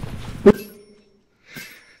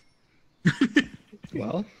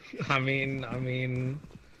 Well, I mean,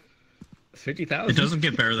 50,000. It doesn't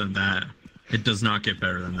get better than that. It does not get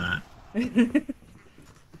better than that.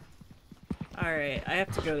 Alright, I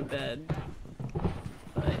have to go to bed.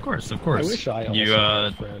 Of course, of course. I wish I also you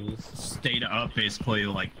had friends. stayed up basically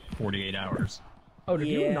like 48 hours. Oh, did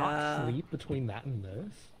you Yeah. not sleep between that and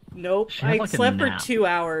this? Nope, She had, I like, a slept for nap. 2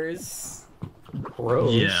 hours.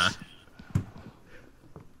 Gross. Yeah.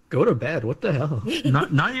 Go to bed. What the hell?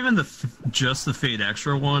 Not even just the Fade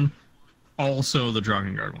Extra one, also the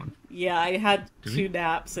Drakengard one. Yeah, I had Did 2 we?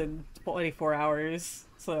 naps in 24 hours,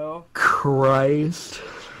 so... Christ.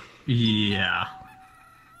 Yeah.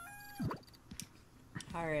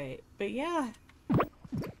 Alright, but yeah.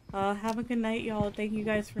 Have a good night, y'all. Thank you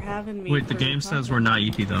guys for having me. Wait, the for game says content. we're not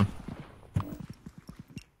EP though.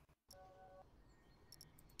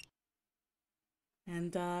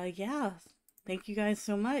 And, yeah. Thank you guys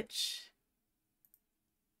so much.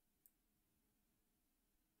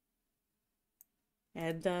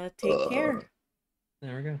 And, take care.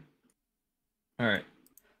 There we go. All right.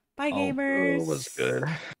 Bye, Oh, gamers! Oh, was good.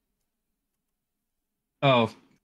 Oh,